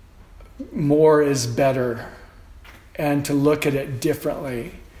more is better, and to look at it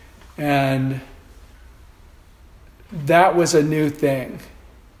differently. And that was a new thing.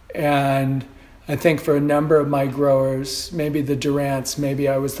 And I think for a number of my growers, maybe the Durants, maybe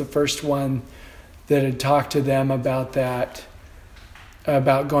I was the first one that had talked to them about that,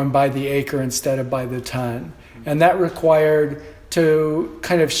 about going by the acre instead of by the ton. And that required to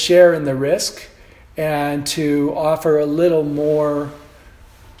kind of share in the risk and to offer a little more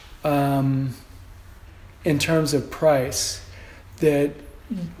in terms of price. That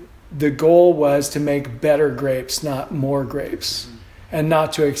the goal was to make better grapes, not more grapes, and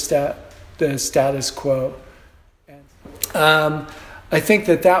not to accept the status quo. I think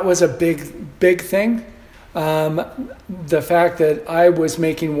that was a big thing. The fact that I was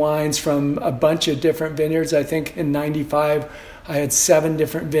making wines from a bunch of different vineyards. I think in 95 I had 7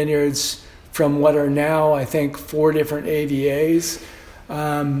 different vineyards from what are now, I think, 4 different AVAs.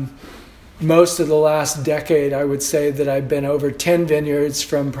 Most of the last decade, I would say that I've been over 10 vineyards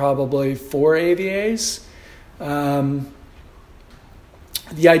from probably 4 AVAs.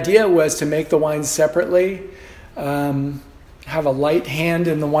 The idea was to make the wines separately, have a light hand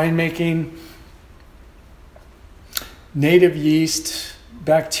in the winemaking, native yeast,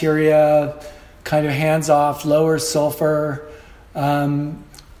 bacteria, kind of hands-off, lower sulfur,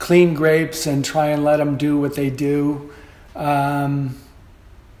 clean grapes and try and let them do what they do,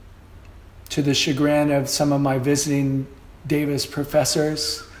 to the chagrin of some of my visiting Davis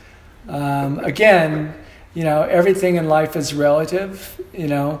professors. Again, everything in life is relative.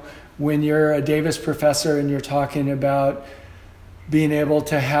 When you're a Davis professor and you're talking about being able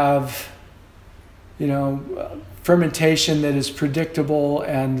to have, fermentation that is predictable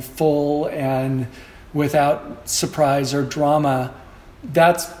and full and without surprise or drama,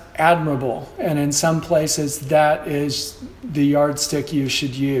 that's admirable. And in some places, that is the yardstick you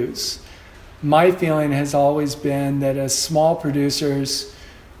should use. My feeling has always been that as small producers,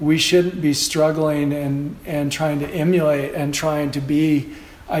 we shouldn't be struggling and trying to emulate and trying to be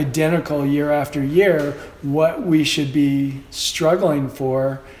identical year after year. What we should be struggling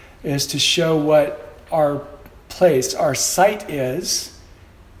for is to show what our place, our site is.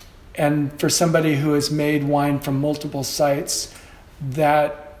 And for somebody who has made wine from multiple sites,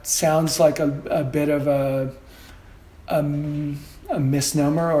 that sounds like a bit of a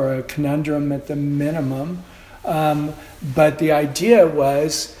misnomer or a conundrum at the minimum. But the idea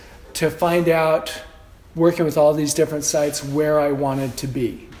was to find out, working with all these different sites, where I wanted to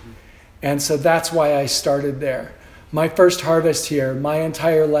be. And so that's why I started there. My first harvest here, my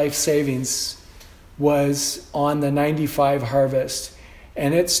entire life savings was on the 95 harvest.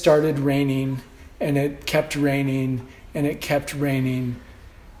 And it started raining, and it kept raining, and it kept raining,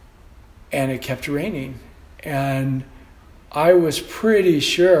 and it kept raining. And I was pretty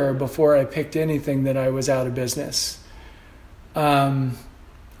sure before I picked anything that I was out of business.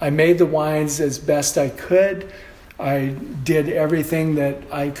 I made the wines as best I could. I did everything that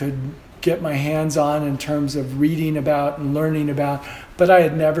I could get my hands on in terms of reading about and learning about, but I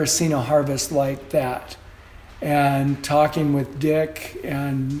had never seen a harvest like that. And talking with Dick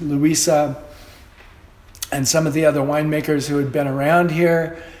and Louisa and some of the other winemakers who had been around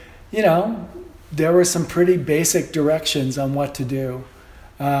here, there were some pretty basic directions on what to do.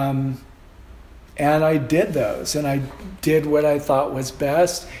 And I did those, and I did what I thought was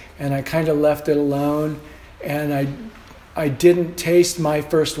best, and I kind of left it alone. And I didn't taste my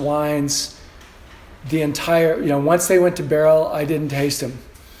first wines the entire, once they went to barrel, I didn't taste them.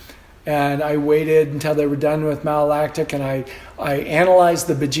 And I waited until they were done with malolactic, and I analyzed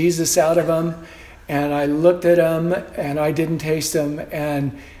the bejesus out of them, and I looked at them, and I didn't taste them.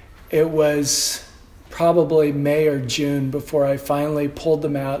 And it was probably May or June before I finally pulled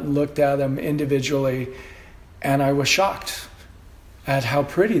them out and looked at them individually, and I was shocked at how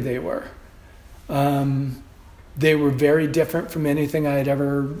pretty they were. They were very different from anything I had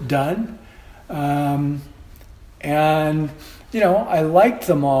ever done. And I liked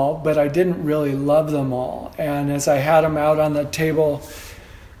them all, but I didn't really love them all. And as I had them out on the table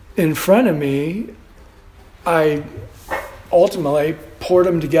in front of me, I ultimately poured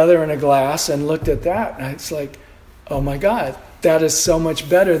them together in a glass and looked at that. And it's like, oh my God, that is so much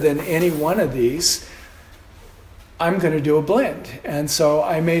better than any one of these. I'm going to do a blend. And so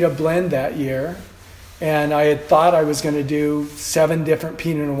I made a blend that year. And I had thought I was going to do 7 different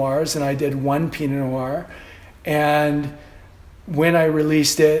Pinot Noirs, and I did 1 Pinot Noir. And when I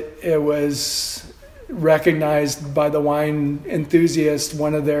released it, it was recognized by the wine enthusiast,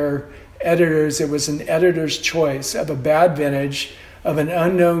 one of their editors. It was an editor's choice of a bad vintage of an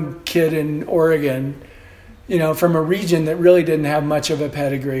unknown kid in Oregon, from a region that really didn't have much of a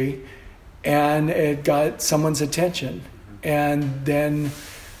pedigree. And it got someone's attention. And then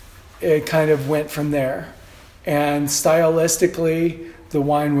it kind of went from there. And stylistically, the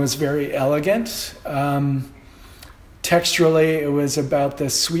wine was very elegant. Texturally, it was about the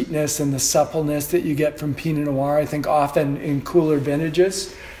sweetness and the suppleness that you get from Pinot Noir. I think often in cooler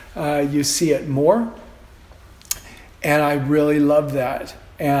vintages, you see it more. And I really loved that.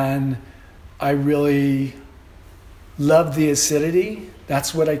 And I really loved the acidity.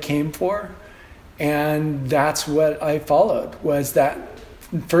 That's what I came for. And that's what I followed, was that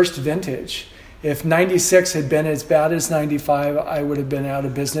first vintage. If 96 had been as bad as 95, I would have been out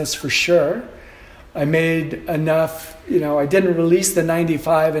of business for sure. I made enough, I didn't release the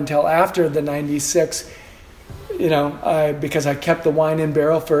 95 until after the 96, because I kept the wine in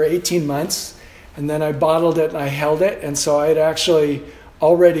barrel for 18 months, and then I bottled it and I held it. And so I had actually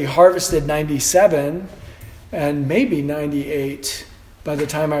already harvested 97 and maybe 98 by the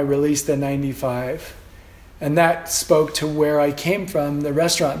time I released the 95. And that spoke to where I came from, the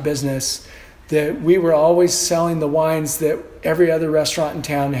restaurant business, that we were always selling the wines that every other restaurant in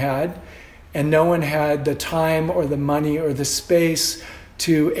town had, and no one had the time or the money or the space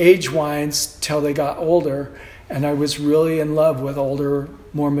to age wines till they got older. And I was really in love with older,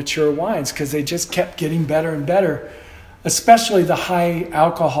 more mature wines because they just kept getting better and better, especially the high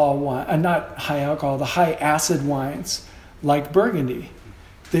alcohol wine, not high alcohol, the high acid wines like Burgundy.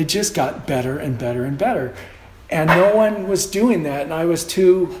 They just got better and better and better. And no one was doing that. And I was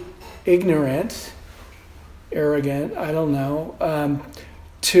too ignorant, arrogant, I don't know,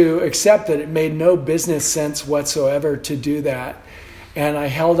 to accept that it made no business sense whatsoever to do that. And I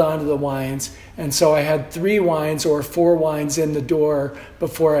held on to the wines. And so I had 3 wines or 4 wines in the door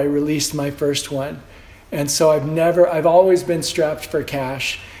before I released my first one. And so I've always been strapped for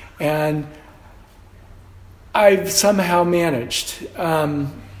cash. And I've somehow managed.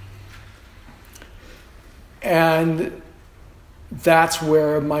 And that's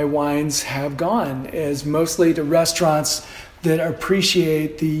where my wines have gone, is mostly to restaurants that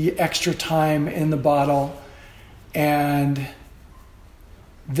appreciate the extra time in the bottle and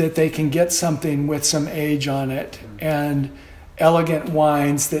that they can get something with some age on it, and elegant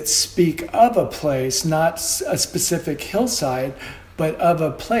wines that speak of a place, not a specific hillside, but of a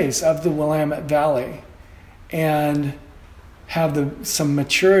place, of the Willamette Valley, and have some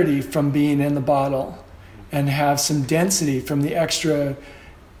maturity from being in the bottle, and have some density from the extra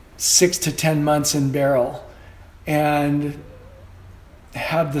 6 to 10 months in barrel, and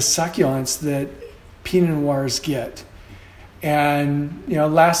have the succulence that Pinot Noirs get. And,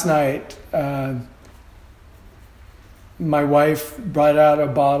 last night, my wife brought out a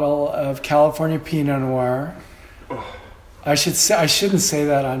bottle of California Pinot Noir. I shouldn't say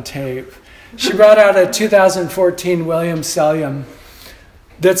that on tape. She brought out a 2014 Williams Sellium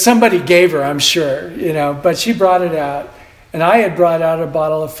that somebody gave her, I'm sure, but she brought it out. And I had brought out a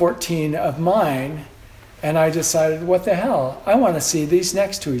bottle of 14 of mine, and I decided, what the hell? I want to see these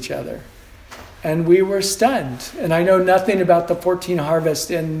next to each other. And we were stunned. And I know nothing about the 14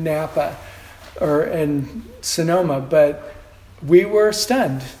 harvest in Napa or in Sonoma, but we were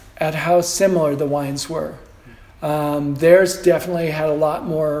stunned at how similar the wines were. Theirs definitely had a lot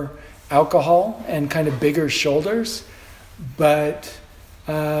more alcohol and kind of bigger shoulders, but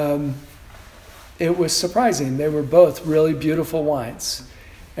it was surprising. They were both really beautiful wines.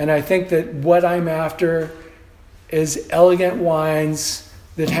 And I think that what I'm after is elegant wines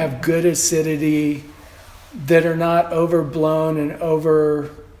that have good acidity, that are not overblown and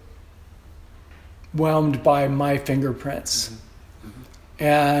overwhelmed by my fingerprints,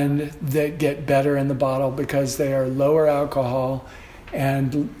 and that get better in the bottle because they are lower alcohol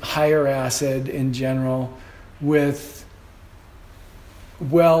and higher acid in general, with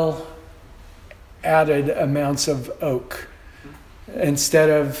well added amounts of oak. Instead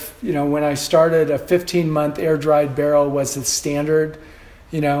of, when I started, a 15-month air-dried barrel was the standard.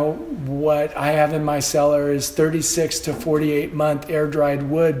 What I have in my cellar is 36 to 48-month air-dried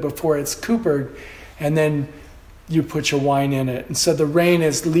wood before it's coopered. And then you put your wine in it. And so the rain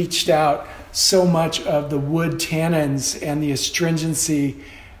has leached out so much of the wood tannins and the astringency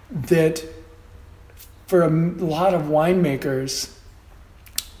that for a lot of winemakers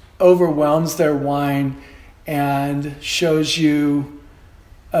overwhelms their wine and shows you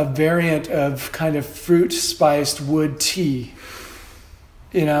a variant of kind of fruit spiced wood tea.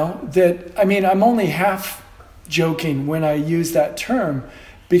 You know, that, I mean, I'm only half joking when I use that term,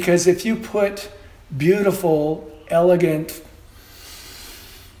 because if you put beautiful, elegant,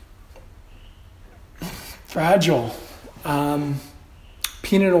 fragile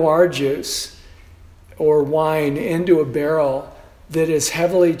Pinot Noir juice or wine into a barrel that is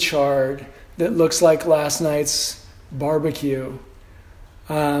heavily charred, that looks like last night's barbecue,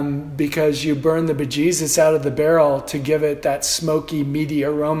 because you burn the bejesus out of the barrel to give it that smoky, meaty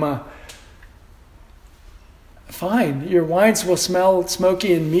aroma, fine, your wines will smell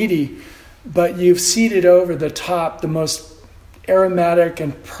smoky and meaty, but you've seeded over the top the most aromatic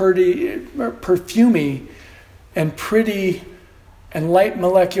and perfumey and pretty and light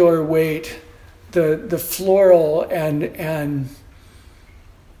molecular weight, the floral and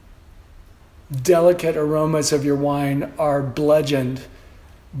delicate aromas of your wine are bludgeoned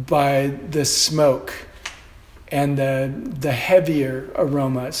by the smoke and the heavier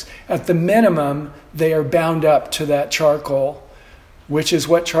aromas. At the minimum, they are bound up to that charcoal, which is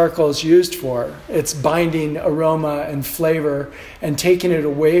what charcoal is used for. It's binding aroma and flavor and taking it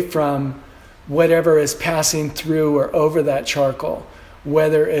away from whatever is passing through or over that charcoal,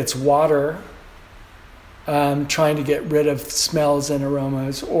 whether it's water, trying to get rid of smells and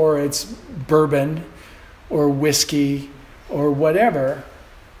aromas, or it's bourbon or whiskey or whatever,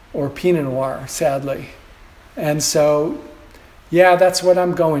 or Pinot Noir, sadly. And so, yeah, that's what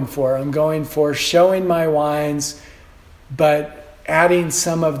I'm going for. I'm going for showing my wines, but adding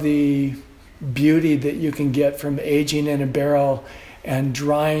some of the beauty that you can get from aging in a barrel and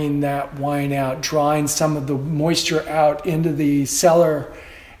drying that wine out, drawing some of the moisture out into the cellar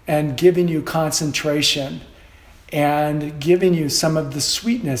and giving you concentration and giving you some of the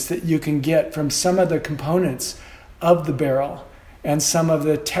sweetness that you can get from some of the components of the barrel and some of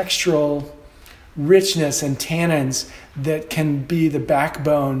the textural richness and tannins that can be the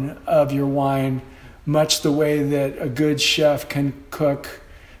backbone of your wine, much the way that a good chef can cook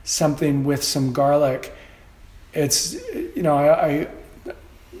something with some garlic. It's, you know, I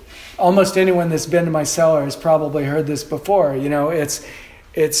almost anyone that's been to my cellar has probably heard this before. You know, it's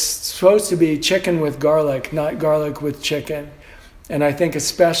supposed to be chicken with garlic, not garlic with chicken. And I think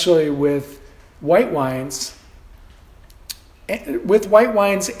especially with white wines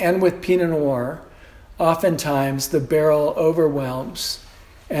and with Pinot Noir, oftentimes the barrel overwhelms.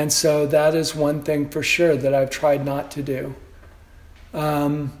 And so that is one thing for sure that I've tried not to do.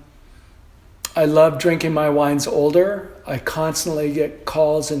 I love drinking my wines older. I constantly get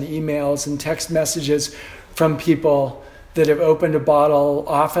calls and emails and text messages from people that have opened a bottle,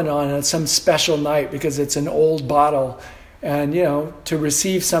 often on some special night because it's an old bottle. And, you know, to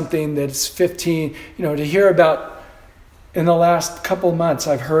receive something that's 15, you know, to hear about, in the last couple months,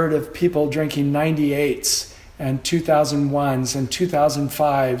 I've heard of people drinking 98s and 2001s and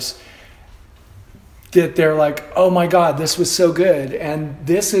 2005s that they're like, oh my God, this was so good. And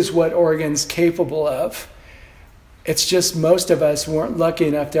this is what Oregon's capable of. It's just most of us weren't lucky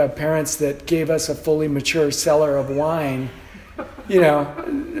enough to have parents that gave us a fully mature cellar of wine, you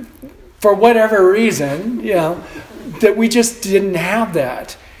know, for whatever reason, you know, that we just didn't have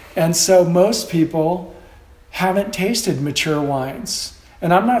that. And so most people haven't tasted mature wines.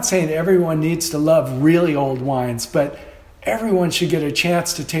 And I'm not saying everyone needs to love really old wines, but everyone should get a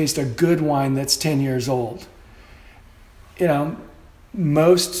chance to taste a good wine that's 10 years old. You know,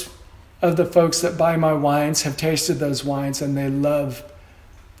 most of the folks that buy my wines have tasted those wines and they love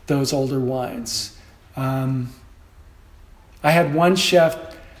those older wines. I had one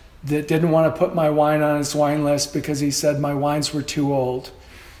chef that didn't want to put my wine on his wine list because he said my wines were too old.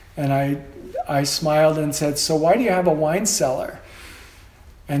 And I smiled and said, so why do you have a wine cellar?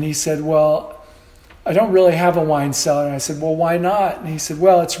 And he said, well, I don't really have a wine cellar. And I said, well, why not? And he said,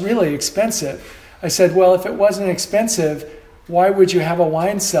 well, it's really expensive. I said, well, if it wasn't expensive, why would you have a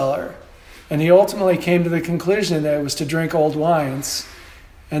wine cellar? And he ultimately came to the conclusion that it was to drink old wines.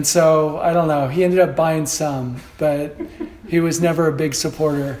 And so, I don't know, he ended up buying some, but he was never a big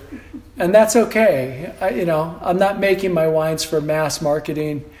supporter. And that's okay. I'm not making my wines for mass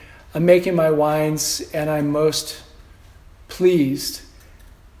marketing. I'm making my wines, and I'm most pleased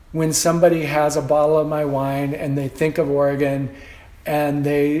when somebody has a bottle of my wine and they think of Oregon and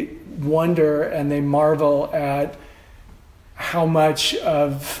they wonder and they marvel at how much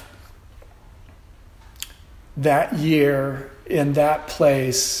of that year in that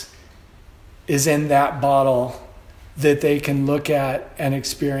place is in that bottle that they can look at and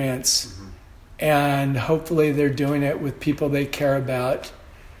experience. Mm-hmm. And hopefully they're doing it with people they care about,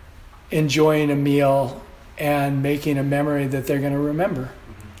 enjoying a meal and making a memory that they're going to remember.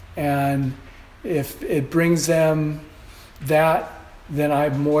 Mm-hmm. And if it brings them that, then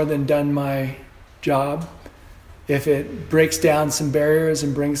I've more than done my job. If it breaks down some barriers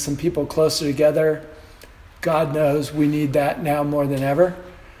and brings some people closer together, God knows we need that now more than ever.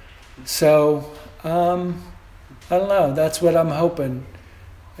 So, I don't know. That's what I'm hoping,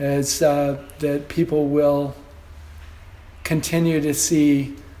 is that people will continue to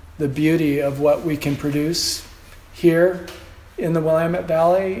see the beauty of what we can produce here in the Willamette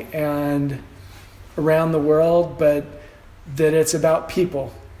Valley and around the world, but that it's about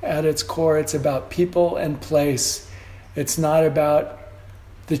people. At its core, it's about people and place. It's not about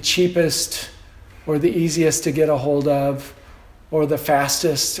the cheapest or the easiest to get a hold of or the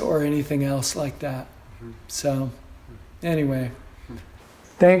fastest or anything else like that. So anyway,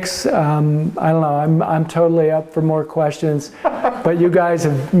 thanks. I don't know, I'm totally up for more questions, but you guys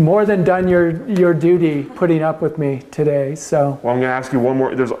have more than done your duty putting up with me today. So. Well, I'm going to ask you one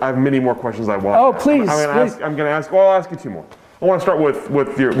more. I have many more questions I want. Oh, please. I'll ask you two more. I want to start with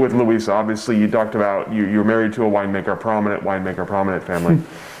Louisa. Obviously, you talked about you're married to a winemaker, prominent family.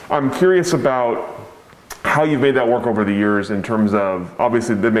 I'm curious about how you've made that work over the years in terms of,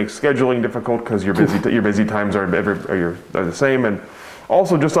 obviously that makes scheduling difficult because your busy times are the same, and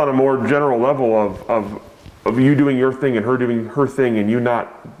also just on a more general level of you doing your thing and her doing her thing, and you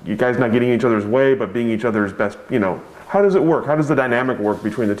guys not getting in each other's way but being each other's best. How does it work? How does the dynamic work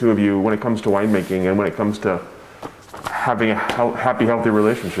between the two of you when it comes to winemaking and when it comes to having a happy, healthy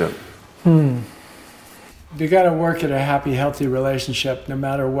relationship? You got to work at a happy, healthy relationship no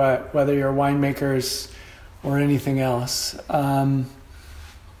matter what, whether you're winemakers or anything else. I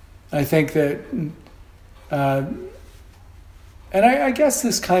think that, and I guess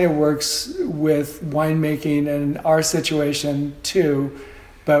this kind of works with winemaking and our situation too,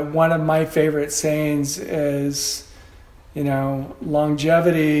 but one of my favorite sayings is,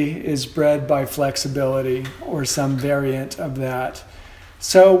 longevity is bred by flexibility, or some variant of that.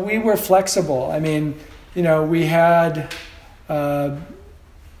 So we were flexible. I mean, we had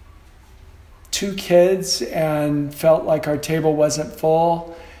 2 kids and felt like our table wasn't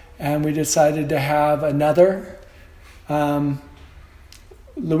full, and we decided to have another.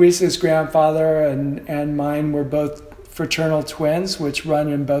 Luisa's grandfather and mine were both fraternal twins, which run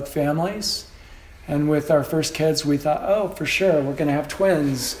in both families. And with our first kids, we thought, oh, for sure, we're going to have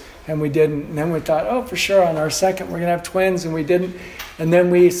twins. And we didn't. And then we thought, oh, for sure, on our second, we're going to have twins. And we didn't. And then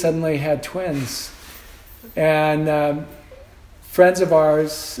we suddenly had twins. And friends of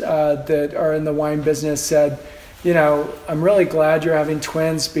ours that are in the wine business said, I'm really glad you're having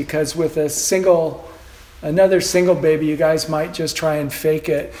twins, because with another single baby, you guys might just try and fake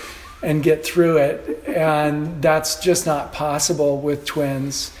it and get through it. And that's just not possible with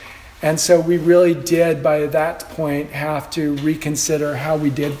twins. And so we really did, by that point, have to reconsider how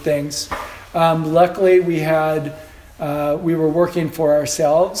we did things. Luckily, we were working for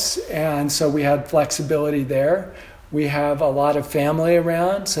ourselves, and so we had flexibility there. We have a lot of family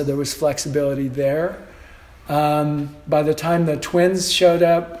around, so there was flexibility there. By the time the twins showed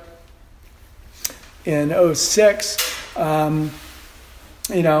up in 2006, I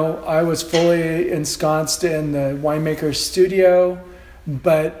was fully ensconced in the winemaker's studio.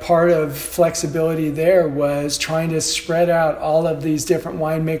 But part of flexibility there was trying to spread out all of these different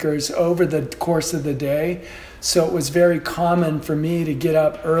winemakers over the course of the day. So it was very common for me to get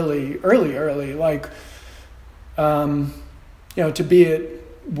up early, like, to be at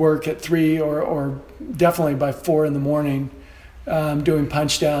work at 3 or definitely by 4 in the morning, doing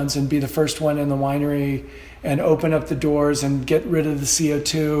punch downs and be the first one in the winery and open up the doors and get rid of the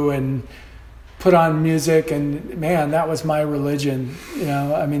CO2 and put on music. And man, that was my religion.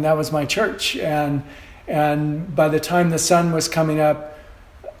 That was my church. And by the time the sun was coming up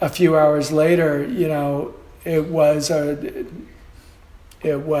a few hours later, it was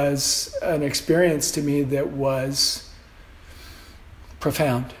an experience to me that was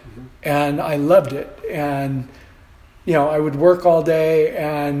profound. Mm-hmm. And I loved it. And I would work all day,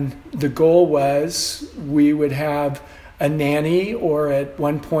 and the goal was we would have a nanny, or at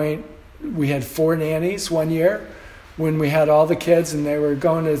one point we had 4 nannies one year when we had all the kids and they were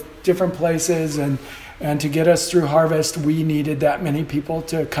going to different places, and to get us through harvest, we needed that many people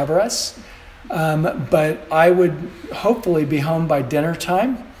to cover us. But I would hopefully be home by dinner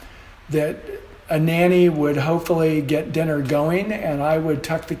time, that a nanny would hopefully get dinner going, and I would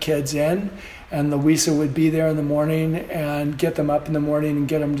tuck the kids in and Louisa would be there in the morning and get them up in the morning and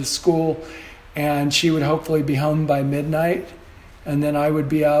get them to school, and she would hopefully be home by midnight, and then I would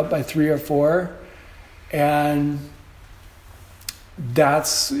be out by 3 or 4, and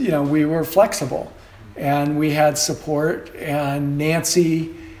that's, we were flexible, and we had support, and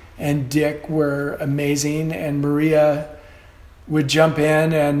Nancy and Dick were amazing, and Maria would jump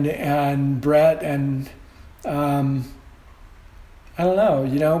in, and Brett, and I don't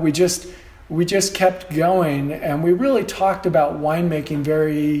know, we just kept going, and we really talked about winemaking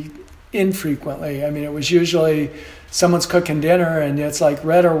very infrequently. I mean, it was usually someone's cooking dinner, and it's like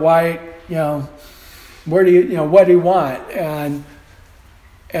red or white, what do you want?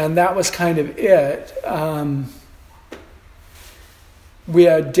 And that was kind of it. We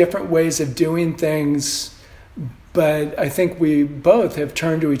had different ways of doing things, but I think we both have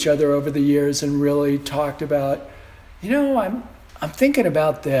turned to each other over the years and really talked about, I'm thinking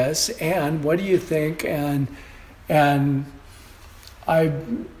about this, and what do you think? And I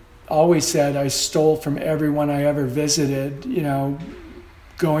always said I stole from everyone I ever visited,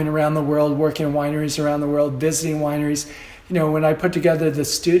 going around the world, working in wineries around the world, visiting wineries. When I put together the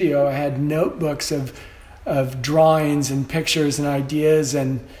studio, I had notebooks of drawings and pictures and ideas,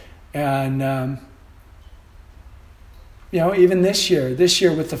 and even this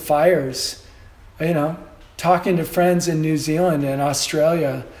year with the fires, talking to friends in New Zealand and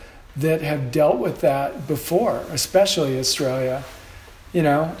Australia that have dealt with that before, especially Australia,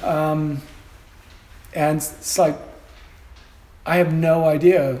 and it's like, I have no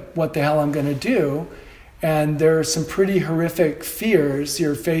idea what the hell I'm going to do. And there are some pretty horrific fears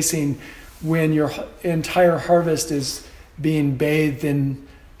you're facing when your entire harvest is being bathed in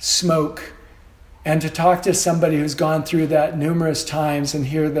smoke. And to talk to somebody who's gone through that numerous times and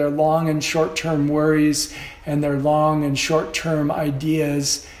hear their long and short-term worries and their long and short-term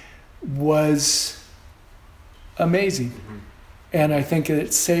ideas was amazing. Mm-hmm. And I think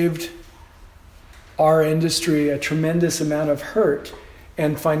it saved our industry a tremendous amount of hurt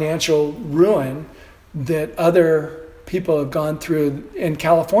and financial ruin that other people have gone through in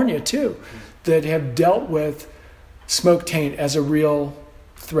California too, that have dealt with smoke taint as a real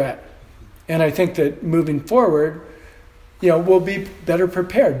threat. And I think that moving forward, we'll be better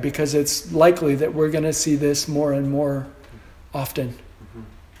prepared, because it's likely that we're going to see this more and more often. Mm-hmm.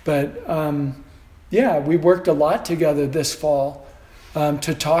 But we worked a lot together this fall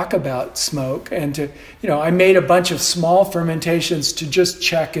to talk about smoke, and to, I made a bunch of small fermentations to just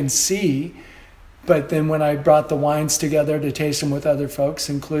check and see. But then when I brought the wines together to taste them with other folks,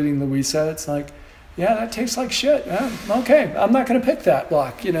 including Louisa, it's like, yeah, that tastes like shit. Okay, I'm not going to pick that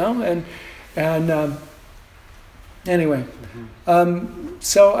block, And anyway, mm-hmm.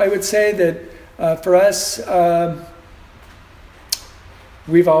 So I would say that for us,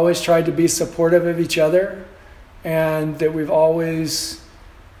 we've always tried to be supportive of each other, and that we've always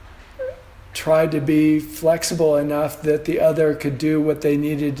tried to be flexible enough that the other could do what they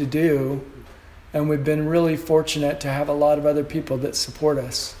needed to do. And we've been really fortunate to have a lot of other people that support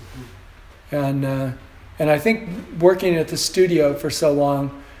us. Mm-hmm. And I think working at the studio for so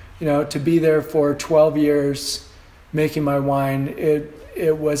long, to be there for 12 years making my wine,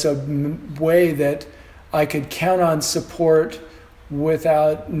 it was a way that I could count on support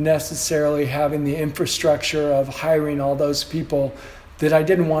without necessarily having the infrastructure of hiring all those people that I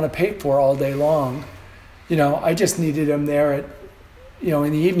didn't want to pay for all day long. I just needed them there at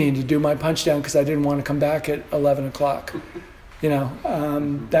in the evening to do my punch down, because I didn't want to come back at 11 o'clock,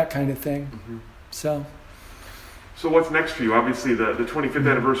 that kind of thing. Mm-hmm. So what's next for you? Obviously the 25th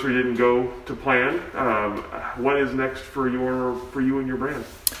anniversary didn't go to plan. What is next for you and your brand?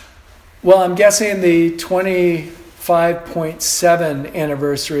 Well, I'm guessing the 25.7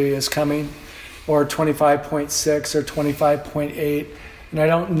 anniversary is coming, or 25.6 or 25.8. And I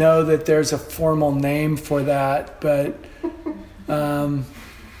don't know that there's a formal name for that, but the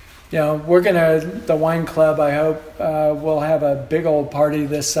wine club, I hope, will have a big old party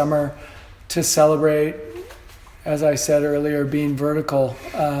this summer to celebrate, as I said earlier, being vertical.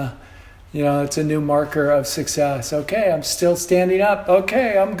 It's a new marker of success. Okay, I'm still standing up.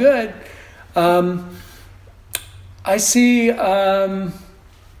 Okay, I'm good. I see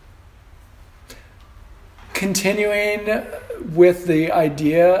continuing with the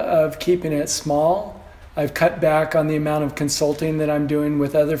idea of keeping it small. I've cut back on the amount of consulting that I'm doing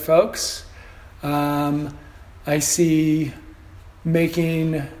with other folks. I see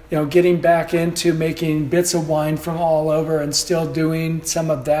getting back into making bits of wine from all over and still doing some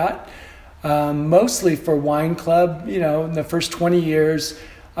of that. Mostly for Wine Club. In the first 20 years,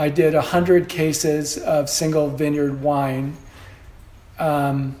 I did 100 cases of single vineyard wine.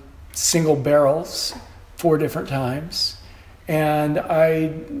 single barrels 4 different times. And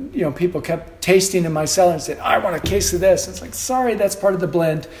people kept tasting in my cellar and said, I want a case of this. And it's like, sorry, that's part of the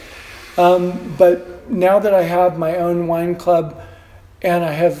blend. But now that I have my own wine club and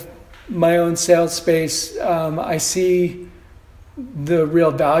I have my own sales space, I see the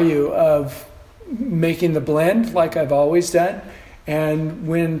real value of making the blend like I've always done. And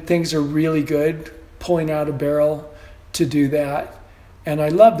when things are really good, pulling out a barrel to do that. And I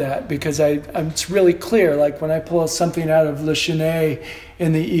love that because it's really clear. Like when I pull something out of Le Chenet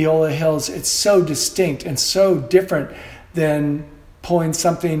in the Eola Hills, it's so distinct and so different than pulling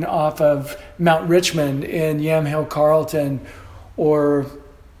something off of Mount Richmond in Yamhill Carlton or,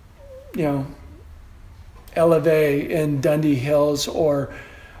 Elevée in Dundee Hills or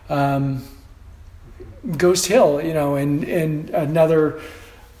Ghost Hill, in another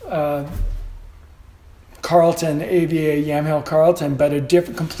Carlton, AVA, Yamhill Carlton, but a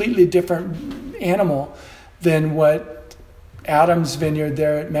completely different animal than what Adam's Vineyard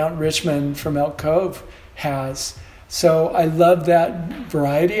there at Mount Richmond from Elk Cove has. So I love that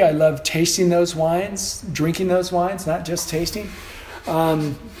variety. I love tasting those wines, drinking those wines, not just tasting.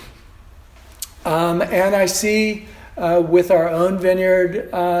 And I see with our own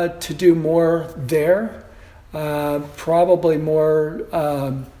vineyard to do more there, probably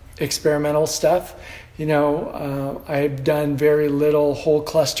more experimental stuff. I've done very little whole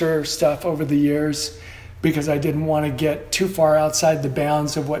cluster stuff over the years because I didn't want to get too far outside the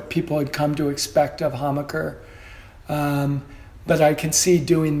bounds of what people had come to expect of Hamacher. But I can see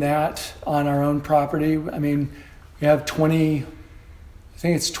doing that on our own property. I mean, we have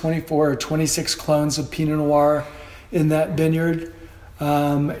 24 or 26 clones of Pinot Noir in that vineyard,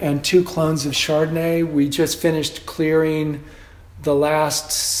 and 2 clones of Chardonnay. We just finished clearing the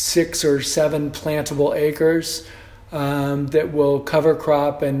last 6 or 7 plantable acres that will cover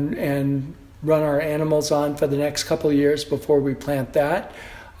crop and run our animals on for the next couple of years before we plant that.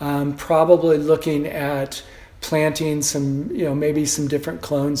 Probably looking at planting some, maybe some different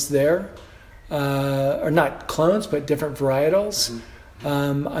clones there, or not clones, but different varietals.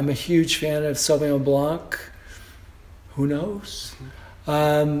 I'm a huge fan of Sauvignon Blanc. Who knows?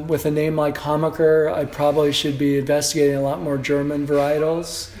 With a name like Hamacher, I probably should be investigating a lot more German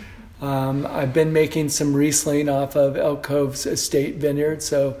varietals. I've been making some Riesling off of Elk Cove's estate vineyard,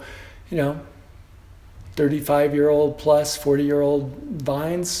 so 35-year-old plus 40-year-old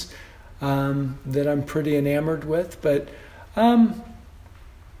vines that I'm pretty enamored with. But I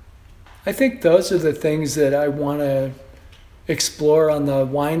think those are the things that I want to explore on the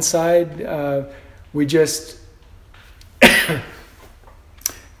wine side. We just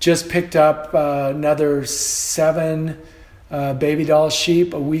picked up another 7 baby doll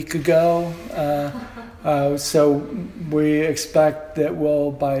sheep a week ago. So we expect that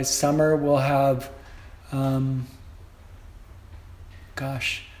by summer we'll have,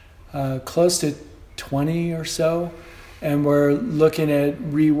 close to 20 or so. And we're looking at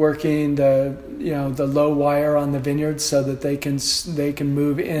reworking the low wire on the vineyard so that they can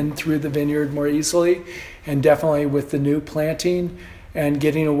move in through the vineyard more easily, and definitely with the new planting and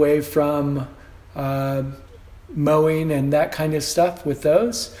getting away from mowing and that kind of stuff with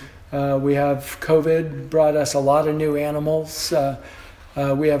those. We have COVID brought us a lot of new animals.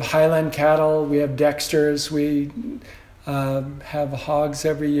 We have Highland cattle, we have Dexters, we have hogs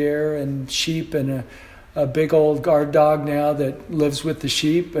every year and sheep and a big old guard dog now that lives with the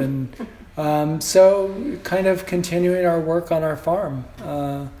sheep. And so kind of continuing our work on our farm.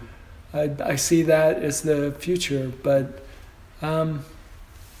 I see that as the future, but I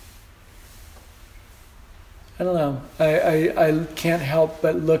don't know. I can't help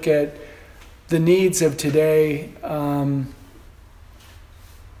but look at the needs of today,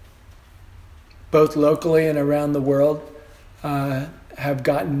 both locally and around the world, have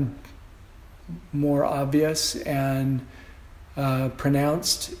gotten more obvious and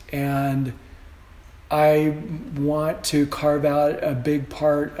pronounced, and I want to carve out a big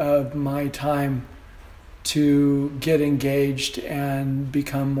part of my time to get engaged and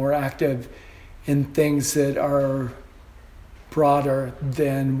become more active in things that are broader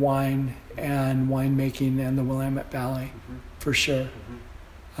than wine and winemaking and the Willamette Valley, for sure.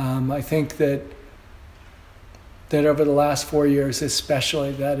 I think that over the last 4 years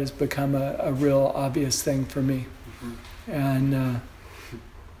especially, that has become a real obvious thing for me. And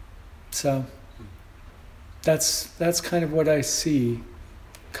so that's kind of what I see.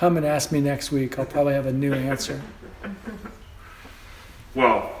 Come and ask me next week. I'll probably have a new answer.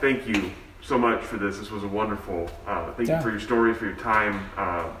 Well, thank you so much for this. This was a wonderful. Thank you for your stories, for your time,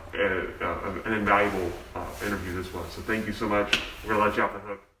 and an invaluable interview this was. So thank you so much. We're going to let you off the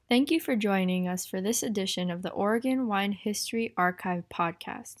hook. Thank you for joining us for this edition of the Oregon Wine History Archive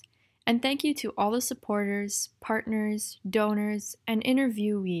podcast. And thank you to all the supporters, partners, donors, and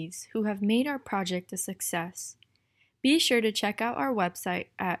interviewees who have made our project a success. Be sure to check out our website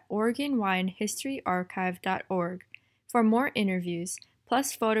at OregonWineHistoryArchive.org for more interviews,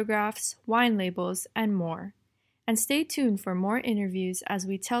 plus photographs, wine labels, and more. And stay tuned for more interviews as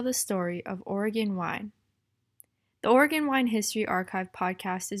we tell the story of Oregon wine. The Oregon Wine History Archive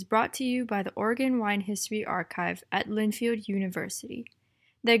podcast is brought to you by the Oregon Wine History Archive at Linfield University.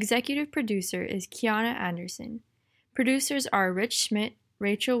 The executive producer is Kiana Anderson. Producers are Rich Schmidt,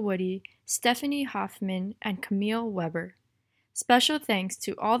 Rachel Woody, Stephanie Hoffman, and Camille Weber. Special thanks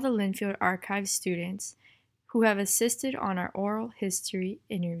to all the Linfield Archive students who have assisted on our oral history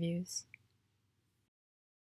interviews.